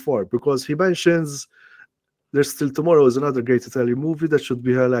would say 4, because he mentions There's Still Tomorrow is another great Italian movie that should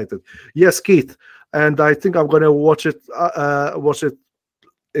be highlighted. Yes, Keith, and I think I'm gonna watch it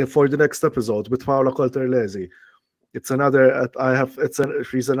for the next episode with Paola Colterlesi. It's another.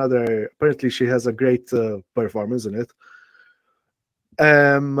 She's another. Apparently, she has a great performance in it.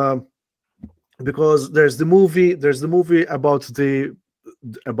 Because there's the movie about this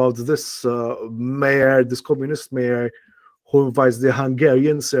mayor, this communist mayor, who invites the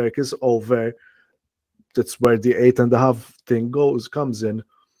Hungarian circus over. That's where the 8.5 thing comes in,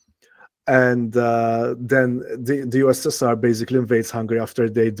 and then the USSR basically invades Hungary after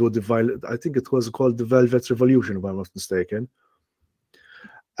they do I think it was called the Velvet Revolution, if I'm not mistaken.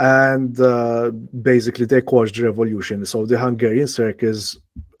 And basically they quashed the revolution, so the Hungarian circus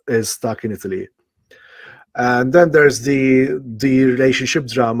is stuck in Italy. And then there's the relationship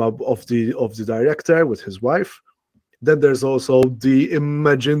drama of the director with his wife. Then there's also the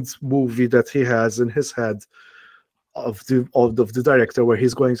imagined movie that he has in his head of the director, where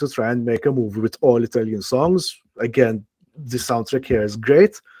he's going to try and make a movie with all Italian songs. Again, the soundtrack here is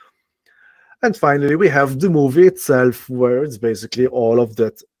great. And finally, we have the movie itself, where it's basically all of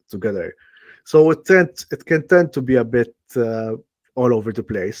that together. So it can tend to be a bit all over the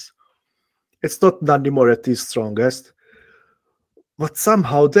place. It's not Nanni Moretti's strongest, but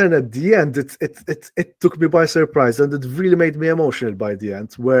somehow then at the end, it took me by surprise, and it really made me emotional by the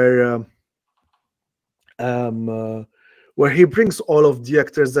end, where he brings all of the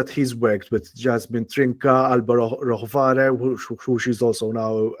actors that he's worked with: Jasmine Trinca, Alba Rohovare, who she's also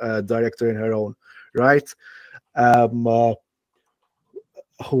now a director in her own right.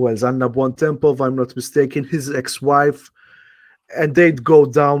 Who else? Anna Buontempo, if I'm not mistaken, his ex-wife. And they'd go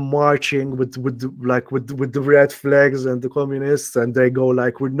down marching with the red flags and the communists, and they go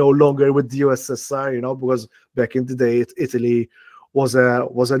like, we're no longer with the USSR, because back in the day Italy was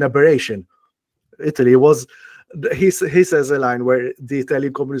an aberration. Italy was, he says a line where the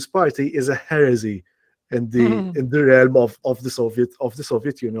Italian Communist Party is a heresy in the realm of the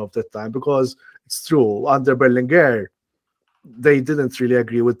Soviet Union of that time, because it's true, under Berlinguer they didn't really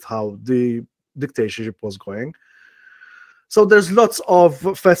agree with how the dictatorship was going. So there's lots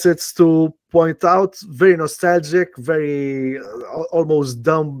of facets to point out, very nostalgic, very almost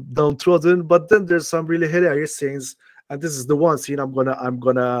downtrodden, but then there's some really hilarious scenes, and this is the one scene I'm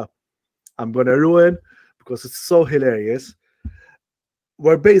gonna ruin because it's so hilarious,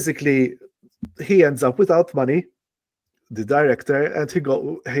 where basically he ends up without money, the director, and he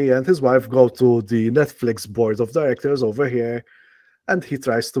and his wife go to the Netflix board of directors over here, and he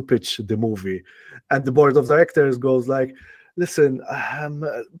tries to pitch the movie, and the board of directors goes like, listen,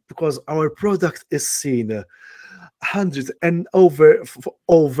 because our product is seen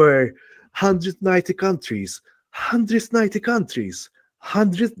 190 countries. 190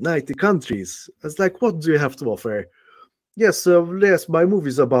 countries. It's like, what do you have to offer? Yes, my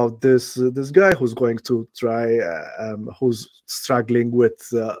movie's about this guy who's going to try, who's struggling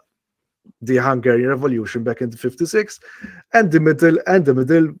with the Hungarian Revolution back in the 56, and the middle,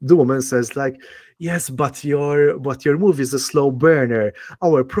 the woman says like, yes, but your movie is a slow burner.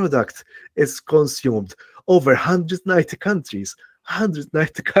 Our product is consumed over 190 countries.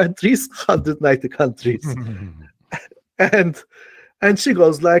 190 countries. And she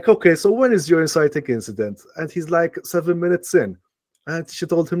goes like, okay, so when is your inciting incident? And he's like, 7 minutes in. And she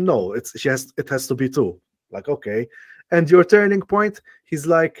told him no, it has to be 2. Like, okay. And your turning point? He's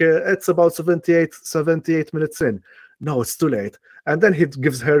like, it's about 78 minutes in. No, it's too late. And then he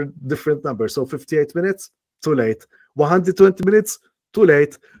gives her different numbers. So 58 minutes, too late. 120 minutes, too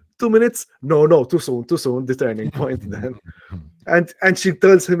late. 2 minutes, no, too soon, the turning point then. And she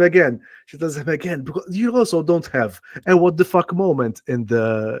tells him again, because you also don't have a what the fuck moment in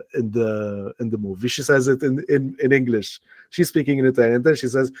the movie. She says it in English. She's speaking in Italian, and then she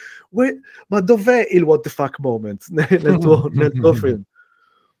says, wait, ma dov'è il what the fuck moment nel tuo film?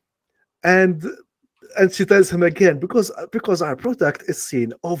 And she tells him again, because our product is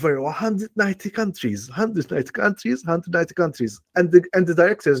seen over 190 countries. And the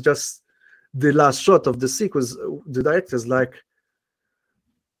director is just, the last shot of the sequence, the director is like,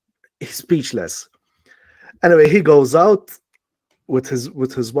 he's speechless. Anyway, he goes out with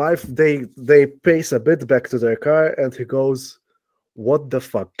his wife. They pace a bit back to their car, and he goes, "What the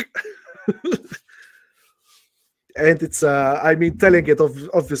fuck?" And it's I mean, telling it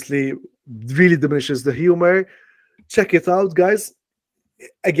obviously really diminishes the humor. Check it out, guys.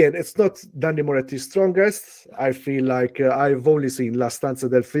 Again, it's not Nanni Moretti's strongest. I feel like I've only seen La Stanza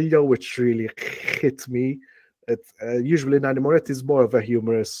del Figlio, which really hit me. Usually Nanni Moretti is more of a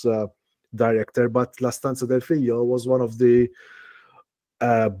humorous director, but La Stanza del Figlio was one of the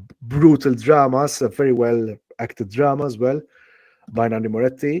brutal dramas, a very well acted drama as well by Nanni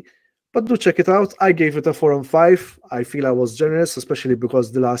Moretti. But do check it out. I gave it a 4 on 5. I feel I was generous, especially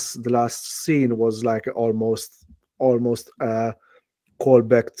because the last scene was like almost call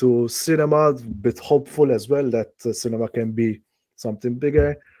back to cinema, a bit hopeful as well that cinema can be something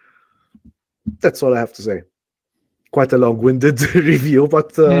bigger. That's all I have to say. Quite a long-winded review,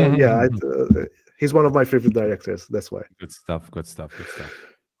 but yeah, he's one of my favorite directors. That's why. Good stuff. Good stuff. Good stuff.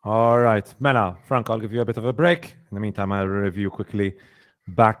 All right, Mena, Frank, I'll give you a bit of a break. In the meantime, I'll review quickly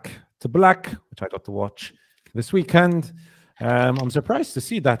Back to Black, which I got to watch this weekend. I'm surprised to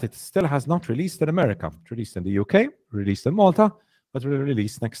see that it still has not released in America. It's released in the UK, released in Malta, but will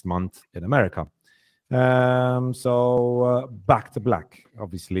release next month in America. So Back to Black,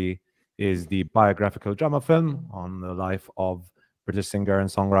 obviously, is the biographical drama film on the life of British singer and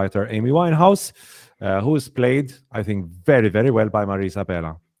songwriter Amy Winehouse, who is played, I think, very, very well by Marisa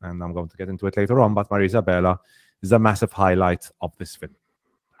Bella. And I'm going to get into it later on, but Marisa Bella is a massive highlight of this film.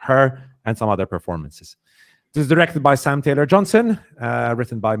 Her and some other performances. This is directed by Sam Taylor Johnson,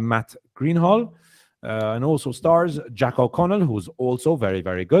 written by Matt Greenhall, and also stars Jack O'Connell, who's also very,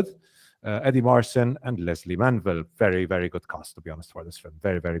 very good, Eddie Marson and Leslie Manville. Very, very good cast, to be honest, for this film.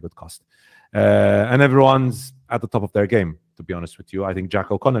 Very, very good cast. And everyone's at the top of their game, to be honest with you. I think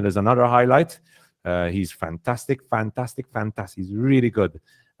Jack O'Connell is another highlight. He's fantastic. He's really good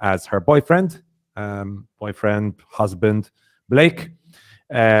as her boyfriend, husband, Blake.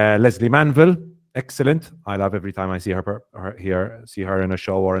 Leslie Manville, excellent. I love every time I see see her in a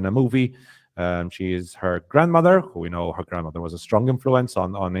show or in a movie. She is her grandmother, who we know her grandmother was a strong influence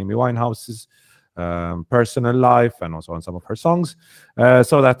on Amy Winehouse's personal life and also on some of her songs.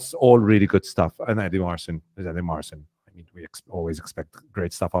 So that's all really good stuff. And Eddie Marson is Eddie Marson. I mean, we always expect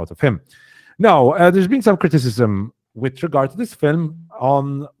great stuff out of him. Now, there's been some criticism with regard to this film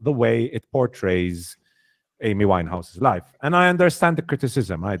on the way it portrays Amy Winehouse's life. And I understand the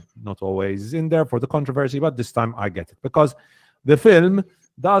criticism. I'm not always in there for the controversy, but this time I get it. Because the film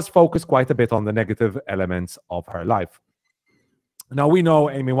does focus quite a bit on the negative elements of her life. Now, we know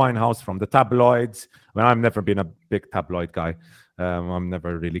Amy Winehouse from the tabloids. I mean, I've never been a big tabloid guy. I've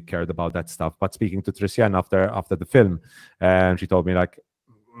never really cared about that stuff. But speaking to Tristian after the film, she told me, like,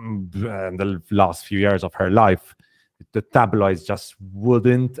 in the last few years of her life, the tabloids just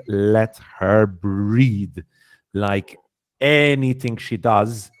wouldn't let her breathe. Like, anything she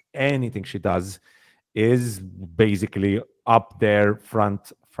does is basically up there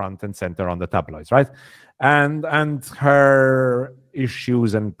front and center on the tabloids, right? And her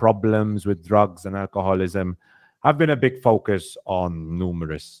issues and problems with drugs and alcoholism have been a big focus on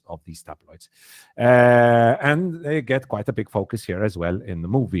numerous of these tabloids. And they get quite a big focus here as well in the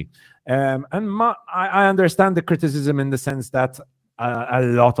movie. I understand the criticism in the sense that a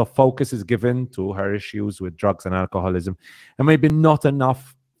lot of focus is given to her issues with drugs and alcoholism, and maybe not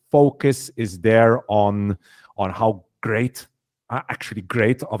enough focus is there on how great, actually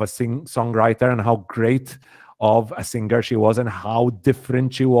great of a songwriter and how great of a singer she was, and how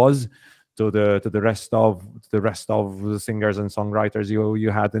different she was to the rest of the singers and songwriters you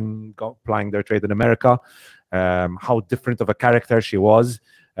had in plying their trade in America. How different of a character she was,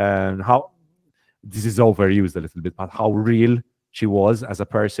 and how this is overused a little bit, but how real she was as a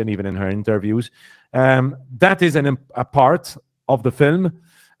person, even in her interviews. That is a part of the film.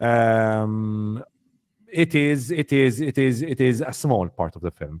 It is a small part of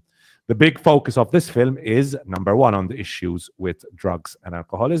the film. The big focus of this film is, number one, on the issues with drugs and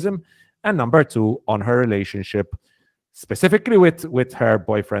alcoholism, and number two, on her relationship, specifically with her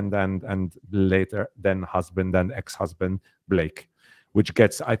boyfriend and later then husband and ex-husband Blake, which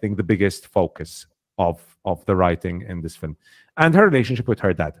gets, I think, the biggest focus of the writing in this film, and her relationship with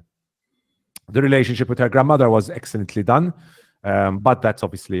her dad. The relationship with her grandmother was excellently done, but that's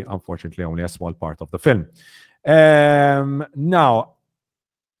obviously, unfortunately, only a small part of the film. Now,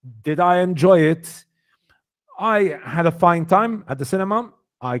 did I enjoy it? I had a fine time at the cinema.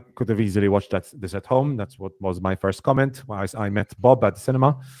 I could have easily watched this at home. That's what was my first comment. I met Bob at the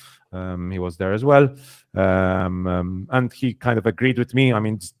cinema. He was there as well. And he kind of agreed with me. I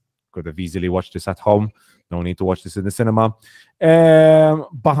mean, could have easily watched this at home. No need to watch this in the cinema.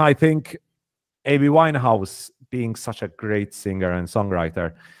 But I think Amy Winehouse, being such a great singer and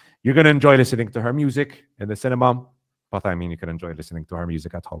songwriter, you're going to enjoy listening to her music in the cinema, but I mean, you can enjoy listening to her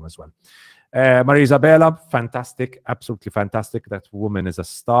music at home as well. Maria Isabella, fantastic, absolutely fantastic. That woman is a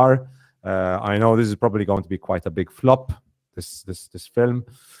star. I know this is probably going to be quite a big flop, this film,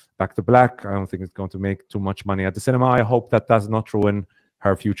 Back to Black. I don't think it's going to make too much money at the cinema. I hope that does not ruin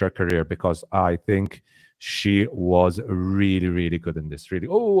her future career, because I think she was really, really good in this. Really.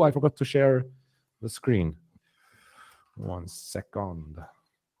 Oh, I forgot to share the screen. 1 second.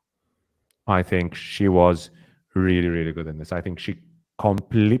 I think she was really, really good in this. I think she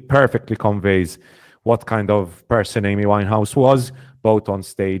perfectly conveys what kind of person Amy Winehouse was, both on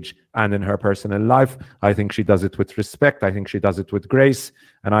stage and in her personal life. I think she does it with respect. I think she does it with grace.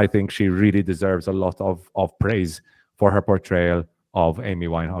 And I think she really deserves a lot of praise for her portrayal of Amy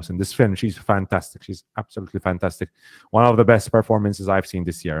Winehouse in this film. She's fantastic. She's absolutely fantastic. One of the best performances I've seen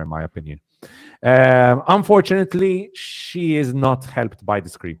this year, in my opinion. Unfortunately, she is not helped by the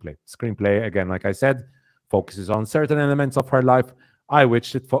screenplay. Screenplay, again, like I said, focuses on certain elements of her life. I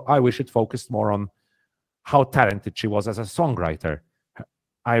wish it focused more on how talented she was as a songwriter.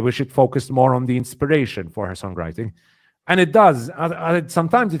 I wish it focused more on the inspiration for her songwriting. And it does.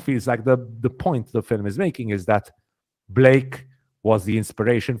 Sometimes it feels like the point the film is making is that Blake was the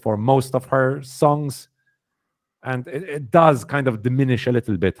inspiration for most of her songs. And it does kind of diminish a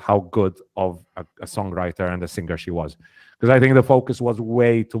little bit how good of a songwriter and a singer she was. Because I think the focus was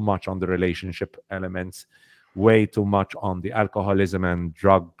way too much on the relationship elements, way too much on the alcoholism and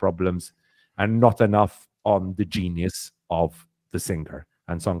drug problems, and not enough on the genius of the singer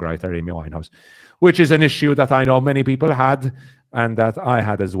and songwriter Amy Winehouse, which is an issue that I know many people had and that I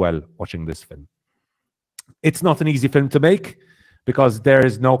had as well watching this film. It's not an easy film to make because there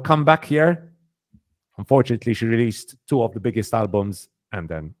is no comeback here. Unfortunately, she released 2 of the biggest albums, and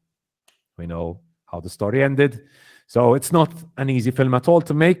then we know how the story ended. So it's not an easy film at all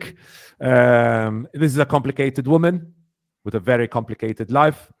to make. This is a complicated woman with a very complicated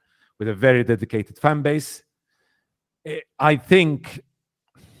life, with a very dedicated fan base. I think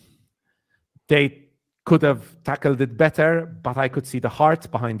they could have tackled it better, but I could see the heart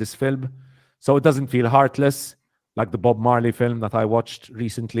behind this film. So it doesn't feel heartless, like the Bob Marley film that I watched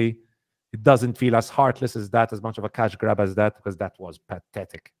recently. It doesn't feel as heartless as that, as much of a cash grab as that, because that was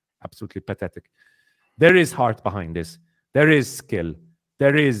pathetic, absolutely pathetic. There is heart behind this. There is skill.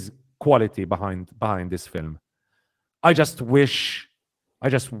 There is quality behind this film. I just wish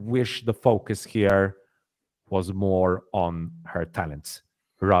the focus here was more on her talents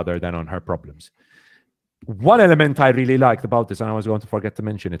rather than on her problems. One element I really liked about this, and I was going to forget to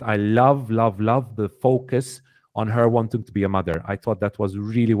mention it, I love the focus on her wanting to be a mother. I thought that was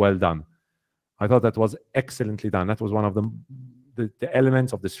really well done. I thought that was excellently done. That was one of the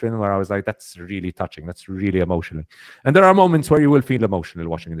elements of this film where I was like, that's really touching. That's really emotional. And there are moments where you will feel emotional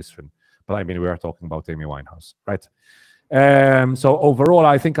watching this film. But I mean, we are talking about Amy Winehouse, right? So overall,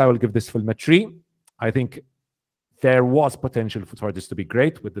 I think I will give this film a 3. I think there was potential for this to be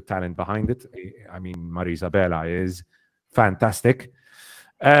great with the talent behind it. I mean, Maria Isabella is fantastic.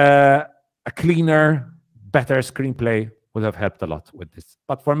 A cleaner, better screenplay would have helped a lot with this.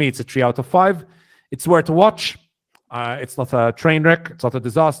 But for me, it's a 3 out of 5. It's worth a watch. It's not a train wreck. It's not a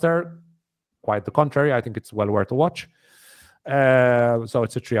disaster. Quite the contrary. I think it's well worth a watch. So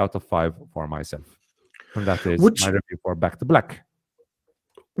it's a 3 out of 5 for myself. And that is my review for Back to Black.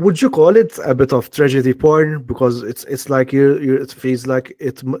 Would you call it a bit of tragedy porn? Because it's like it feels like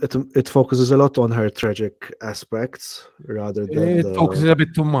it focuses a lot on her tragic aspects rather than it focuses a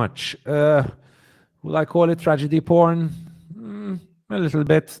bit too much. Will I call it tragedy porn? A little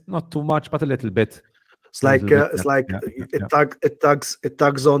bit, not too much, but a little bit. It's like it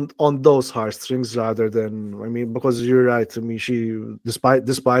tugs on those heartstrings rather than, I mean, because you're right. I mean, she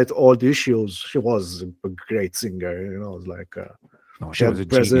despite all the issues, she was a great singer. You know, like no, she was a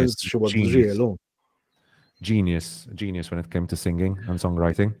presence. She was really alone. Genius when it came to singing and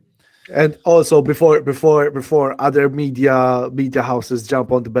songwriting. And also before other media houses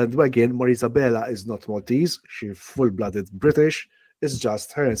jump on the bandwagon, Maria Isabella is not Maltese. She's full-blooded British. It's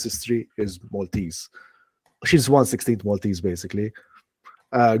just her ancestry is Maltese. She's 1/16 Maltese, basically.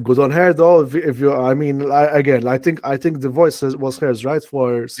 Good on her, though. If you, I mean, I think the voice was hers, right?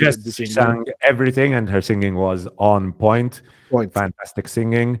 For yes, she sang everything, and her singing was on point. Fantastic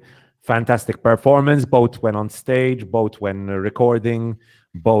singing, fantastic performance, both when on stage, both when recording,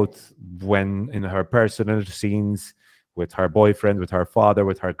 both when in her personal scenes with her boyfriend, with her father,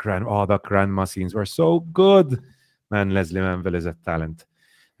 with her the grandma scenes were so good. Man, Leslie Manville is a talent.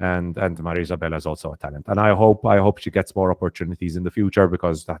 and Maria Isabella is also a talent. And I hope she gets more opportunities in the future,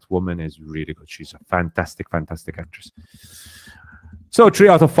 because that woman is really good. She's a fantastic actress. So 3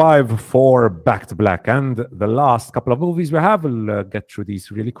 out of 5 for Back to Black. And the last couple of movies we have, we'll get through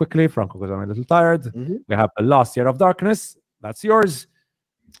these really quickly, Franco, because I'm a little tired. We have The Last Year of Darkness. That's yours.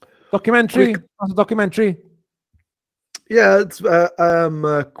 Documentary. Yeah, it's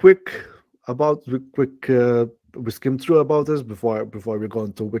quick we skim through about this before we go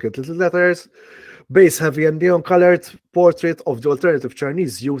into Wicked Little Letters. Base heavy and neon colored portrait of the alternative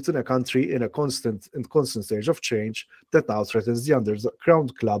Chinese youth in a country in constant stage of change that now threatens the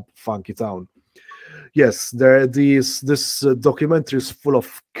underground club Funky Town. Yes, this documentary is full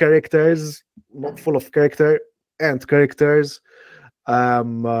of characters, characters.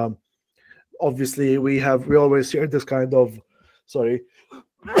 Obviously we always hear this kind of sorry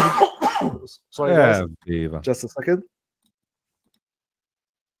guys. Just a second.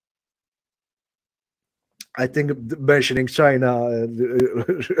 I think mentioning China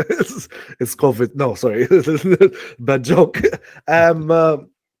it's COVID. No, sorry, bad joke. No,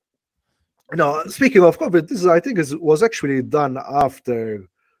 speaking of COVID, this was actually done after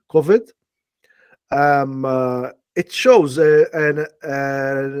COVID. It shows an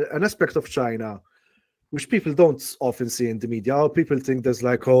aspect of China which people don't often see in the media. People think there's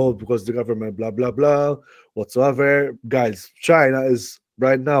like, oh, because the government, blah, blah, blah, whatsoever. Guys, China is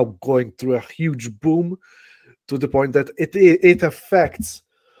right now going through a huge boom to the point that it affects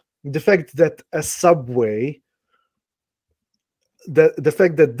the fact that a subway, the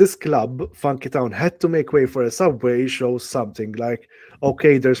fact that this club, Funky Town, had to make way for a subway shows something like,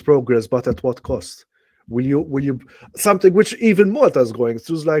 okay, there's progress, but at what cost? Will you something which even Malta is going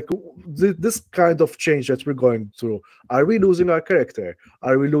through is like this kind of change that we're going through. Are we losing our character?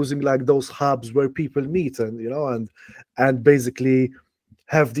 Are we losing like those hubs where people meet and basically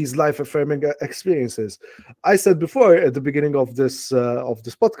have these life-affirming experiences? I said before at the beginning of this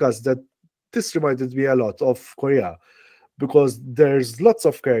podcast that this reminded me a lot of Korea, because there's lots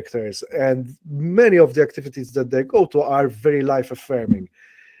of characters and many of the activities that they go to are very life-affirming.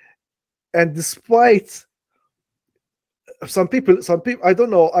 And despite some people, I don't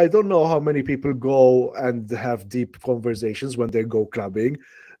know how many people go and have deep conversations when they go clubbing.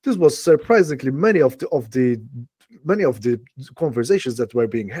 This was surprisingly many of the conversations that were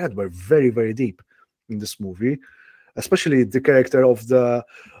being had were very, very deep in this movie, especially the character of the.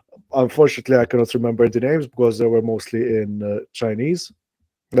 Unfortunately, I cannot remember the names because they were mostly in Chinese.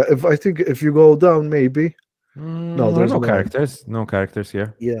 If you go down, maybe no, there's no characters. No characters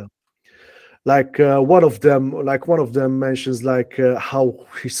here. Yeah. Like one of them mentions like how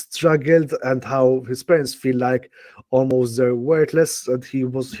he struggled and how his parents feel like almost they're worthless, and he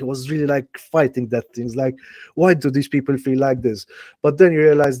was really like fighting that things like, why do these people feel like this? But then you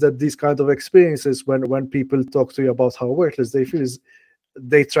realize that these kind of experiences, when people talk to you about how worthless they feel, is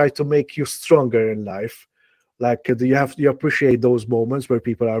they try to make you stronger in life. Like you appreciate those moments where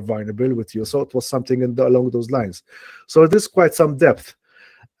people are vulnerable with you. So it was something along those lines. So there's quite some depth.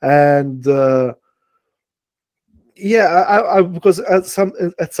 And yeah, because at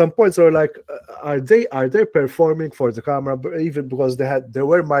some points they were like, are they performing for the camera? But even because they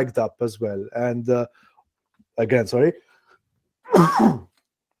were mic'd up as well. And again, sorry.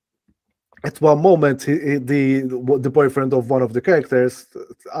 At one moment, the boyfriend of one of the characters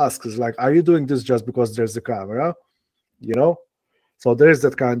asks, like, "Are you doing this just because there's the camera?" You know. So there is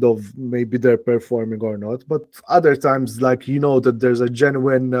that kind of, maybe they're performing or not, but other times, like, that there's a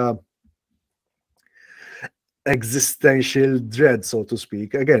genuine existential dread, so to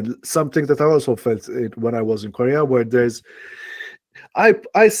speak. Again, something that I also felt when I was in Korea, where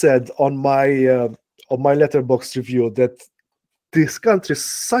I said on my Letterboxd review that this country is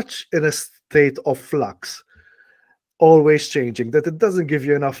such in a state of flux, always changing, that it doesn't give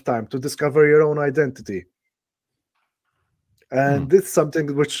you enough time to discover your own identity. And this is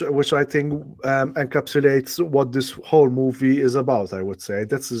something which I think encapsulates what this whole movie is about. I would say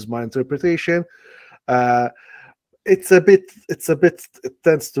this is my interpretation. It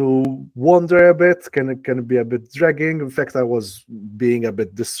tends to wander a bit, can be a bit dragging. In fact, I was being a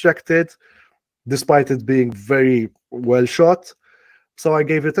bit distracted, despite it being very well shot. So I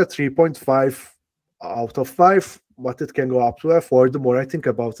gave it a 3.5 out of 5, but it can go up to a 4 the more I think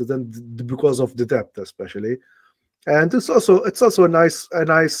about it, and because of the depth especially. And it's also a nice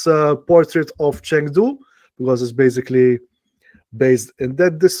portrait of Chengdu, because it's basically based in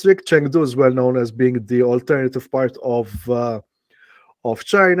that district. Chengdu is well known as being the alternative part of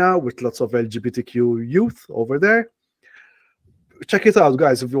China, with lots of LGBTQ youth over there. Check it out,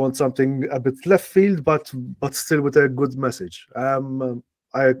 guys, if you want something a bit left field, but still with a good message.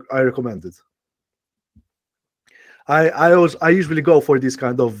 I recommend it. I usually go for these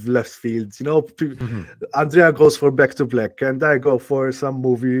kind of left fields, you know. Andrea goes for Back to Black, and I go for some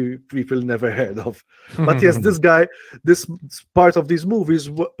movie people never heard of. But yes, this part of these movies,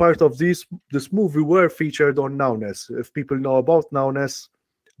 this movie were featured on Nowness. If people know about Nowness,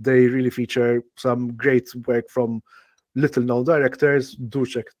 they really feature some great work from little known directors. Do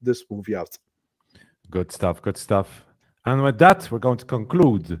check this movie out. Good stuff, good stuff. And with that, we're going to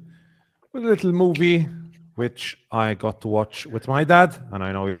conclude with a little movie which I got to watch with my dad, and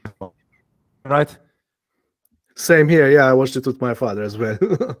I know you, right? Same here. Yeah, I watched it with my father as well.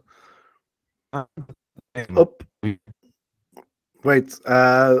 Wait,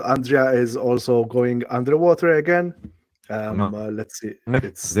 Andrea is also going underwater again. Let's see.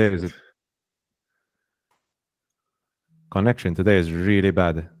 Connection today is really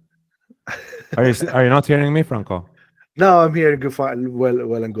bad. Are you not hearing me, Franco? No, I'm hearing you fine.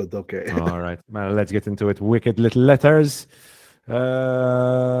 Well and good. Okay. All right. Well, let's get into it. Wicked Little Letters.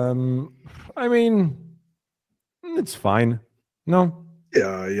 I mean, it's fine. No.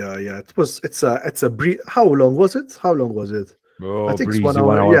 Yeah. It's a brief. How long was it? Oh, I think breezy, it's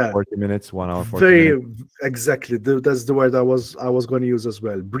 1 hour. Yeah, 40 minutes. 1 hour 40 minutes. Exactly. That's the word I was going to use as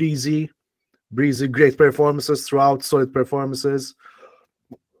well. Breezy. Great performances throughout. Solid performances.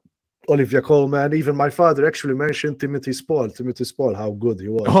 Olivia Colman, even my father actually mentioned Timothy Spall, how good he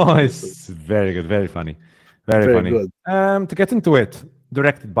was. Oh, it's very good, very funny. Very funny. Good. To get into it,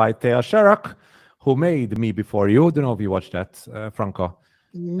 directed by Thea Sharrock, who made Me Before You. Don't know if you watched that, Franco.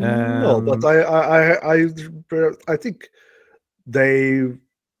 No, but I think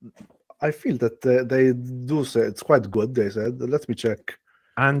I feel that they do say it's quite good, they said. Let me check.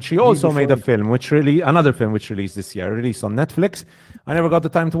 And she also made another film which released this year, released on Netflix. I never got the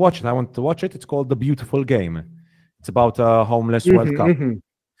time to watch it. I wanted to watch it. It's called The Beautiful Game. It's about a homeless World Cup.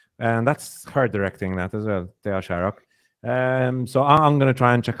 And that's her directing that as well, Thea Sharrock. So I'm going to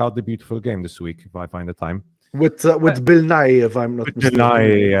try and check out The Beautiful Game this week if I find the time. With Bill Nighy, if I'm not mistaken. Bill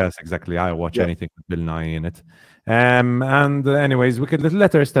Nighy, yes, exactly. I watch anything with Bill Nighy in it. And anyways, Wicked Little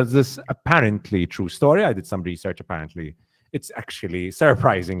Letters tells this apparently true story. I did some research, apparently. It's actually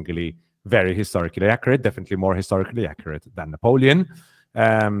surprisingly very historically accurate, definitely more historically accurate than Napoleon.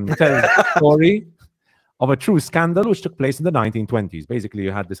 Tells the story of a true scandal which took place in the 1920s. Basically,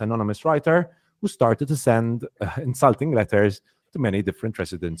 you had this anonymous writer who started to send insulting letters to many different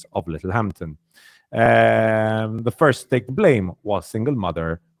residents of Littlehampton. The first to take the blame was single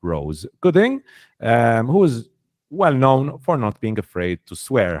mother Rose Gooding, who was well known for not being afraid to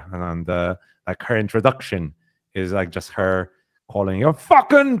swear. And like her introduction is like just her calling you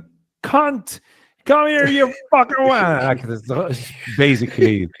fucking cunt, come here, you fucking like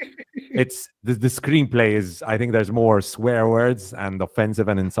basically it's the screenplay is, I think there's more swear words and offensive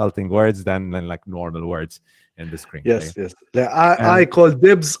and insulting words than like normal words in the screenplay. Yes. I call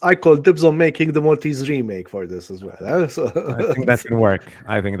dibs on making the Maltese remake for this as well. So I think that can work.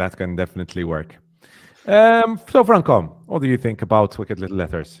 I think that can definitely work. So Franco, what do you think about Wicked Little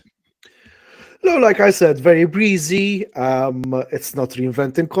Letters? No, like I said, very breezy. It's not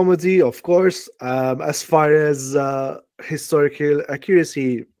reinventing comedy, of course. As far as historical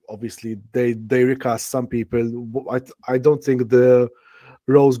accuracy, obviously they recast some people. I don't think the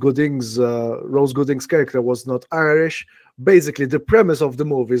Rose Gooding's character was not Irish. Basically, the premise of the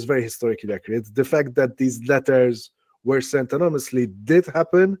movie is very historically accurate. The fact that these letters were sent anonymously did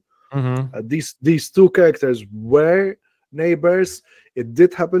happen. These two characters were neighbors. It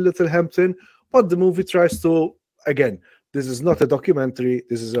did happen in Littlehampton. But the movie tries to, again, this is not a documentary,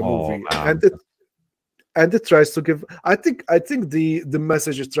 this is a movie. And it tries to give, I think the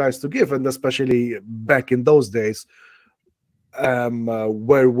message it tries to give, and especially back in those days,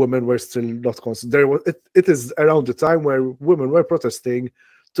 where women were still not considered, it is around the time where women were protesting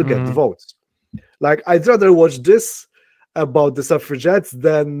to get the votes. Like, I'd rather watch this about the suffragettes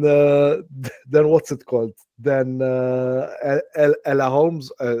than what's it called? Than Ella Holmes.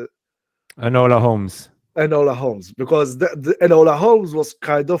 Enola Holmes, because the Enola Holmes was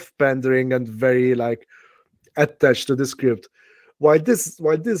kind of pandering and very like attached to the script. While this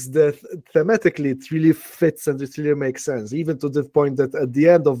thematically it really fits and it really makes sense, even to the point that at the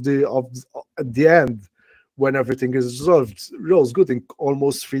end, when everything is resolved, Rose Gooding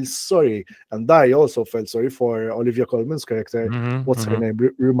almost feels sorry, and I also felt sorry for Olivia Colman's character. What's her name?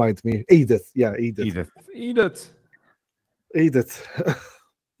 Remind me. Edith. Yeah, Edith.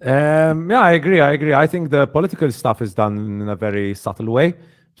 Yeah, I agree. I think the political stuff is done in a very subtle way.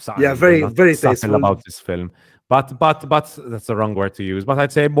 Very tasteful about this film. But that's the wrong word to use. But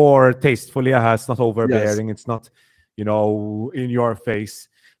I'd say more tastefully. It's not overbearing. Yes. It's not, in your face.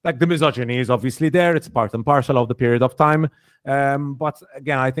 Like the misogyny is obviously there; it's part and parcel of the period of time. But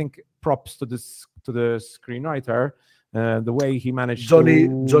again, I think props to the screenwriter, the way he managed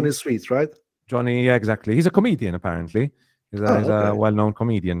Johnny Sweet, right? Johnny, yeah, exactly. He's a comedian apparently. He's a well-known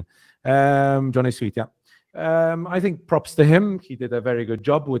comedian. Johnny Sweet, yeah. I think props to him. He did a very good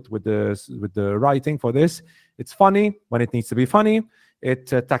job with the writing for this. It's funny when it needs to be funny. It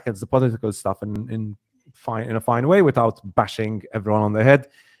tackles the political stuff in a fine way without bashing everyone on the head.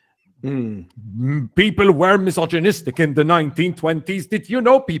 People were misogynistic in the 1920s. Did you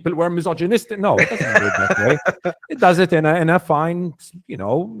know people were misogynistic? No, it doesn't do it that way. It does it in a fine,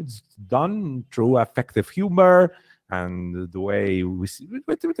 it's done through effective humor and the way we see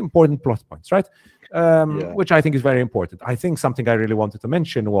with important plot points, right? Which I think is very important. I think something I really wanted to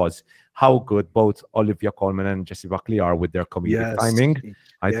mention was how good both Olivia Colman and Jessie Buckley are with their comedic timing.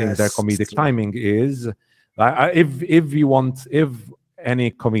 I think their comedic timing is, if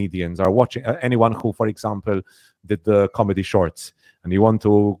any comedians are watching, anyone who, for example, did the comedy shorts, and you want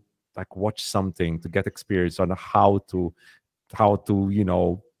to watch something to get experience on how to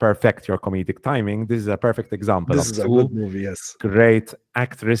perfect your comedic timing, this is a perfect example. This is a good movie, yes. Great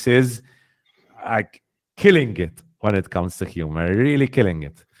actresses, killing it when it comes to humor, really killing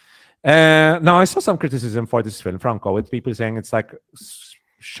it. Now, I saw some criticism for this film, Franco, with people saying it's like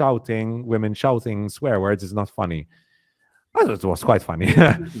women shouting swear words is not funny. I thought it was quite funny.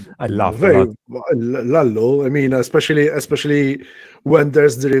 I laughed a lot. Lallo. I mean, especially when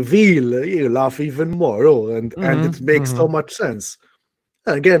there's the reveal, you laugh even more. And it makes so much sense.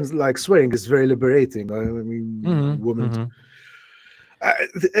 And again, like swearing is very liberating. I mean, women.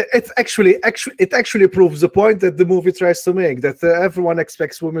 It actually proves the point that the movie tries to make, that everyone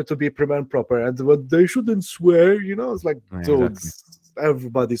expects women to be prim and proper, and they shouldn't swear. It's like,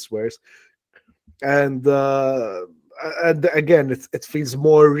 everybody swears, and again, it feels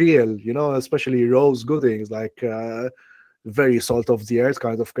more real, especially Rose Gooding is like very salt of the earth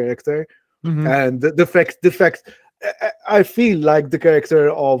kind of character, and the fact I feel like the character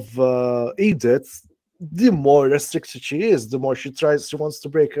of Edith, the more restricted she is, the more she wants to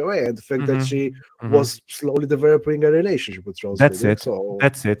break away, and the fact that she was slowly developing a relationship with Rose. That's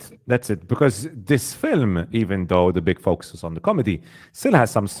it. Because this film, even though the big focus is on the comedy, still has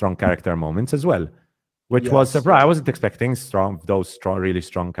some strong character moments as well, which was surprising. I wasn't expecting really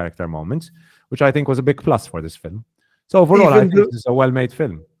strong character moments, which I think was a big plus for this film. So overall, I think this is a well-made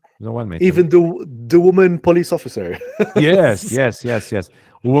film. Even the woman police officer. yes.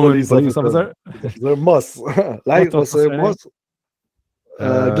 Woman police officer. Moss. Like was Moss.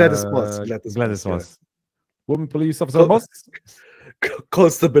 Gladys Moss. Gladys Moss. Woman police officer Moss.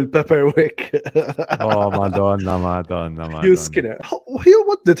 Constable Pepperwick. Oh, Madonna. Hugh Skinner.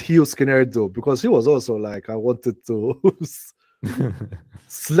 What did Hugh Skinner do? Because he was also like, I wanted to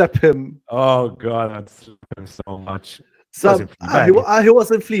slap him. Oh God, I'd slap him so much. He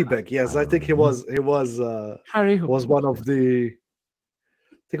was in Fleabag. Yes, I think he was. Harry was one of the.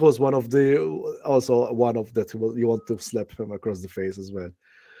 I think it was one of that. You want to slap him across the face as well.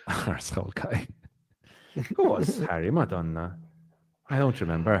 Arsehole guy. Who was Harry? Madonna. I don't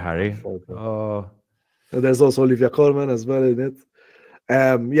remember Harry. Oh, there's also Olivia Colman as well in it.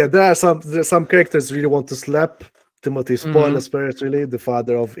 There's some characters really want to slap. Timothy Spall, especially the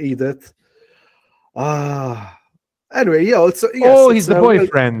father of Edith. Anyway, he's the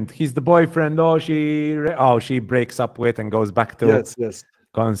boyfriend. He's the boyfriend. She breaks up with and goes back to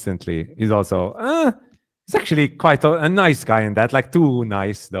constantly. He's also he's actually quite a nice guy in that. Like too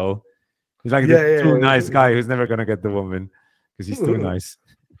nice though. He's like the too nice guy who's never gonna get the woman because he's too nice.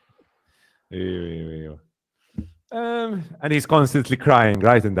 And he's constantly crying,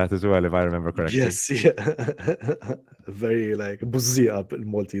 right, in that as well, if I remember correctly. Yes, yeah. Very like buzzy up in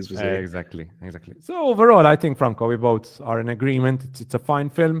Maltese. Exactly. So overall, I think, Franco, we both are in agreement. It's a fine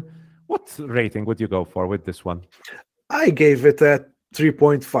film. What rating would you go for with this one? I gave it a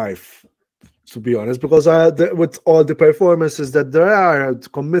 3.5, to be honest, because with all the performances that there are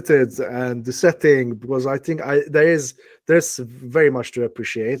committed and the setting, because I think there's very much to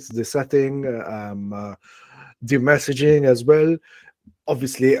appreciate. The setting, the messaging as well.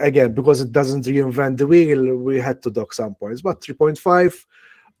 Obviously, again, because it doesn't reinvent the wheel, we had to dock some points. But 3.5,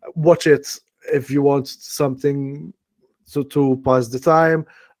 watch it if you want something to pass the time.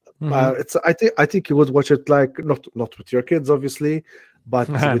 I think you would watch it like not with your kids, obviously, but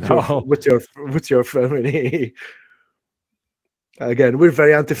with your family. Again, we're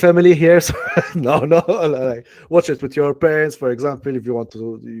very anti-family here, so no. Like, watch it with your parents, for example, if you want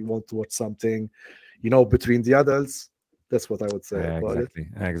to watch something, between the adults. That's what I would say about it.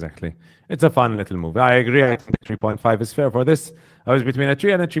 Exactly. It's a fun little movie. I agree. I think 3.5 is fair for this. I was between a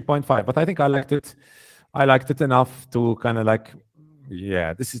 3 and a 3.5, but I think I liked it. I liked it enough to kind of like,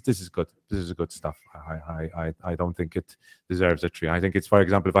 yeah, this is good. This is good stuff. I don't think it deserves a 3. I think it's, for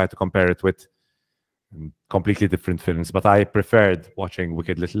example, if I had to compare it with completely different films, but I preferred watching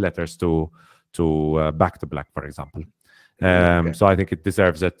Wicked Little Letters to Back to Black, for example. So I think it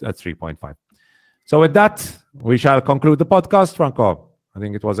deserves a 3.5. So with that, we shall conclude the podcast, Franco. I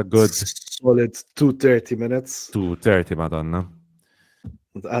think it was a good solid 2:30 minutes. 2:30, Madonna.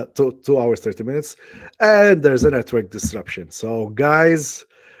 2 hours 30 minutes, and there's a network disruption. So guys,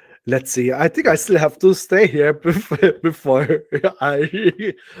 let's see. I think I still have to stay here before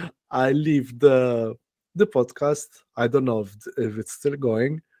I leave the podcast. I don't know if it's still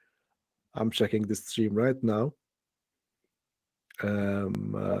going. I'm checking the stream right now.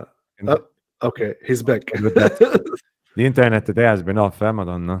 Okay, he's back. The internet today has been off,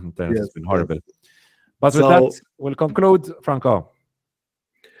 Madonna. The internet has been horrible. But with that, we'll conclude, Franco.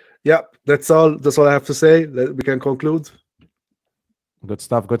 Yeah, that's all I have to say. We can conclude. Good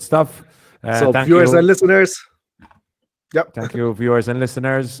stuff. So viewers and listeners. Yep. Thank you, viewers and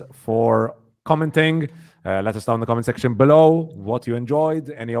listeners, for commenting. Let us know in the comment section below what you enjoyed,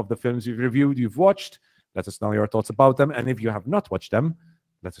 any of the films you've reviewed, you've watched. Let us know your thoughts about them. And if you have not watched them,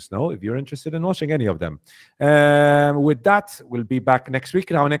 let us know if you're interested in watching any of them. With that, we'll be back next week.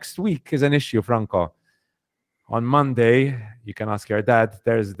 Now, next week is an issue, Franco. On Monday, you can ask your dad,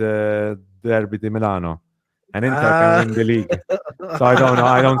 there's the Derby di Milano. And Inter can win the league. So I don't know.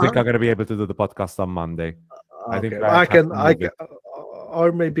 I don't think I'm going to be able to do the podcast on Monday. I think I can,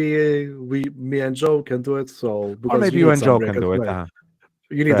 or maybe me and Joe can do it. So or maybe you and Joe can do it.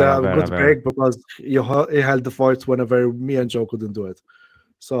 You need to have a good break because you held the fort whenever me and Joe couldn't do it.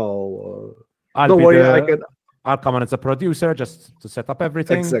 So don't worry, I'll come on as a producer just to set up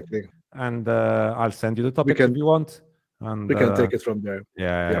everything. Exactly. And I'll send you the topic if you want. And we can take it from there.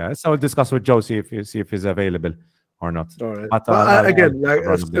 Yeah. So I'll discuss with Joe, see if he's available or not. All right. But again,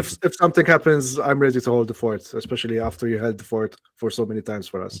 if something happens, I'm ready to hold the fort, especially after you held the fort for so many times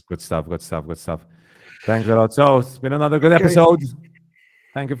for us. Good stuff. Thanks a lot. So it's been another good episode.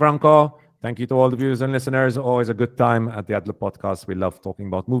 Thank you, Franco. Thank you to all the viewers and listeners. Always a good time at the Ad Lib Podcast. We love talking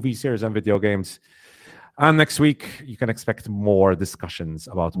about movies, series, and video games. And next week, you can expect more discussions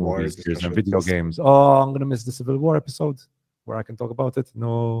about movies, series, and video games. Oh, I'm going to miss the Civil War episode where I can talk about it.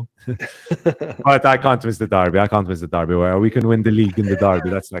 No. But I can't miss the Derby. Where we can win the league in the Derby.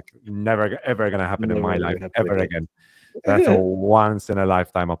 That's like never, ever going to happen in my life, ever again. That's a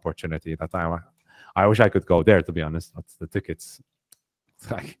once-in-a-lifetime opportunity. I wish I could go there, to be honest. But the tickets...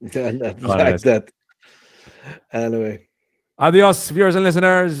 like that. Anyway. Adios, viewers and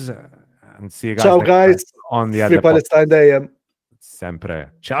listeners. And see you guys. Ciao, guys. On the Free Palestine Day. Sempre.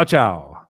 Ciao.